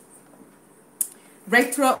well.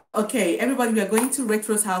 Retro. Okay. Everybody, we are going to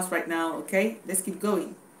Retro's house right now. Okay. Let's keep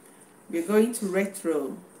going. We're going to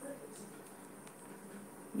Retro.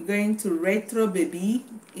 We're going to Retro baby.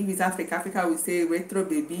 If it's Africa we say Retro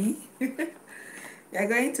baby. We're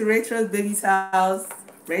going to Retro baby's house.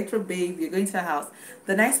 Retro babe, we're going to her house.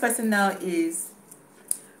 The next person now is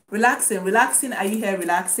Relaxing. Are you here?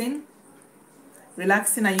 Relaxing,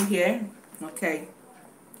 are you here? Okay.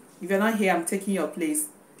 If you're not here, I'm taking your place.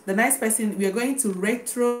 The next person, we are going to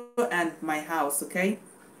Retro and my house. Okay.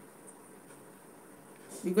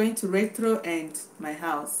 We're going to Retro and my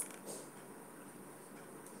house.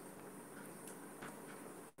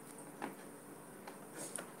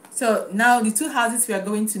 So now the two houses we are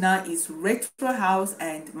going to now is Retro house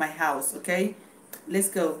and my house. Okay, let's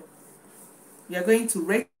go. We are going to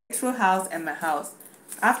Retro house and my house.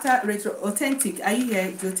 After Retro, Authentic, are you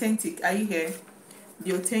here? The Authentic, are you here?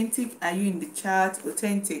 The Authentic, are you in the chat?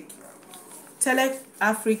 Authentic. Telek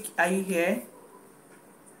Afric, are you here?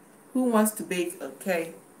 Who wants to bake?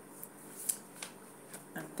 Okay,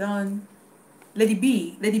 I'm done. Lady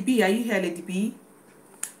B, are you here? Lady B.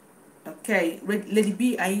 Okay, Lady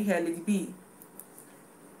B, are you here? Lady B.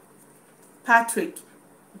 Patrick,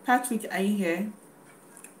 are you here?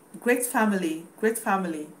 Great family.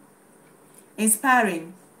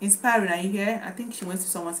 Inspiring, are you here? I think she went to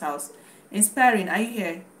someone's house. Inspiring, are you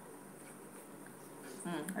here?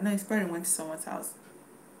 I know Inspiring went to someone's house.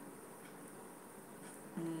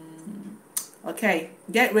 Okay,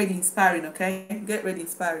 get ready, Inspiring. Okay, get ready,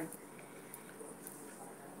 Inspiring.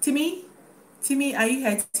 Timmy, are you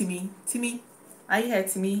here? Timmy, are you here?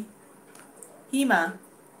 Timmy. Hima.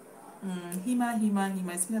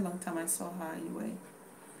 Hima. It's been a long time I saw her anyway.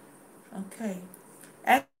 Okay.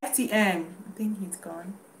 FTM. I think he's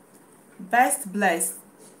gone. Best bless.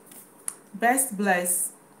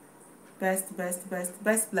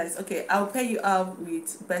 Okay, I'll pay you out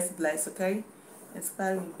with Best Bless. Okay,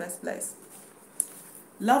 Inspiring Best Bless.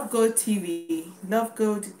 Love Good TV. Love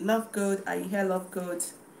Good. Are you here? Love Good.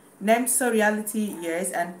 Nemso Reality,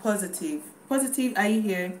 yes, and Positive. Are you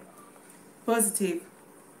here? Positive.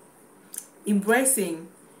 Embracing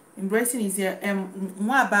is here.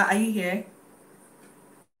 Mwaba, are you here?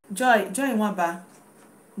 Joy Mwaba.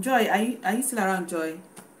 Joy, are you still around? Joy.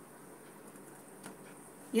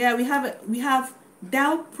 Yeah, we have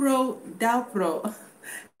Dow Pro.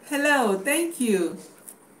 Hello, thank you.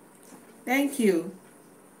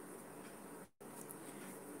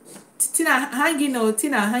 Tina,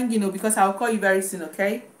 hang in, because I'll call you very soon.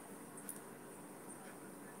 Okay.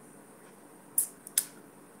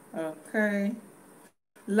 Okay.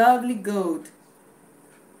 Lovely Gold.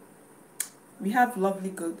 We have Lovely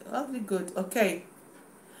Gold. Okay.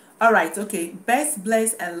 All right. Okay. Best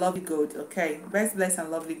Bless and Lovely Gold. Okay. Best Bless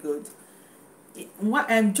and Lovely Gold. Joy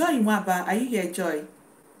Nwaba, are you here, Joy?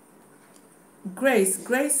 Grace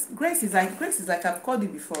is like I've called you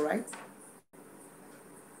before, right?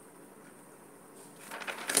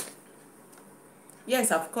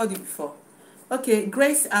 Yes, I've called you before. Okay,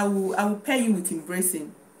 Grace, I will pair you with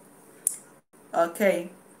embracing. Okay.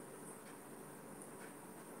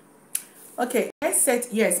 Okay, let's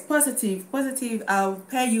set, yes, positive. I'll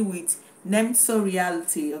pair you with Nemso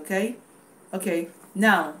reality, okay? Okay,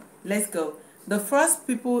 now let's go. The first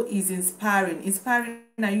people is inspiring. Inspiring,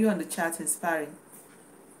 are you on the chat? Inspiring.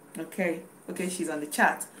 Okay, okay, she's on the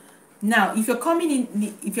chat. Now, if you're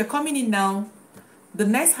coming in now, the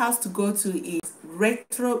next house to go to is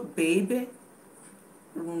Retro Babe,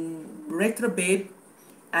 and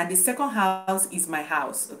the second house is my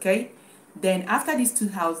house, okay? Then after these two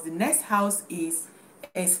houses, the next house is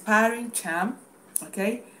Inspiring Charm,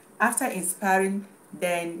 okay? After Inspiring,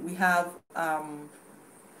 then we have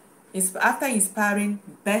after Inspiring,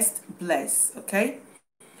 Best Bless, okay?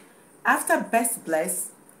 After Best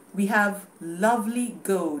Bless, we have Lovely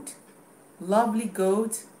Gold,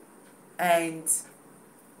 and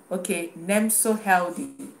okay, Nemso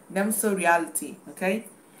Healthy, Nemso Reality, okay?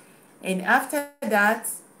 And after that,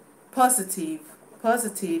 positive,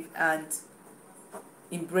 positive, and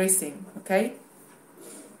embracing, okay?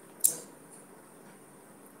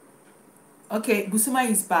 Okay, Busuma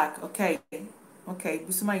is back, okay? Okay,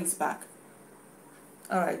 Busuma is back.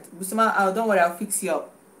 All right, Busuma, don't worry, I'll fix you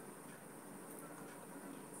up.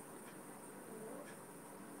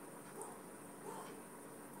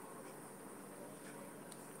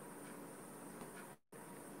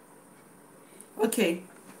 Okay,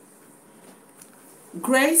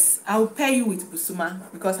 Grace, I'll pair you with Busuma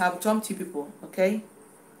because I've jumped you people, okay?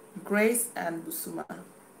 Grace and Busuma.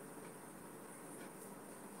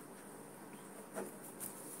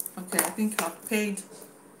 Okay, I think I've paid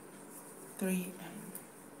 3.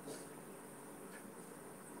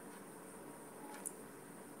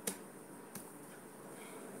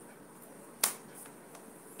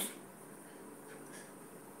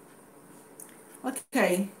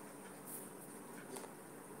 Okay.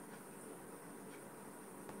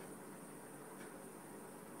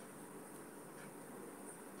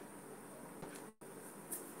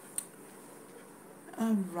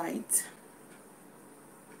 All right.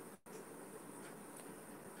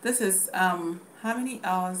 This is how many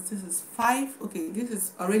hours? This is 5. Okay, this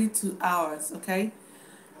is already 2 hours, okay?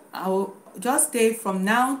 I will just stay from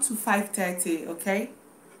now to 5:30, okay?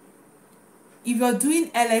 If you're doing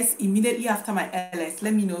LS immediately after my LS,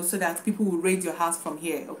 let me know so that people will raid your house from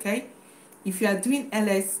here, okay? If you are doing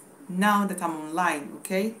LS now that I'm online,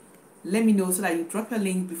 okay? Let me know so that you drop your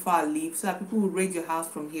link before I leave so that people will raid your house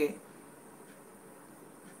from here.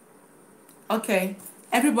 Okay,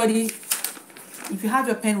 everybody, if you have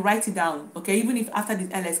your pen, write it down, okay? Even if after this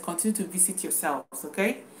LS, continue to visit yourselves,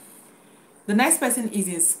 okay? The next person is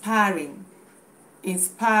inspiring,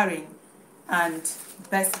 and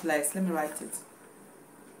best blessed. Let me write it.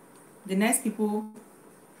 The next people,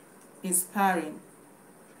 inspiring.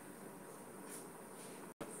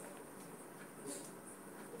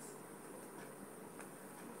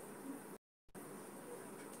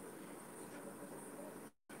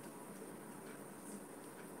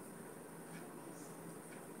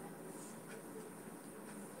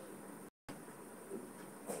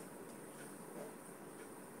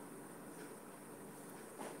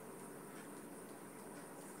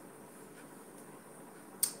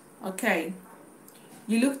 Okay,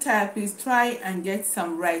 you look tired. Please try and get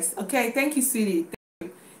some rest. Okay, thank you, sweetie.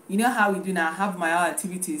 You know how we do now. I have my own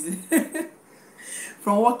activities.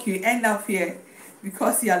 From work, you end up here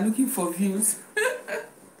because you are looking for views.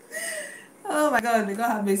 Oh my God, may God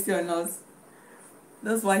have mercy on us.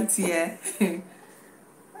 That's why it's here.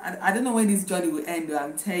 I don't know when this journey will end, though,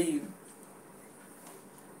 I'm telling you.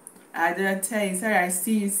 I don't tell you. Sorry, I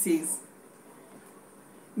see you, sis.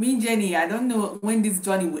 Me, Jenny, I don't know when this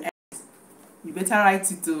journey will end. You better write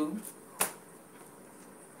it, too.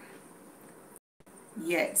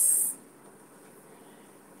 Yes.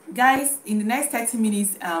 Guys, in the next 30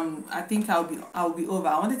 minutes, I think I'll be over.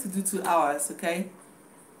 I wanted to do 2 hours, okay?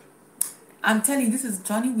 I'm telling you, this is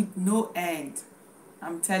journey with no end.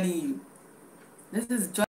 I'm telling you. This is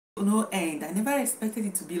journey with no end. I never expected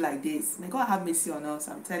it to be like this. May God have mercy on us,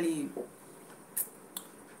 I'm telling you.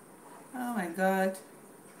 Oh my God.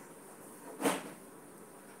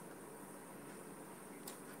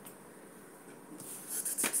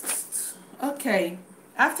 Okay.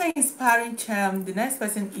 After inspiring charm, the next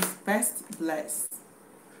person is best blessed.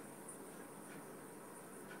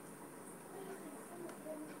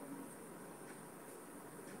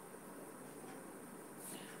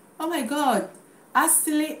 Oh my God.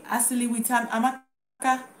 Asili with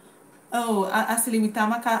Amaka. Oh, Asili with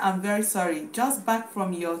Amaka, I'm very sorry. Just back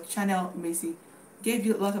from your channel, Macy. Gave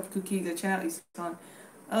you a lot of cookies. The channel is on.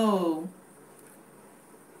 Oh,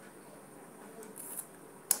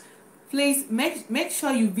 please make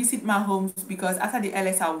sure you visit my homes, because after the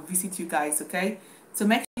LS I will visit you guys. Okay, so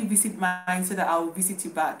make sure you visit mine so that I will visit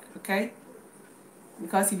you back. Okay,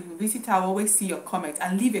 because if you visit, I will always see your comment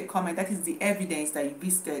and leave a comment. That is the evidence that you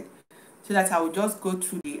visited, so that I will just go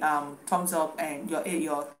through the thumbs up and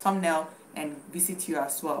your thumbnail and visit you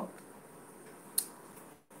as well.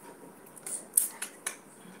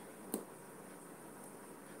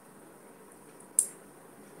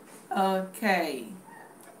 Okay,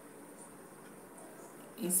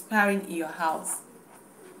 inspiring in your house.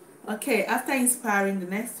 Okay, after inspiring, the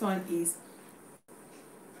next one is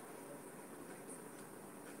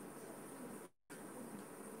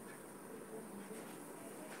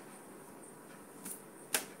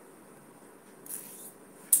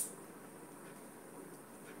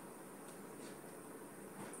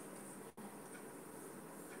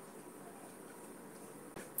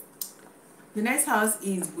the next house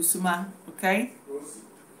is Busuma. Okay,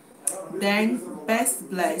 then best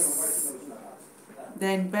bless,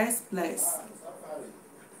 then best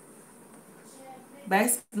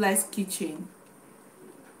bless kitchen,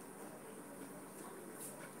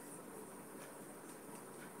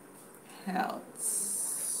 health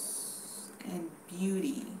and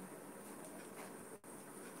beauty.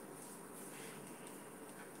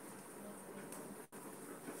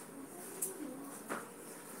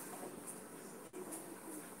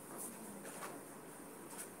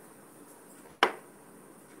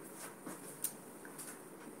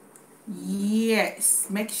 Yes,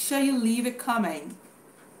 make sure you leave a comment.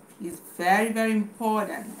 It's very, very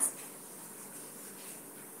important.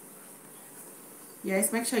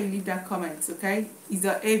 Yes, make sure you leave that comment, okay? It's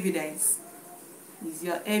your evidence. It's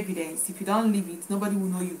your evidence. If you don't leave it, nobody will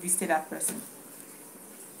know you visited that person.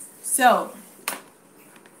 So,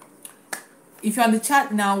 if you're on the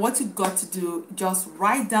chat now, what you got to do, just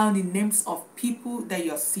write down the names of people that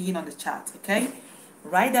you're seeing on the chat, okay?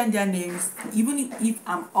 Write down their names. Even if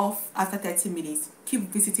I'm off after 30 minutes, keep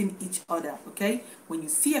visiting each other, okay? When you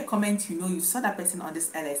see a comment, you know you saw that person on this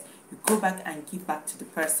LS, you go back and give back to the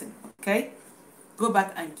person, okay? Go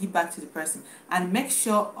back and give back to the person. And make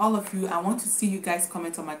sure all of you, I want to see you guys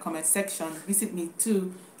comment on my comment section. Visit me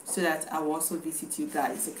too, so that I will also visit you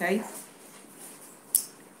guys, okay?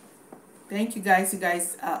 Thank you guys. You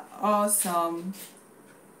guys are awesome.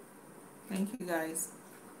 Thank you guys.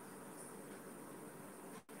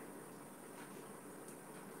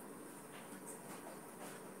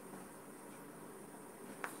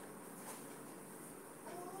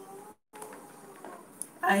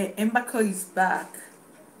 Embako is back.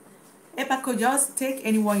 Embako, just take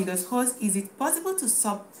anyone you just host. Is it possible to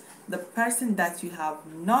sub the person that you have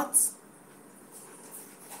not?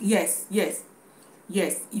 Yes, yes,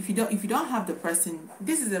 yes. If you don't have the person,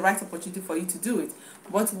 this is the right opportunity for you to do it.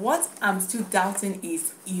 But what I'm still doubting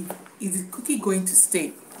is the cookie going to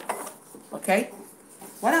stay? Okay.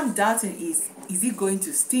 What I'm doubting is it going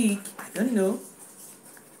to stick? I don't know.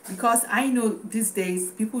 Because I know these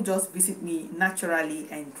days people just visit me naturally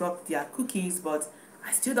and drop their cookies, but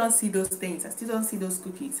I still don't see those things. I still don't see those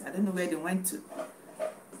cookies. I don't know where they went to.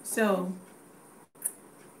 So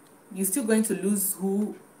you're still going to lose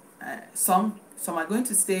who some are going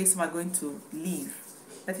to stay, some are going to leave.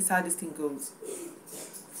 That is how this thing goes.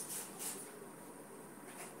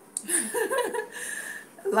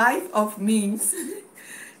 Life of memes.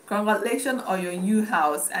 Congratulations on your new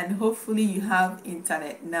house, and hopefully you have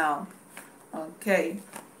internet now. Okay,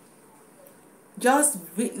 just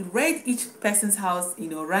rate each person's house,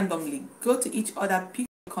 randomly. Go to each other, pick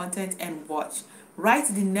content and watch. Write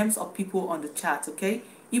the names of people on the chat, okay?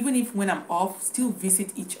 Even if when I'm off, still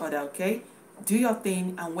visit each other, okay? Do your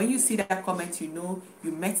thing, and when you see that comment, you know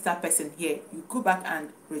you met that person here. You go back and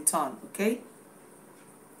return, okay?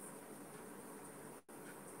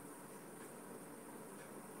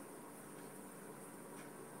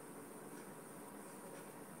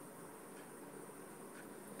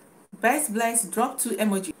 Best bless, drop two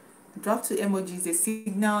emojis. Drop two emojis, a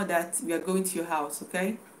signal that we are going to your house,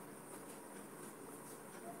 okay?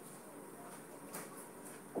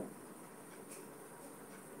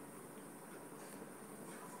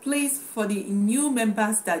 Please, for the new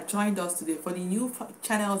members that joined us today, for the new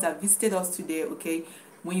channels that visited us today, okay,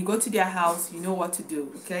 when you go to their house, you know what to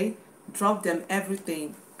do, okay? Drop them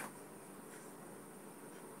everything.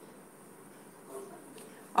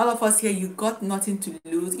 All of us here, you got nothing to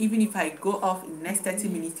lose. Even if I go off in the next 30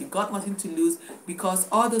 minutes, you got nothing to lose, because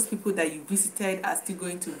all those people that you visited are still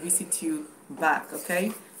going to visit you back,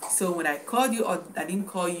 okay? So when I called you or I didn't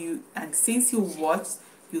call you, and since you watched,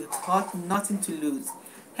 you got nothing to lose.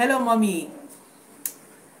 Hello, mommy.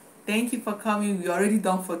 Thank you for coming. We're already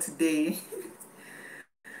done for today.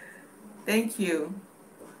 Thank you.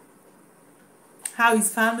 How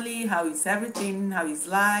is family? How is everything? How is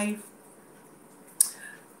life?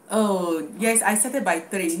 Oh, yes, I set it by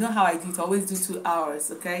 3. You know how I do it? I always do 2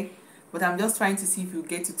 hours, okay? But I'm just trying to see if you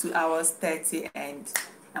get to 2 hours 30 and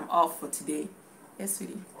I'm off for today. Yes,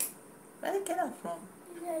 sweetie. Where did I get that from?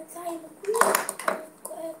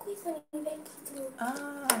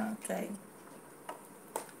 Ah, okay.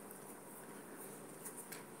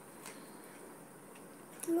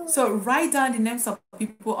 So write down the names of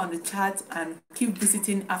people on the chat and keep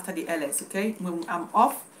visiting after the LS, okay? When I'm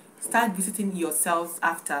off, start visiting yourselves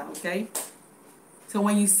after, okay? So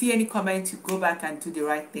when you see any comment, you go back and do the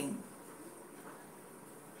right thing.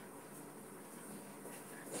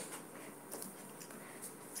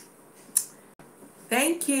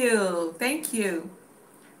 Thank you. Thank you.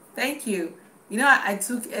 Thank you. You know, I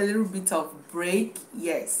took a little bit of break.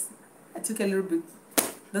 Yes. I took a little bit.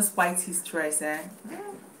 That's white stress, eh?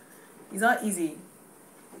 It's not easy.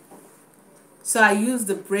 So I use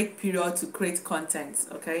the break period to create content,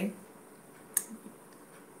 okay?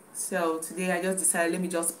 So today I just decided, let me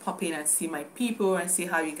just pop in and see my people and see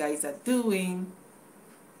how you guys are doing.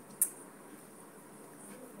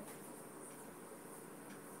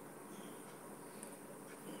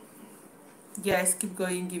 Yes, keep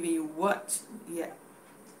going, giving you what? Yeah.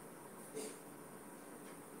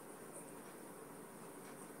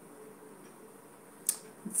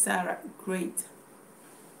 Sarah, great.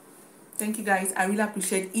 Thank you guys. I really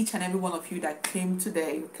appreciate each and every one of you that came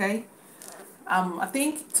today, okay? I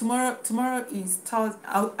think tomorrow is Thursday.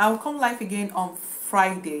 I'll come live again on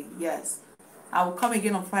Friday. Yes. I will come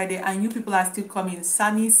again on Friday, and you people are still coming.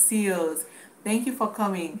 Sammy Seals, thank you for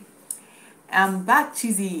coming. I'm back,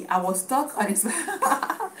 Cheesy. I was stuck on it.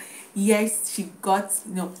 Yes, she got,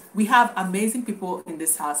 we have amazing people in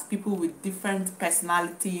this house, people with different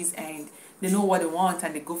personalities, and they know what they want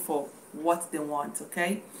and they go for what they want,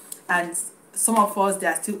 okay? And some of us, they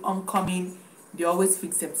are still oncoming, they always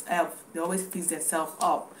fix themselves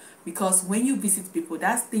up, because when you visit people,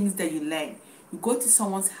 that's things that you learn. You go to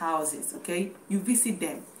someone's houses, okay? You visit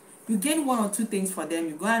them, you gain 1 or 2 things for them,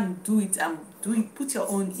 you go and do it and put your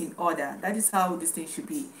own in order. That is how this thing should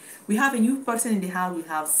be. We have a new person in the house. We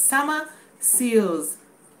have Summer Seals.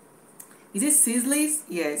 Is it Sizzlies?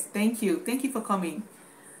 Yes, thank you for coming.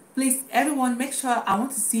 Please, everyone, make sure, I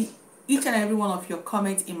want to see each and every one of your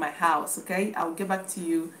comments in my house, okay? I will get back to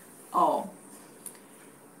you all.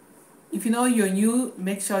 If you know you're new,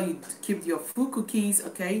 make sure you keep your full cookies,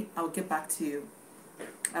 okay? I will get back to you.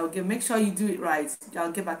 Make sure you do it right.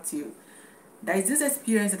 I'll get back to you. There is this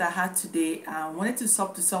experience that I had today. I wanted to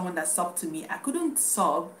sub to someone that subbed to me. I couldn't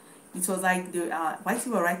sub. It was like why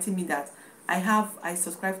you were writing me that I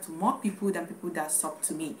subscribe to more people than people that sub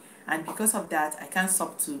to me, and because of that I can't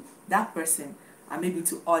sub to that person and maybe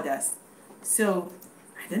to others. So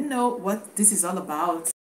I don't know what this is all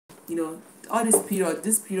about. All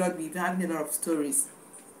this period we've having a lot of stories.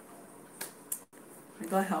 May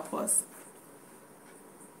God help us.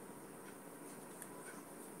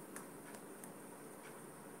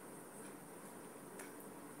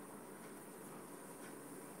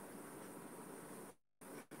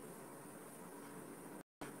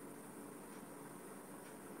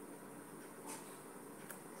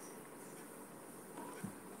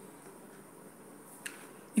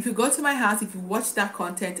 If you go to my house, if you watch that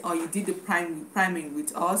content or you did the priming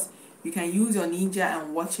with us, you can use your ninja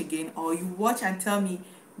and watch again, or you watch and tell me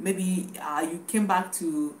maybe you came back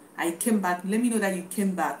to, I came back, let me know that you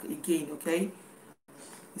came back again, okay?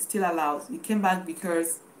 It still allows. You came back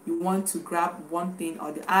because you want to grab one thing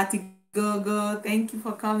or the article. Go, thank you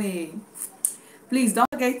for coming. Please don't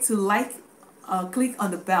forget to click on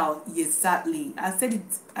the bell. Exactly. I said it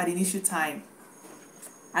at the initial time.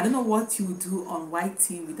 I don't know what you do on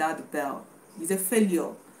YT without the bell. It's a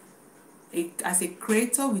failure. As a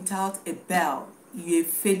creator without a bell, you're a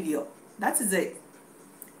failure. That is it.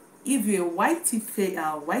 If you're a YT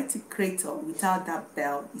creator without that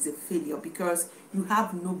bell, is a failure, because you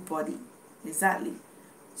have nobody. Exactly.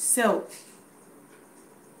 So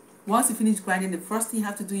once you finish grinding, the first thing you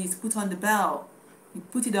have to do is put on the bell. You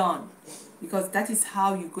put it on, because that is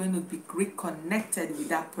how you're going to be reconnected with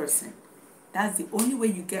that person. That's the only way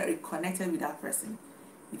you get reconnected with that person.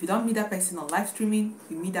 If you don't meet that person on live streaming,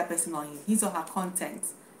 you meet that person on his or her content.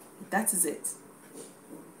 That is it.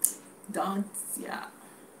 Don't, yeah.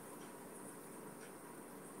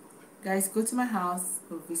 Guys, go to my house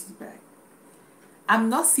or visit back. I'm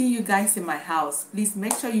not seeing you guys in my house. Please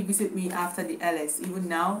make sure you visit me after the LS. Even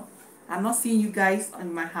now, I'm not seeing you guys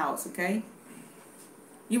in my house, okay?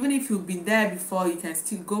 Even if you've been there before, you can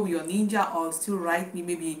still go with your ninja or still write me.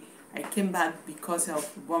 Maybe I came back because of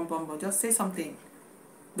one bumble. Just say something.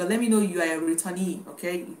 But let me know you are a returnee,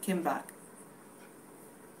 okay? You came back.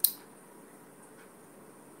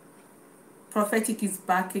 Prophetic is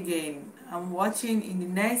back again. I'm watching. In the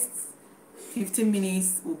next 15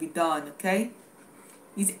 minutes we'll be done, okay?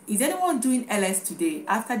 Is anyone doing LS today?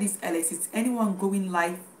 After this LS, is anyone going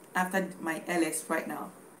live after my LS right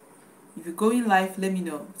now? If you're going live, let me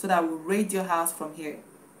know so that we'll raid your house from here.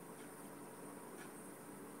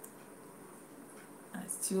 I'm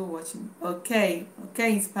still watching. Okay,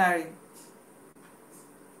 inspiring.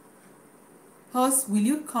 Host, will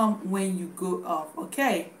you come when you go off?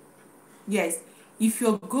 Okay. Yes. If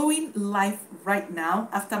you're going live right now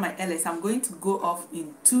after my LS, I'm going to go off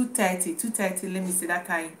in 2:30. 2:30, let me say that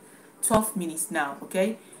kind 12 minutes now,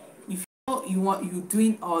 okay? If you know you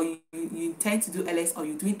doing or you intend to do LS or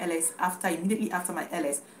you're doing LS after immediately after my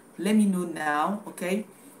LS, let me know now, okay?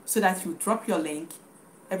 So that you drop your link,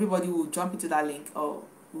 everybody will jump into that link or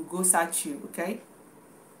will go search you, okay?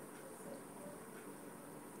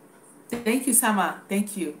 Thank you, Sama.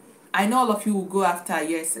 Thank you. I know all of you will go after,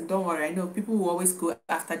 yes, and don't worry. I know people will always go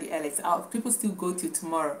after the LS. People still go till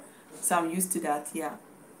tomorrow, so I'm used to that, yeah.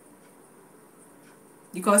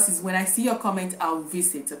 Because it's when I see your comment, I'll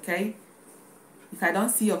visit, okay? If I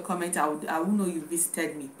don't see your comment, I will know you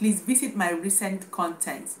visited me. Please visit my recent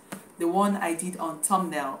content, the one I did on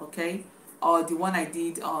thumbnail, okay? Or the one I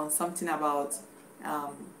did on something about,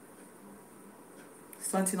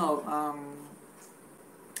 something of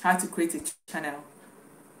how to create a channel.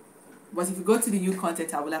 But if you go to the new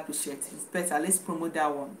content, I will appreciate it. It's better. Let's promote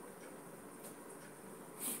that one.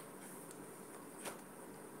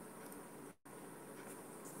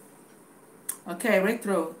 Okay,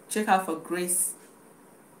 retro. Check out for Grace.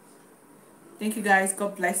 Thank you guys.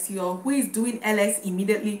 God bless you all. Who is doing LS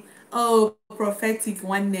immediately? Oh, prophetic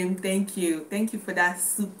one name. Thank you. Thank you for that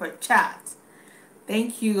super chat.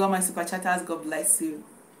 Thank you, all my super chatters. God bless you.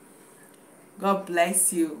 God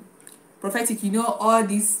bless you. Prophetic, you know all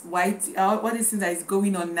this white, all these things that is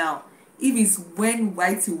going on now. If it's when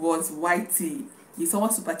Whitey was Whitey, if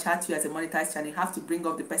someone super chat you as a monetized channel, you have to bring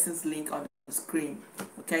up the person's link on the screen.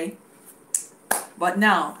 Okay? But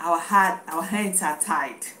now our hands are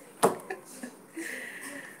tied.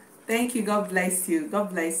 Thank you. God bless you.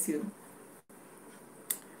 God bless you.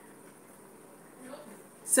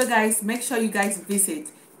 So guys, make sure you guys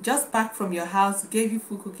visit. Just back from your house, gave you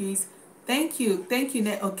full cookies. Thank you. Thank you.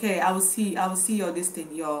 Okay, I will see your this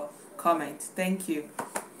thing, your comment. Thank you.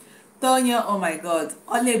 Tonya, oh my God.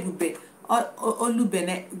 Olebube.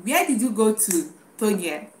 Olubene. Where did you go to,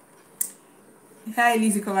 Tonya? Hi,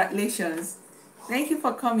 Lizzie. Congratulations. Thank you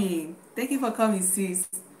for coming. Thank you for coming, sis.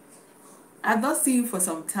 I've not seen you for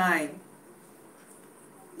some time.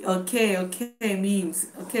 Okay, memes.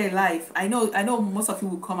 Okay, live. I know most of you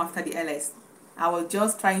will come after the LS. I was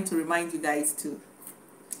just trying to remind you guys too.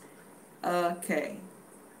 Okay.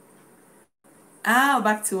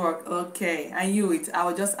 Back to work. Okay, I knew it. I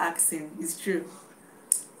was just asking. It's true.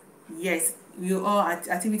 Yes, we all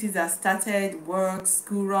activities that started, work,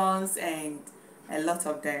 school runs, and a lot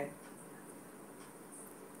of them.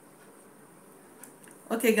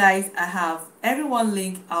 Okay, guys, I have everyone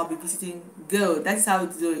link I'll be visiting. Go. That is how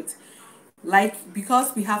to do it. Like,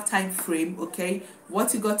 because we have time frame, okay,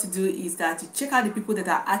 what you got to do is that you check out the people that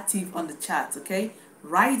are active on the chat, okay,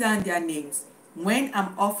 write down their names. When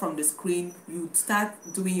I'm off from the screen, you start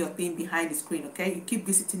doing your thing behind the screen, okay, you keep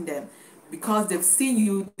visiting them because they've seen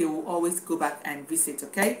you, they will always go back and visit,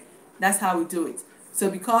 okay. That's how we do it. So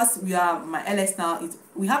because we are my LS now,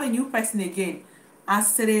 we have a new person again,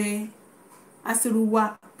 Asiruwa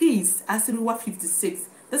Peace, Asiruwa 56.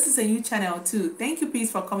 This is a new channel too. Thank you, Peace,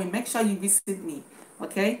 for coming. Make sure you visit me,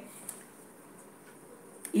 okay?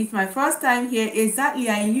 It's my first time here. Exactly,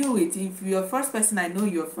 I knew it. If you're first person, I know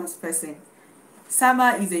you're first person.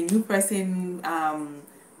 Sama is a new person.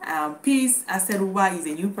 Peace, Asiruwa is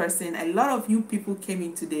a new person. A lot of new people came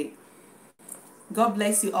in today. God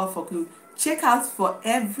bless you all for clue. Check out for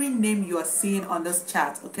every name you are seeing on this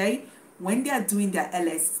chat, okay? When they are doing their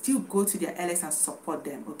LS, still go to their LS and support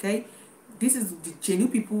them, okay? This is the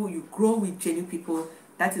genuine people. You grow with genuine people.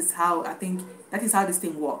 That is how that is how this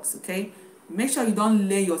thing works, okay? Make sure you don't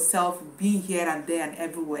lay yourself being here and there and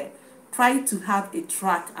everywhere. Try to have a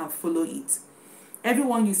track and follow it.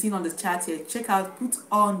 Everyone you see on the chat here, check out, put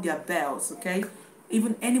on their bells, okay?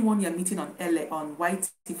 even anyone you're meeting on LA on YT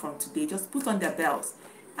from today, just put on their bells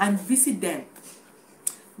and visit them.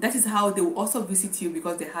 That is how they will also visit you,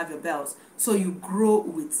 because they have your bells. So you grow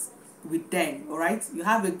with them, all right? You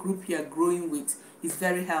have a group you're growing with. It's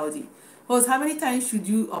very healthy. Host, how many times should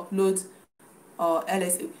you upload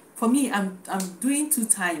LSA? For me, I'm doing 2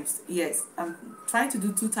 times. Yes, I'm trying to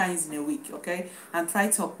do 2 times in a week, okay? I'm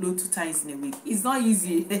trying to upload 2 times in a week. It's not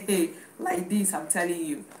easy like this, I'm telling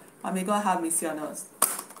you. But may God have mercy on us.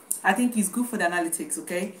 I think it's good for the analytics,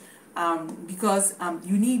 okay? Because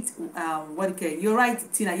you need what, okay, you're right,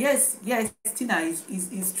 Tina. Yes, Tina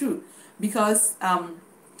is true. Because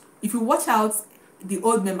if you watch out the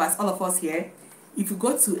old members, all of us here, if you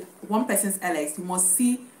go to one person's LS, you must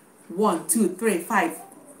see 1, 2, 3, 5,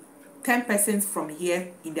 10 persons from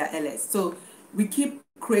here in their LS. So we keep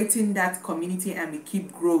creating that community and we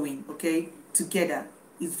keep growing, okay, together.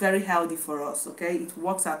 It's very healthy for us, okay? It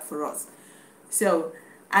works out for us. So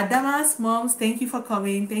Adama's moms, thank you for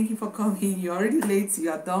coming. Thank you for coming. You're already late.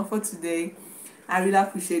 You are done for today. I really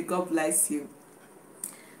appreciate. God bless you.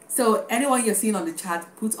 So anyone you're seeing on the chat,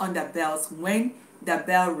 put on their bells. When the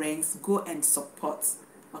bell rings, go and support.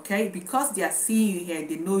 Okay, because they are seeing you here,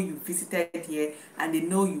 they know you visited here and they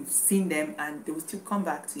know you've seen them, and they will still come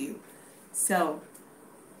back to you. So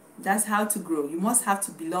that's how to grow. You must have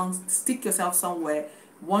to belong, stick yourself somewhere,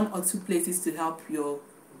 1 or 2 places to help you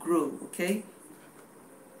grow. Okay,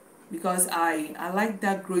 because I like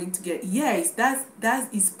that growing together. Yes,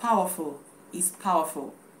 that is powerful. It's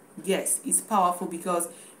powerful. Yes, it's powerful, because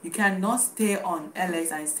you cannot stay on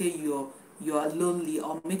LS and say you're lonely,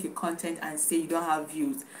 or make a content and say you don't have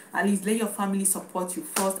views. At least let your family support you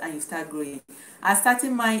first and you start growing. I'm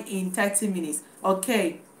starting mine in 30 minutes.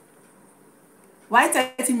 Okay. Why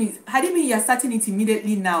 30 minutes? How do you mean you're starting it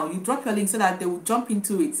immediately now? You drop your link so that they will jump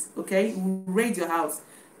into it. Okay? You will raid your house.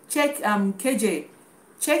 Check KJ.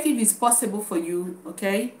 Check if it's possible for you.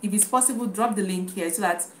 Okay? If it's possible, drop the link here so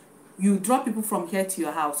that you drop people from here to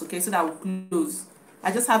your house. Okay? So that will close.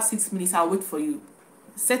 I just have 6 minutes. I'll wait for you.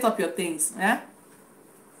 Set up your things. Yeah?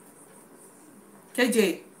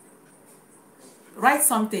 KJ, write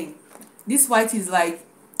something. This white is like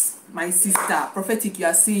my sister. Prophetic, you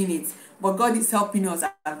are seeing it. But God is helping us.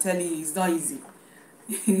 I'm telling you, it's not easy.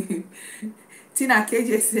 Tina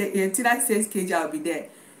says KJ, I'll be there.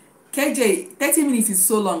 KJ, 30 minutes is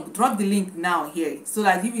so long. Drop the link now here so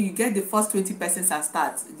that even you get the first 20 persons and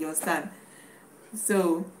start. You understand?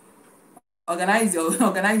 So organize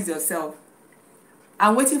yourself.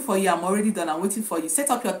 I'm waiting for you. I'm already done. I'm waiting for you. Set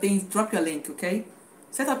up your things. Drop your link. Okay.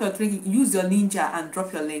 Set up your link. Use your ninja and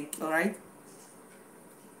drop your link. All right.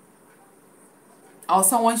 Or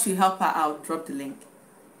someone should help her out. Drop the link.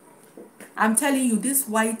 I'm telling you, this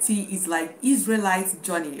YT is like Israelite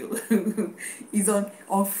journey. It's on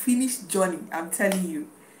unfinished journey. I'm telling you,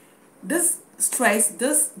 this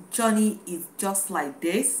journey is just like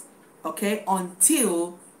this, okay,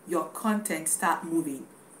 until your content start moving,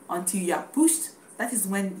 until you are pushed. That is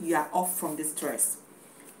when you are off from the stress.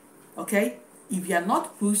 Okay, if you are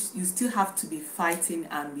not pushed, you still have to be fighting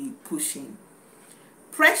and be pushing.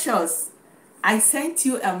 Precious, I sent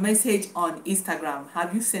you a message on Instagram.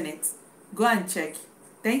 Have you seen it? Go and check.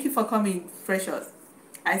 Thank you for coming, Precious.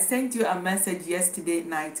 I sent you a message yesterday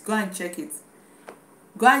night. Go and check it.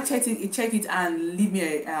 Go and check it and leave me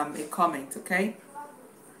a comment, okay?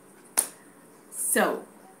 So,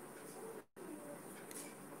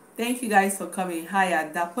 thank you guys for coming. Hi,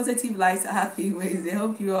 the positive lights are happy ways. I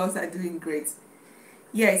hope you all are doing great.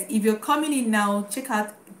 Yes, if you're coming in now, check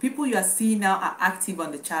out people you are seeing now are active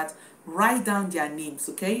on the chat. Write down their names,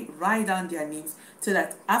 okay? Write down their names so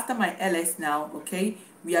that after my LS now, okay,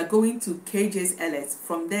 we are going to KJ's LS.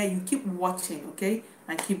 From there, you keep watching, okay,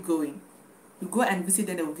 and keep going. You go and visit,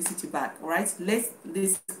 then they will visit you back. All right, let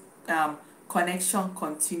this connection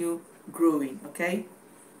continue growing. Okay,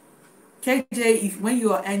 KJ, if when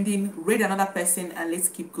you are ending, read another person and let's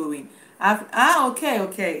keep going.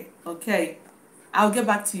 Okay. I'll get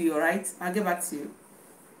back to you. All right, I'll get back to you.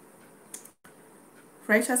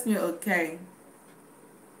 Precious me. Okay,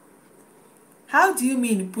 how do you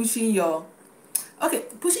mean pushing your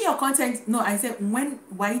pushing your content? No, I said when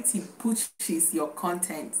YT pushes your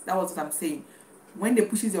content. That was what I'm saying. When they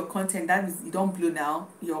pushes your content, that means you don't blow now.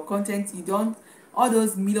 Your content, you don't, all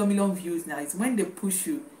those million views now. It's when they push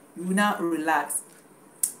you, you now relax.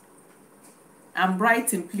 I'm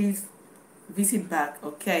writing, please visit back.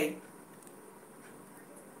 Okay.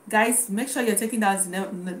 Guys, make sure you're taking down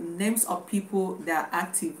the names of people that are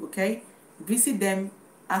active, okay? Visit them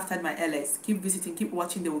after my LS. Keep visiting, keep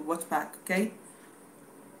watching, they will watch back, okay?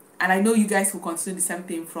 And I know you guys will continue the same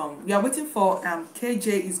thing from, we are waiting for KJ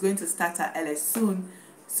is going to start her LS soon,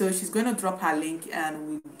 so she's going to drop her link and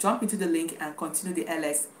we'll jump into the link and continue the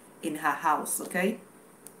LS in her house. Okay,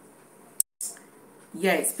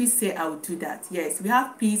 yes, Peace say I will do that. Yes, we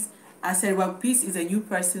have Peace. I said, well, Peace is a new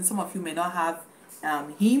person. Some of you may not have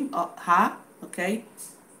him or her. Okay,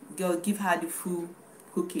 girl, give her the full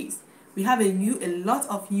cookies. We have a lot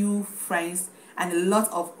of new friends and a lot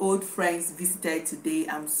of old friends visited today.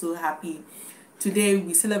 I'm so happy. Today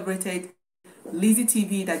we celebrated Lizzie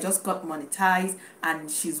TV that just got monetized, and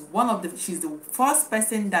she's the first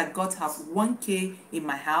person that got her 1K in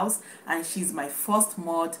my house, and she's my first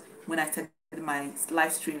mod when I started my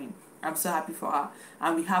live streaming. I'm so happy for her.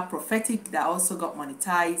 And we have Prophetic that also got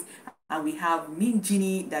monetized, and we have Min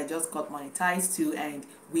Genie that just got monetized too, and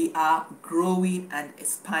we are growing and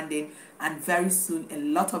expanding, and very soon a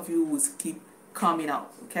lot of you will keep coming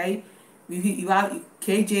up. Okay, you have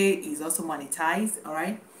KJ is also monetized. All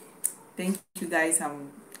right, thank you guys.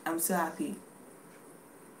 I'm so happy.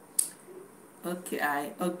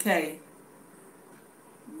 Okay.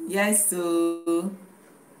 Yes, so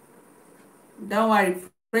don't worry,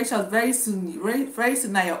 Precious. Very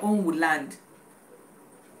soon now your own will land.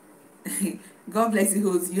 God bless you,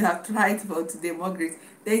 host. You have tried for today, more grace.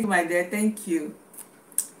 Thank you, my dear. Thank you.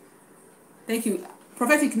 Thank you.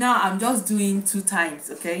 Prophetic, now I'm just doing 2 times,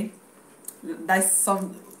 okay? That's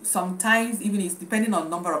sometimes even it's depending on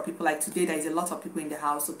number of people. Like today there is a lot of people in the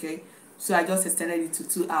house, okay? So I just extended it to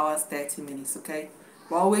 2 hours 30 minutes, okay?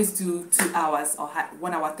 We always do 2 hours or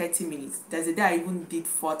 1 hour 30 minutes. There's a day I even did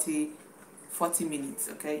 40 minutes,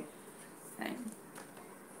 okay? And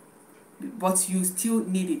but you still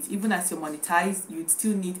need it. Even as you're monetized, you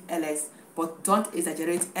still need LS, but don't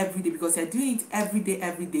exaggerate every day, because you're doing it every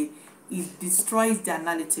day. It destroys the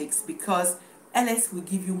analytics, because LS will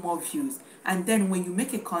give you more views, and then when you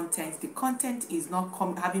make a content, the content is not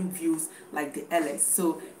having views like the LS,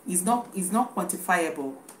 so it's not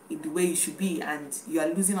quantifiable in the way it should be, and you are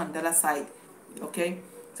losing on the other side. Okay,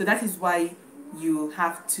 so that is why you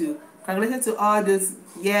have to, congratulations to all those,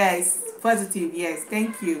 yes, positive, yes,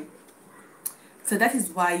 thank you. So that is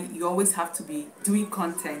why you always have to be doing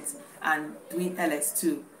content and doing LS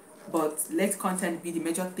too. But let content be the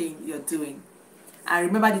major thing you're doing. And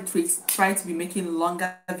remember the tricks, try to be making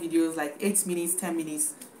longer videos like 8 minutes, 10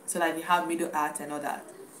 minutes, so that you have middle art and all that.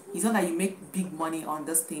 It's not that you make big money on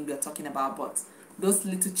this thing we're talking about, but those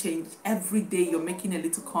little change, every day you're making a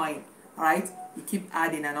little coin, alright? You keep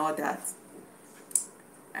adding and all that.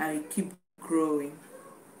 And you keep growing.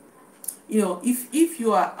 You know, if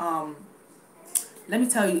you are let me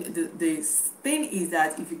tell you, the thing is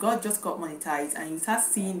that if you just got monetized and you start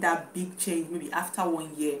seeing that big change maybe after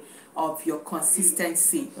 1 year of your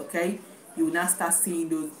consistency, okay, you will now start seeing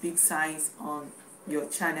those big signs on your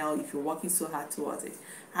channel if you're working so hard towards it.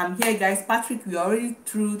 I'm here, guys. Patrick, we are already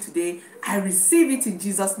through today. I receive it in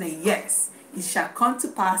Jesus' name. Yes, it shall come to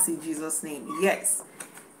pass in Jesus' name. Yes,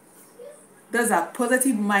 those are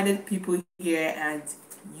positive minded people here, and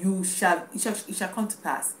it shall come to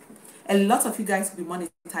pass. A lot of you guys will be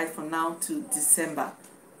monetized from now to December.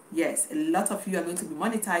 Yes, a lot of you are going to be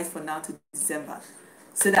monetized from now to December,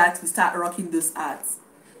 so that we start rocking those ads.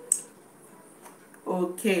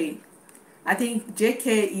 Okay, I think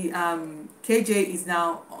KJ is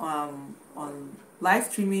now on live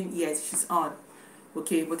streaming. Yes, she's on.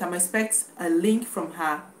 Okay, but I'm expect a link from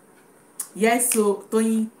her. Yes, so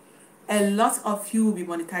Tony, a lot of you will be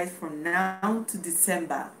monetized from now to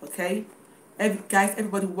December. Okay, guys,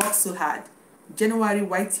 everybody works so hard. January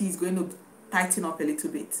YT is going to tighten up a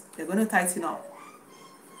little bit. They're going to tighten up.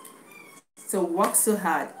 So work so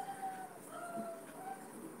hard.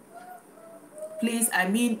 Please, I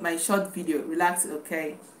mean my short video. Relax,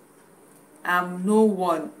 okay? I'm no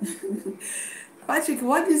one. Patrick,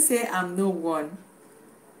 what do you say? I'm no one.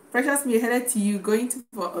 Precious me headed to you. Going to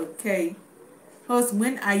for okay. Host,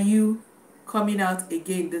 when are you coming out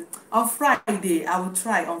again? On Friday. I will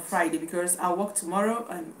try on Friday, because I'll work tomorrow,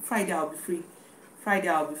 and Friday I'll be free.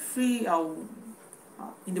 I'll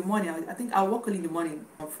in the morning. I think I'll work in the morning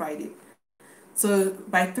on Friday. So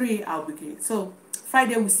by 3 I'll be good. So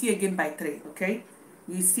Friday we'll see again by 3. Okay,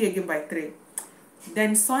 we'll see again by 3.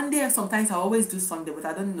 Then Sunday, sometimes I always do Sunday, but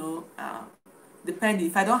I don't know. Depending,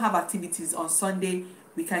 if I don't have activities on Sunday,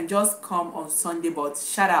 we can just come on Sunday. But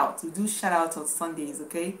shout out, we do shout out on Sundays.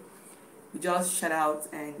 Okay, we just shout out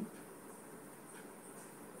and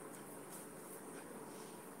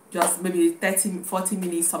just maybe 30-40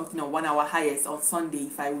 minutes something, or 1 hour highest on Sunday.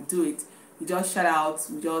 If I would do it, we just shout out,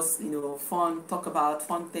 we just fun, talk about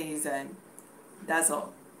fun things, and that's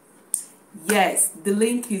all. Yes, the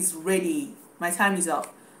link is ready. My time is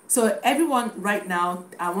up. So everyone right now,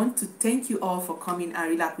 I want to thank you all for coming. I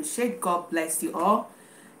really appreciate. God bless you all.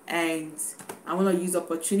 And I want to use the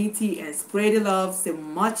opportunity and spread the love, say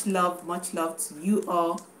much love to you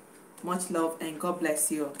all. Much love and God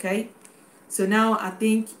bless you, okay? So now I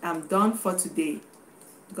think I'm done for today.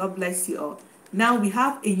 God bless you all. Now we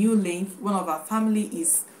have a new link. One of our family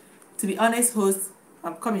is, to be honest, host.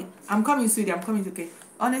 I'm coming, sweetie. I'm coming. Okay.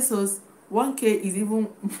 Honest host. 1K is even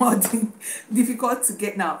more difficult to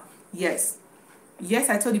get now. Yes. Yes,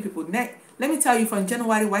 I told you people. Let me tell you, from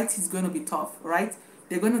January, white is going to be tough, right?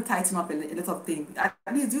 They're going to tighten up a lot of things. At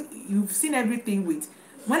least you've seen everything with.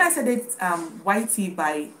 When I said it, whitey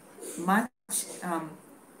by March,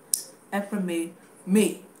 April,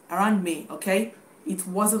 May, around May, okay? It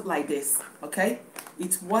wasn't like this, okay?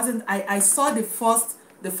 It wasn't. I saw the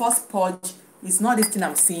first purge. It's not this thing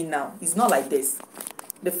I'm seeing now. It's not like this.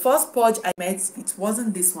 The first purge I met, it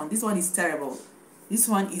wasn't this one. This one is terrible. This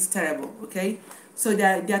one is terrible, okay? So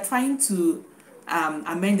they're trying to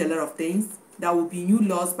amend a lot of things. There will be new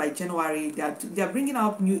laws by January. They're bringing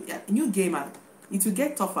out new gamer. It will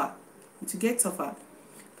get tougher. It will get tougher.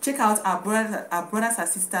 Check out our brothers and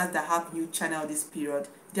sisters that have new channel this period.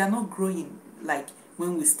 They are not growing like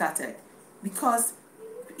when we started, because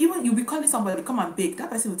even you'll be calling somebody come and bake,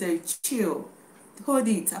 that person will tell you chill, hold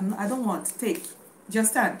it, I don't want to take. Do you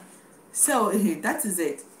understand? So that is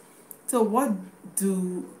it. So what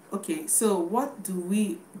do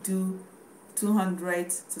we do?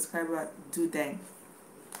 200 subscriber do then?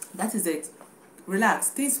 That is it. Relax,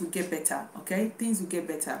 things will get better, okay? Things will get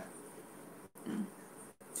better.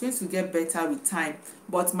 Things will get better with time.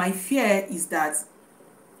 But my fear is that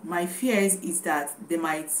they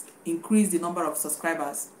might increase the number of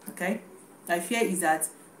subscribers, okay? My fear is that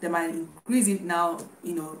they might increase it now,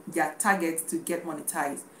 their target to get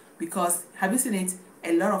monetized. Because have you seen it?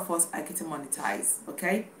 A lot of us are getting monetized,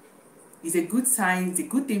 okay? It's a good sign, it's a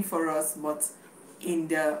good thing for us, but in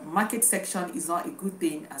the market section is not a good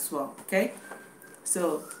thing as well, okay?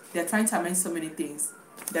 So they're trying to amend so many things.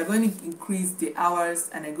 They're going to increase the hours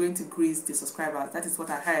and they're going to increase the subscribers. That is what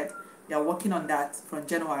I heard. They're working on that from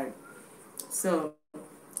January. So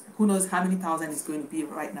who knows how many thousand it's going to be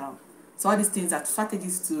right now. So all these things are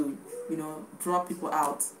strategies to, draw people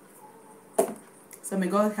out. So may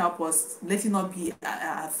God help us. Let it not be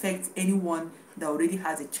affect anyone that already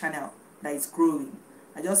has a channel that is growing.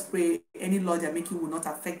 I just pray any law they're making will not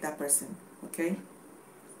affect that person. Okay?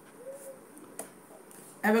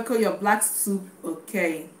 Erica, your black soup,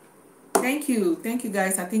 okay. Thank you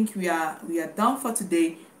guys. I think we are done for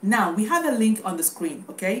today. Now we have a link on the screen,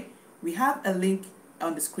 okay? We have a link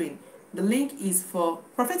on the screen. The link is for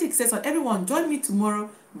prophetic session. Everyone join me tomorrow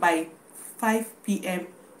by 5 p.m.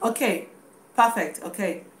 Okay, perfect.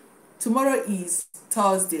 Okay, tomorrow is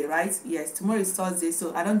Thursday, right? Yes, tomorrow is Thursday,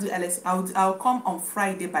 so I don't do LS. I'll come on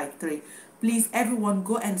Friday by 3. Please, everyone,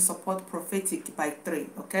 go and support prophetic by 3.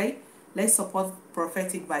 Okay, let's support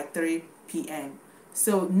prophetic by 3 p.m.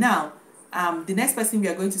 So now, the next person we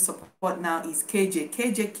are going to support now is KJ.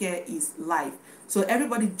 KJ Care is live. So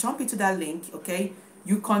everybody jump into that link, okay?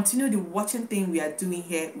 You continue the watching thing we are doing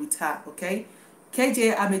here with her, okay?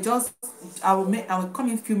 KJ, I will come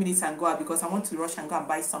in a few minutes and go out because I want to rush and go and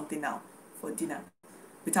buy something now for dinner.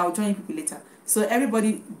 But I will join people later. So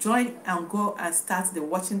everybody join and go and start the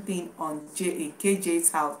watching thing on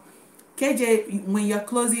KJ's house. KJ, when you're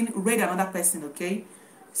closing, rate another person, okay?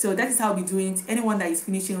 So that is how we do it. Anyone that is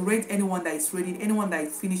finishing, rate anyone that is ready. Anyone that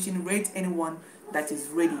is finishing, rate anyone that is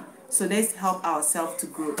ready. So let's help ourselves to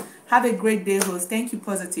grow. Have a great day, host. Thank you,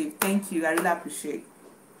 Positive. Thank you. I really appreciate.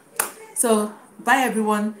 So bye,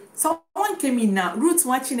 everyone. Someone came in now. Ruth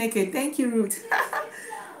Wachineke. Thank you, Ruth.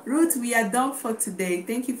 Ruth, we are done for today.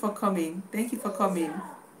 Thank you for coming. Thank you for coming.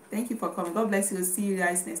 Thank you for coming. God bless you. See you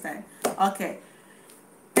guys next time. Okay.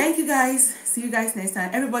 Thank you, guys. See you guys next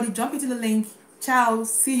time. Everybody jump into the link. Ciao.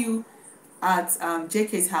 See you at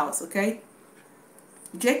JK's house, okay?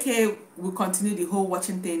 JK will continue the whole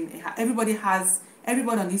watching thing. Everybody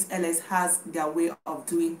on this LS has their way of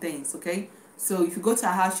doing things, okay? So if you go to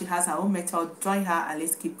her house, she has her own method. Join her and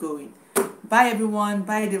let's keep going. Bye, everyone.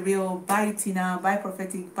 Bye, The Real. Bye, Tina. Bye,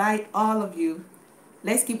 Prophetic. Bye, all of you.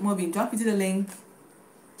 Let's keep moving. Jump into the link.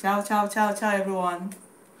 Ciao, ciao, ciao, ciao, everyone.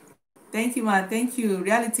 Thank you, man. Thank you.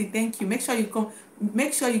 Reality, thank you. Make sure you come.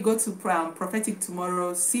 Make sure you go to Prophetic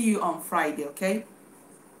tomorrow. See you on Friday, okay?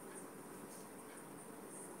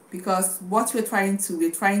 Because what we're trying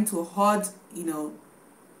to hoard,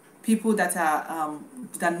 people that are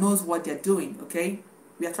that knows what they're doing, okay?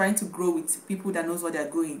 We are trying to grow with people that knows what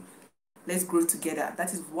they're doing. Let's grow together.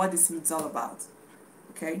 That is what this is all about,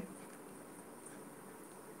 okay?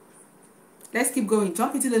 Let's keep going.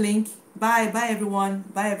 Jump into the link. Bye everyone.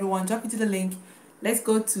 Bye everyone. Jump into the link. Let's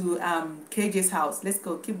go to KJ's house. Let's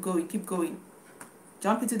go. Keep going. Keep going.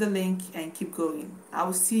 Jump into the link and keep going. I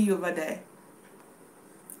will see you over there.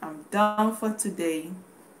 I'm done for today.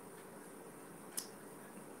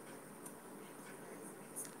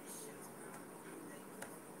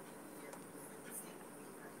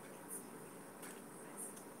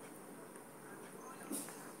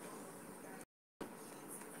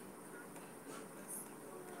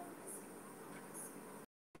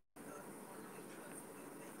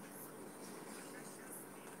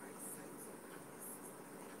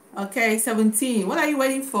 Okay, 17. What are you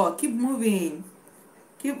waiting for? Keep moving.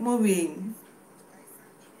 Keep moving.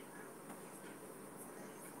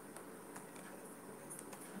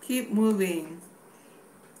 Keep moving.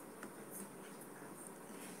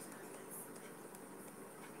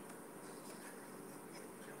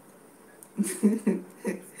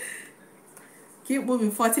 Keep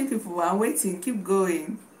moving. 14 people. I'm waiting. Keep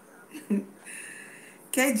going.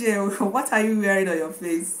 KJ, what are you wearing on your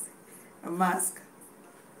face? A mask.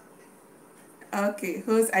 Okay,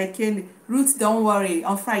 host I can. Ruth, don't worry.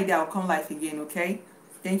 On Friday, I'll come live again, okay?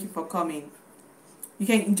 Thank you for coming. You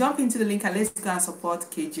can jump into the link and let's go and support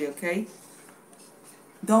KJ, okay?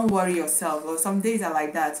 Don't worry yourself. Or some days are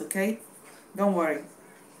like that, okay? Don't worry.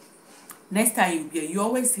 Next time you here, you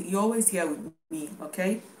always here with me,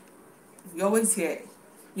 okay? You always here.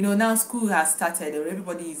 You know, now school has started.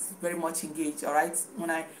 Everybody is very much engaged, all right? When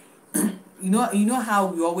I, you know how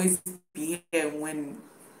we always be here when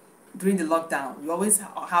during the lockdown. We always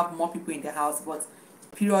have more people in the house, but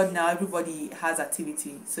period now everybody has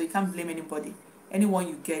activity, so you can't blame anybody. Anyone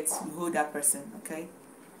you get, you hold that person, okay?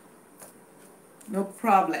 No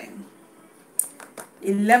problem.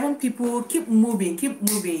 11 people. Keep moving, keep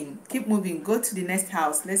moving, keep moving. Go to the next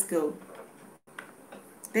house. Let's go.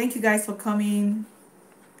 Thank you guys for coming.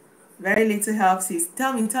 Very little help, sis.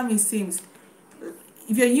 Tell me, Sims.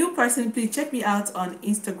 If you're a new person, please check me out on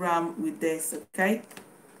Instagram with this, okay?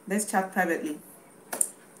 Let's chat privately.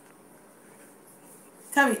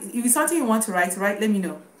 Tell me, if it's something you want to write, let me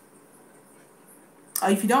know. Or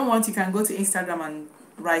if you don't want, you can go to Instagram and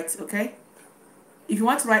write, okay? If you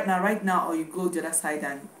want to write now, or you go to the other side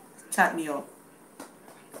and chat me up.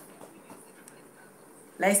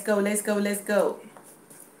 Let's go, let's go, let's go.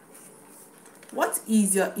 What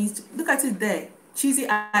is your look at it there. Cheesy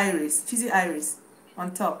Iris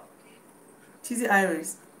on top. Cheesy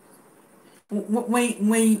Iris.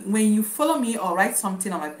 When you follow me or write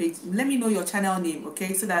something on my page, let me know your channel name,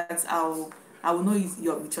 okay? So that I will know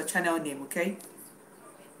with your channel name, okay?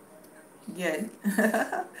 Yeah.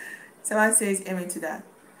 Someone says amen to that.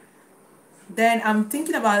 Then I'm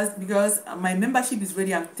thinking about it because my membership is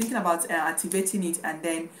ready. I'm thinking about activating it and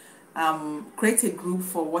then create a group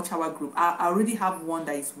for Watch Our Group. I already have one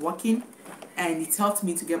that is working and it helped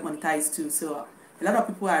me to get monetized too. So a lot of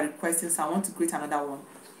people are requesting, so I want to create another one.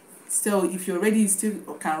 So if you're ready, you still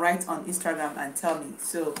can write on Instagram and tell me.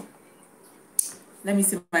 So let me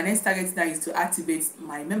see. My next target now is to activate.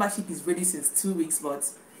 My membership is ready since 2 weeks, but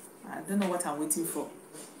I don't know what I'm waiting for.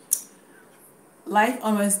 Life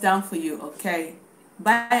almost done for you, okay?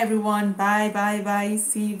 Bye everyone. Bye.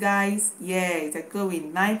 See you guys. Yeah, it's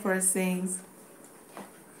going 9 persons.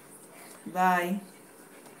 Bye.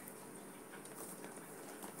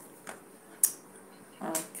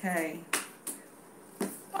 Okay.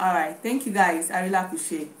 All right. Thank you guys. I really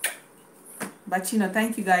appreciate. Bachino,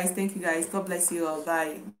 thank you guys. God bless you all.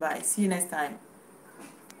 Bye. See you next time.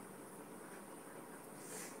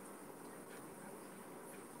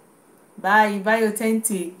 Bye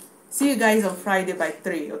authentic. See you guys on Friday by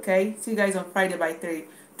 3, okay? See you guys on Friday by 3.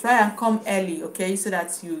 Try and come early, okay? So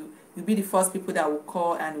that you'll be the first people that will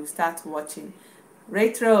call and will start watching.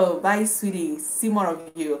 Retro, bye sweetie. See more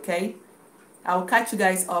of you, okay? I will catch you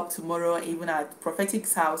guys up tomorrow, even at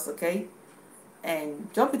Prophetic's house, okay?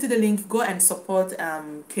 And jump into the link, go and support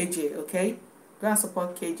KJ, okay? Go and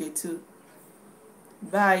support KJ too.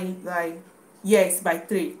 Bye. Yes, by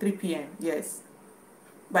 3 p.m. Yes.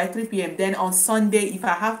 By 3 p.m. Then on Sunday, if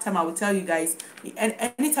I have time, I will tell you guys. And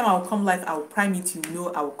anytime I will come live, I will prime it. You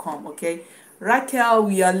know I will come. Okay, Raquel,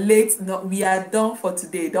 we are late. No, we are done for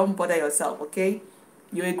today. Don't bother yourself. Okay,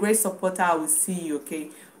 you're a great supporter. I will see you. Okay,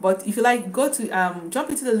 but if you like, go to jump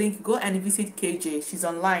into the link. Go and visit KJ. She's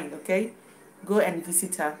online. Okay, go and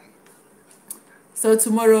visit her. So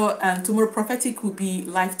tomorrow prophetic will be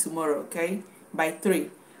live tomorrow. Okay, by 3.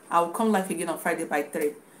 I will come live again on Friday by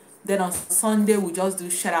 3. Then on Sunday, we just do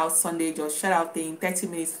shout out Sunday, just shout out thing, 30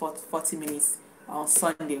 minutes, 40 minutes on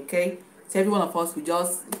Sunday, okay? So every one of us will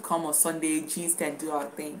just come on Sunday, gist and do our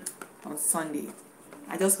thing on Sunday.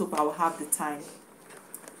 I just hope I will have the time.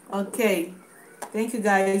 Okay. Thank you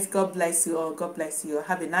guys. God bless you all. God bless you.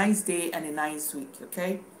 Have a nice day and a nice week.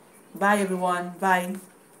 Okay. Bye everyone. Bye.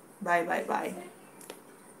 Bye bye bye.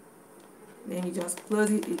 Let me just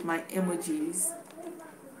close it with my emojis.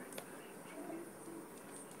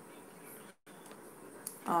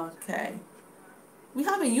 Okay. We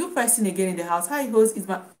have a new person again in the house. Hi host. It's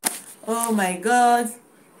my, oh my god,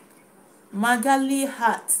 Magali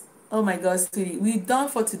Hat. Oh my god, sweetie. We're done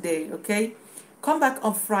for today, okay? Come back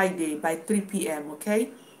on Friday by 3 p.m., okay?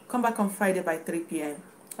 Come back on Friday by 3 p.m.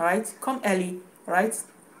 Alright? Come early, alright?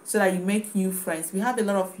 So that you make new friends. We have a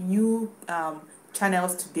lot of new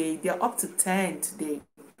channels today. They're up to 10 today.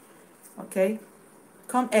 Okay?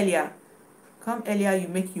 Come earlier. Come earlier, you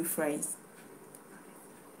make new friends.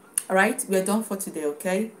 Alright? We're done for today,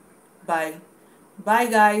 okay? Bye. Bye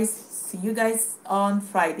guys. See you guys on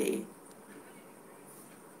Friday.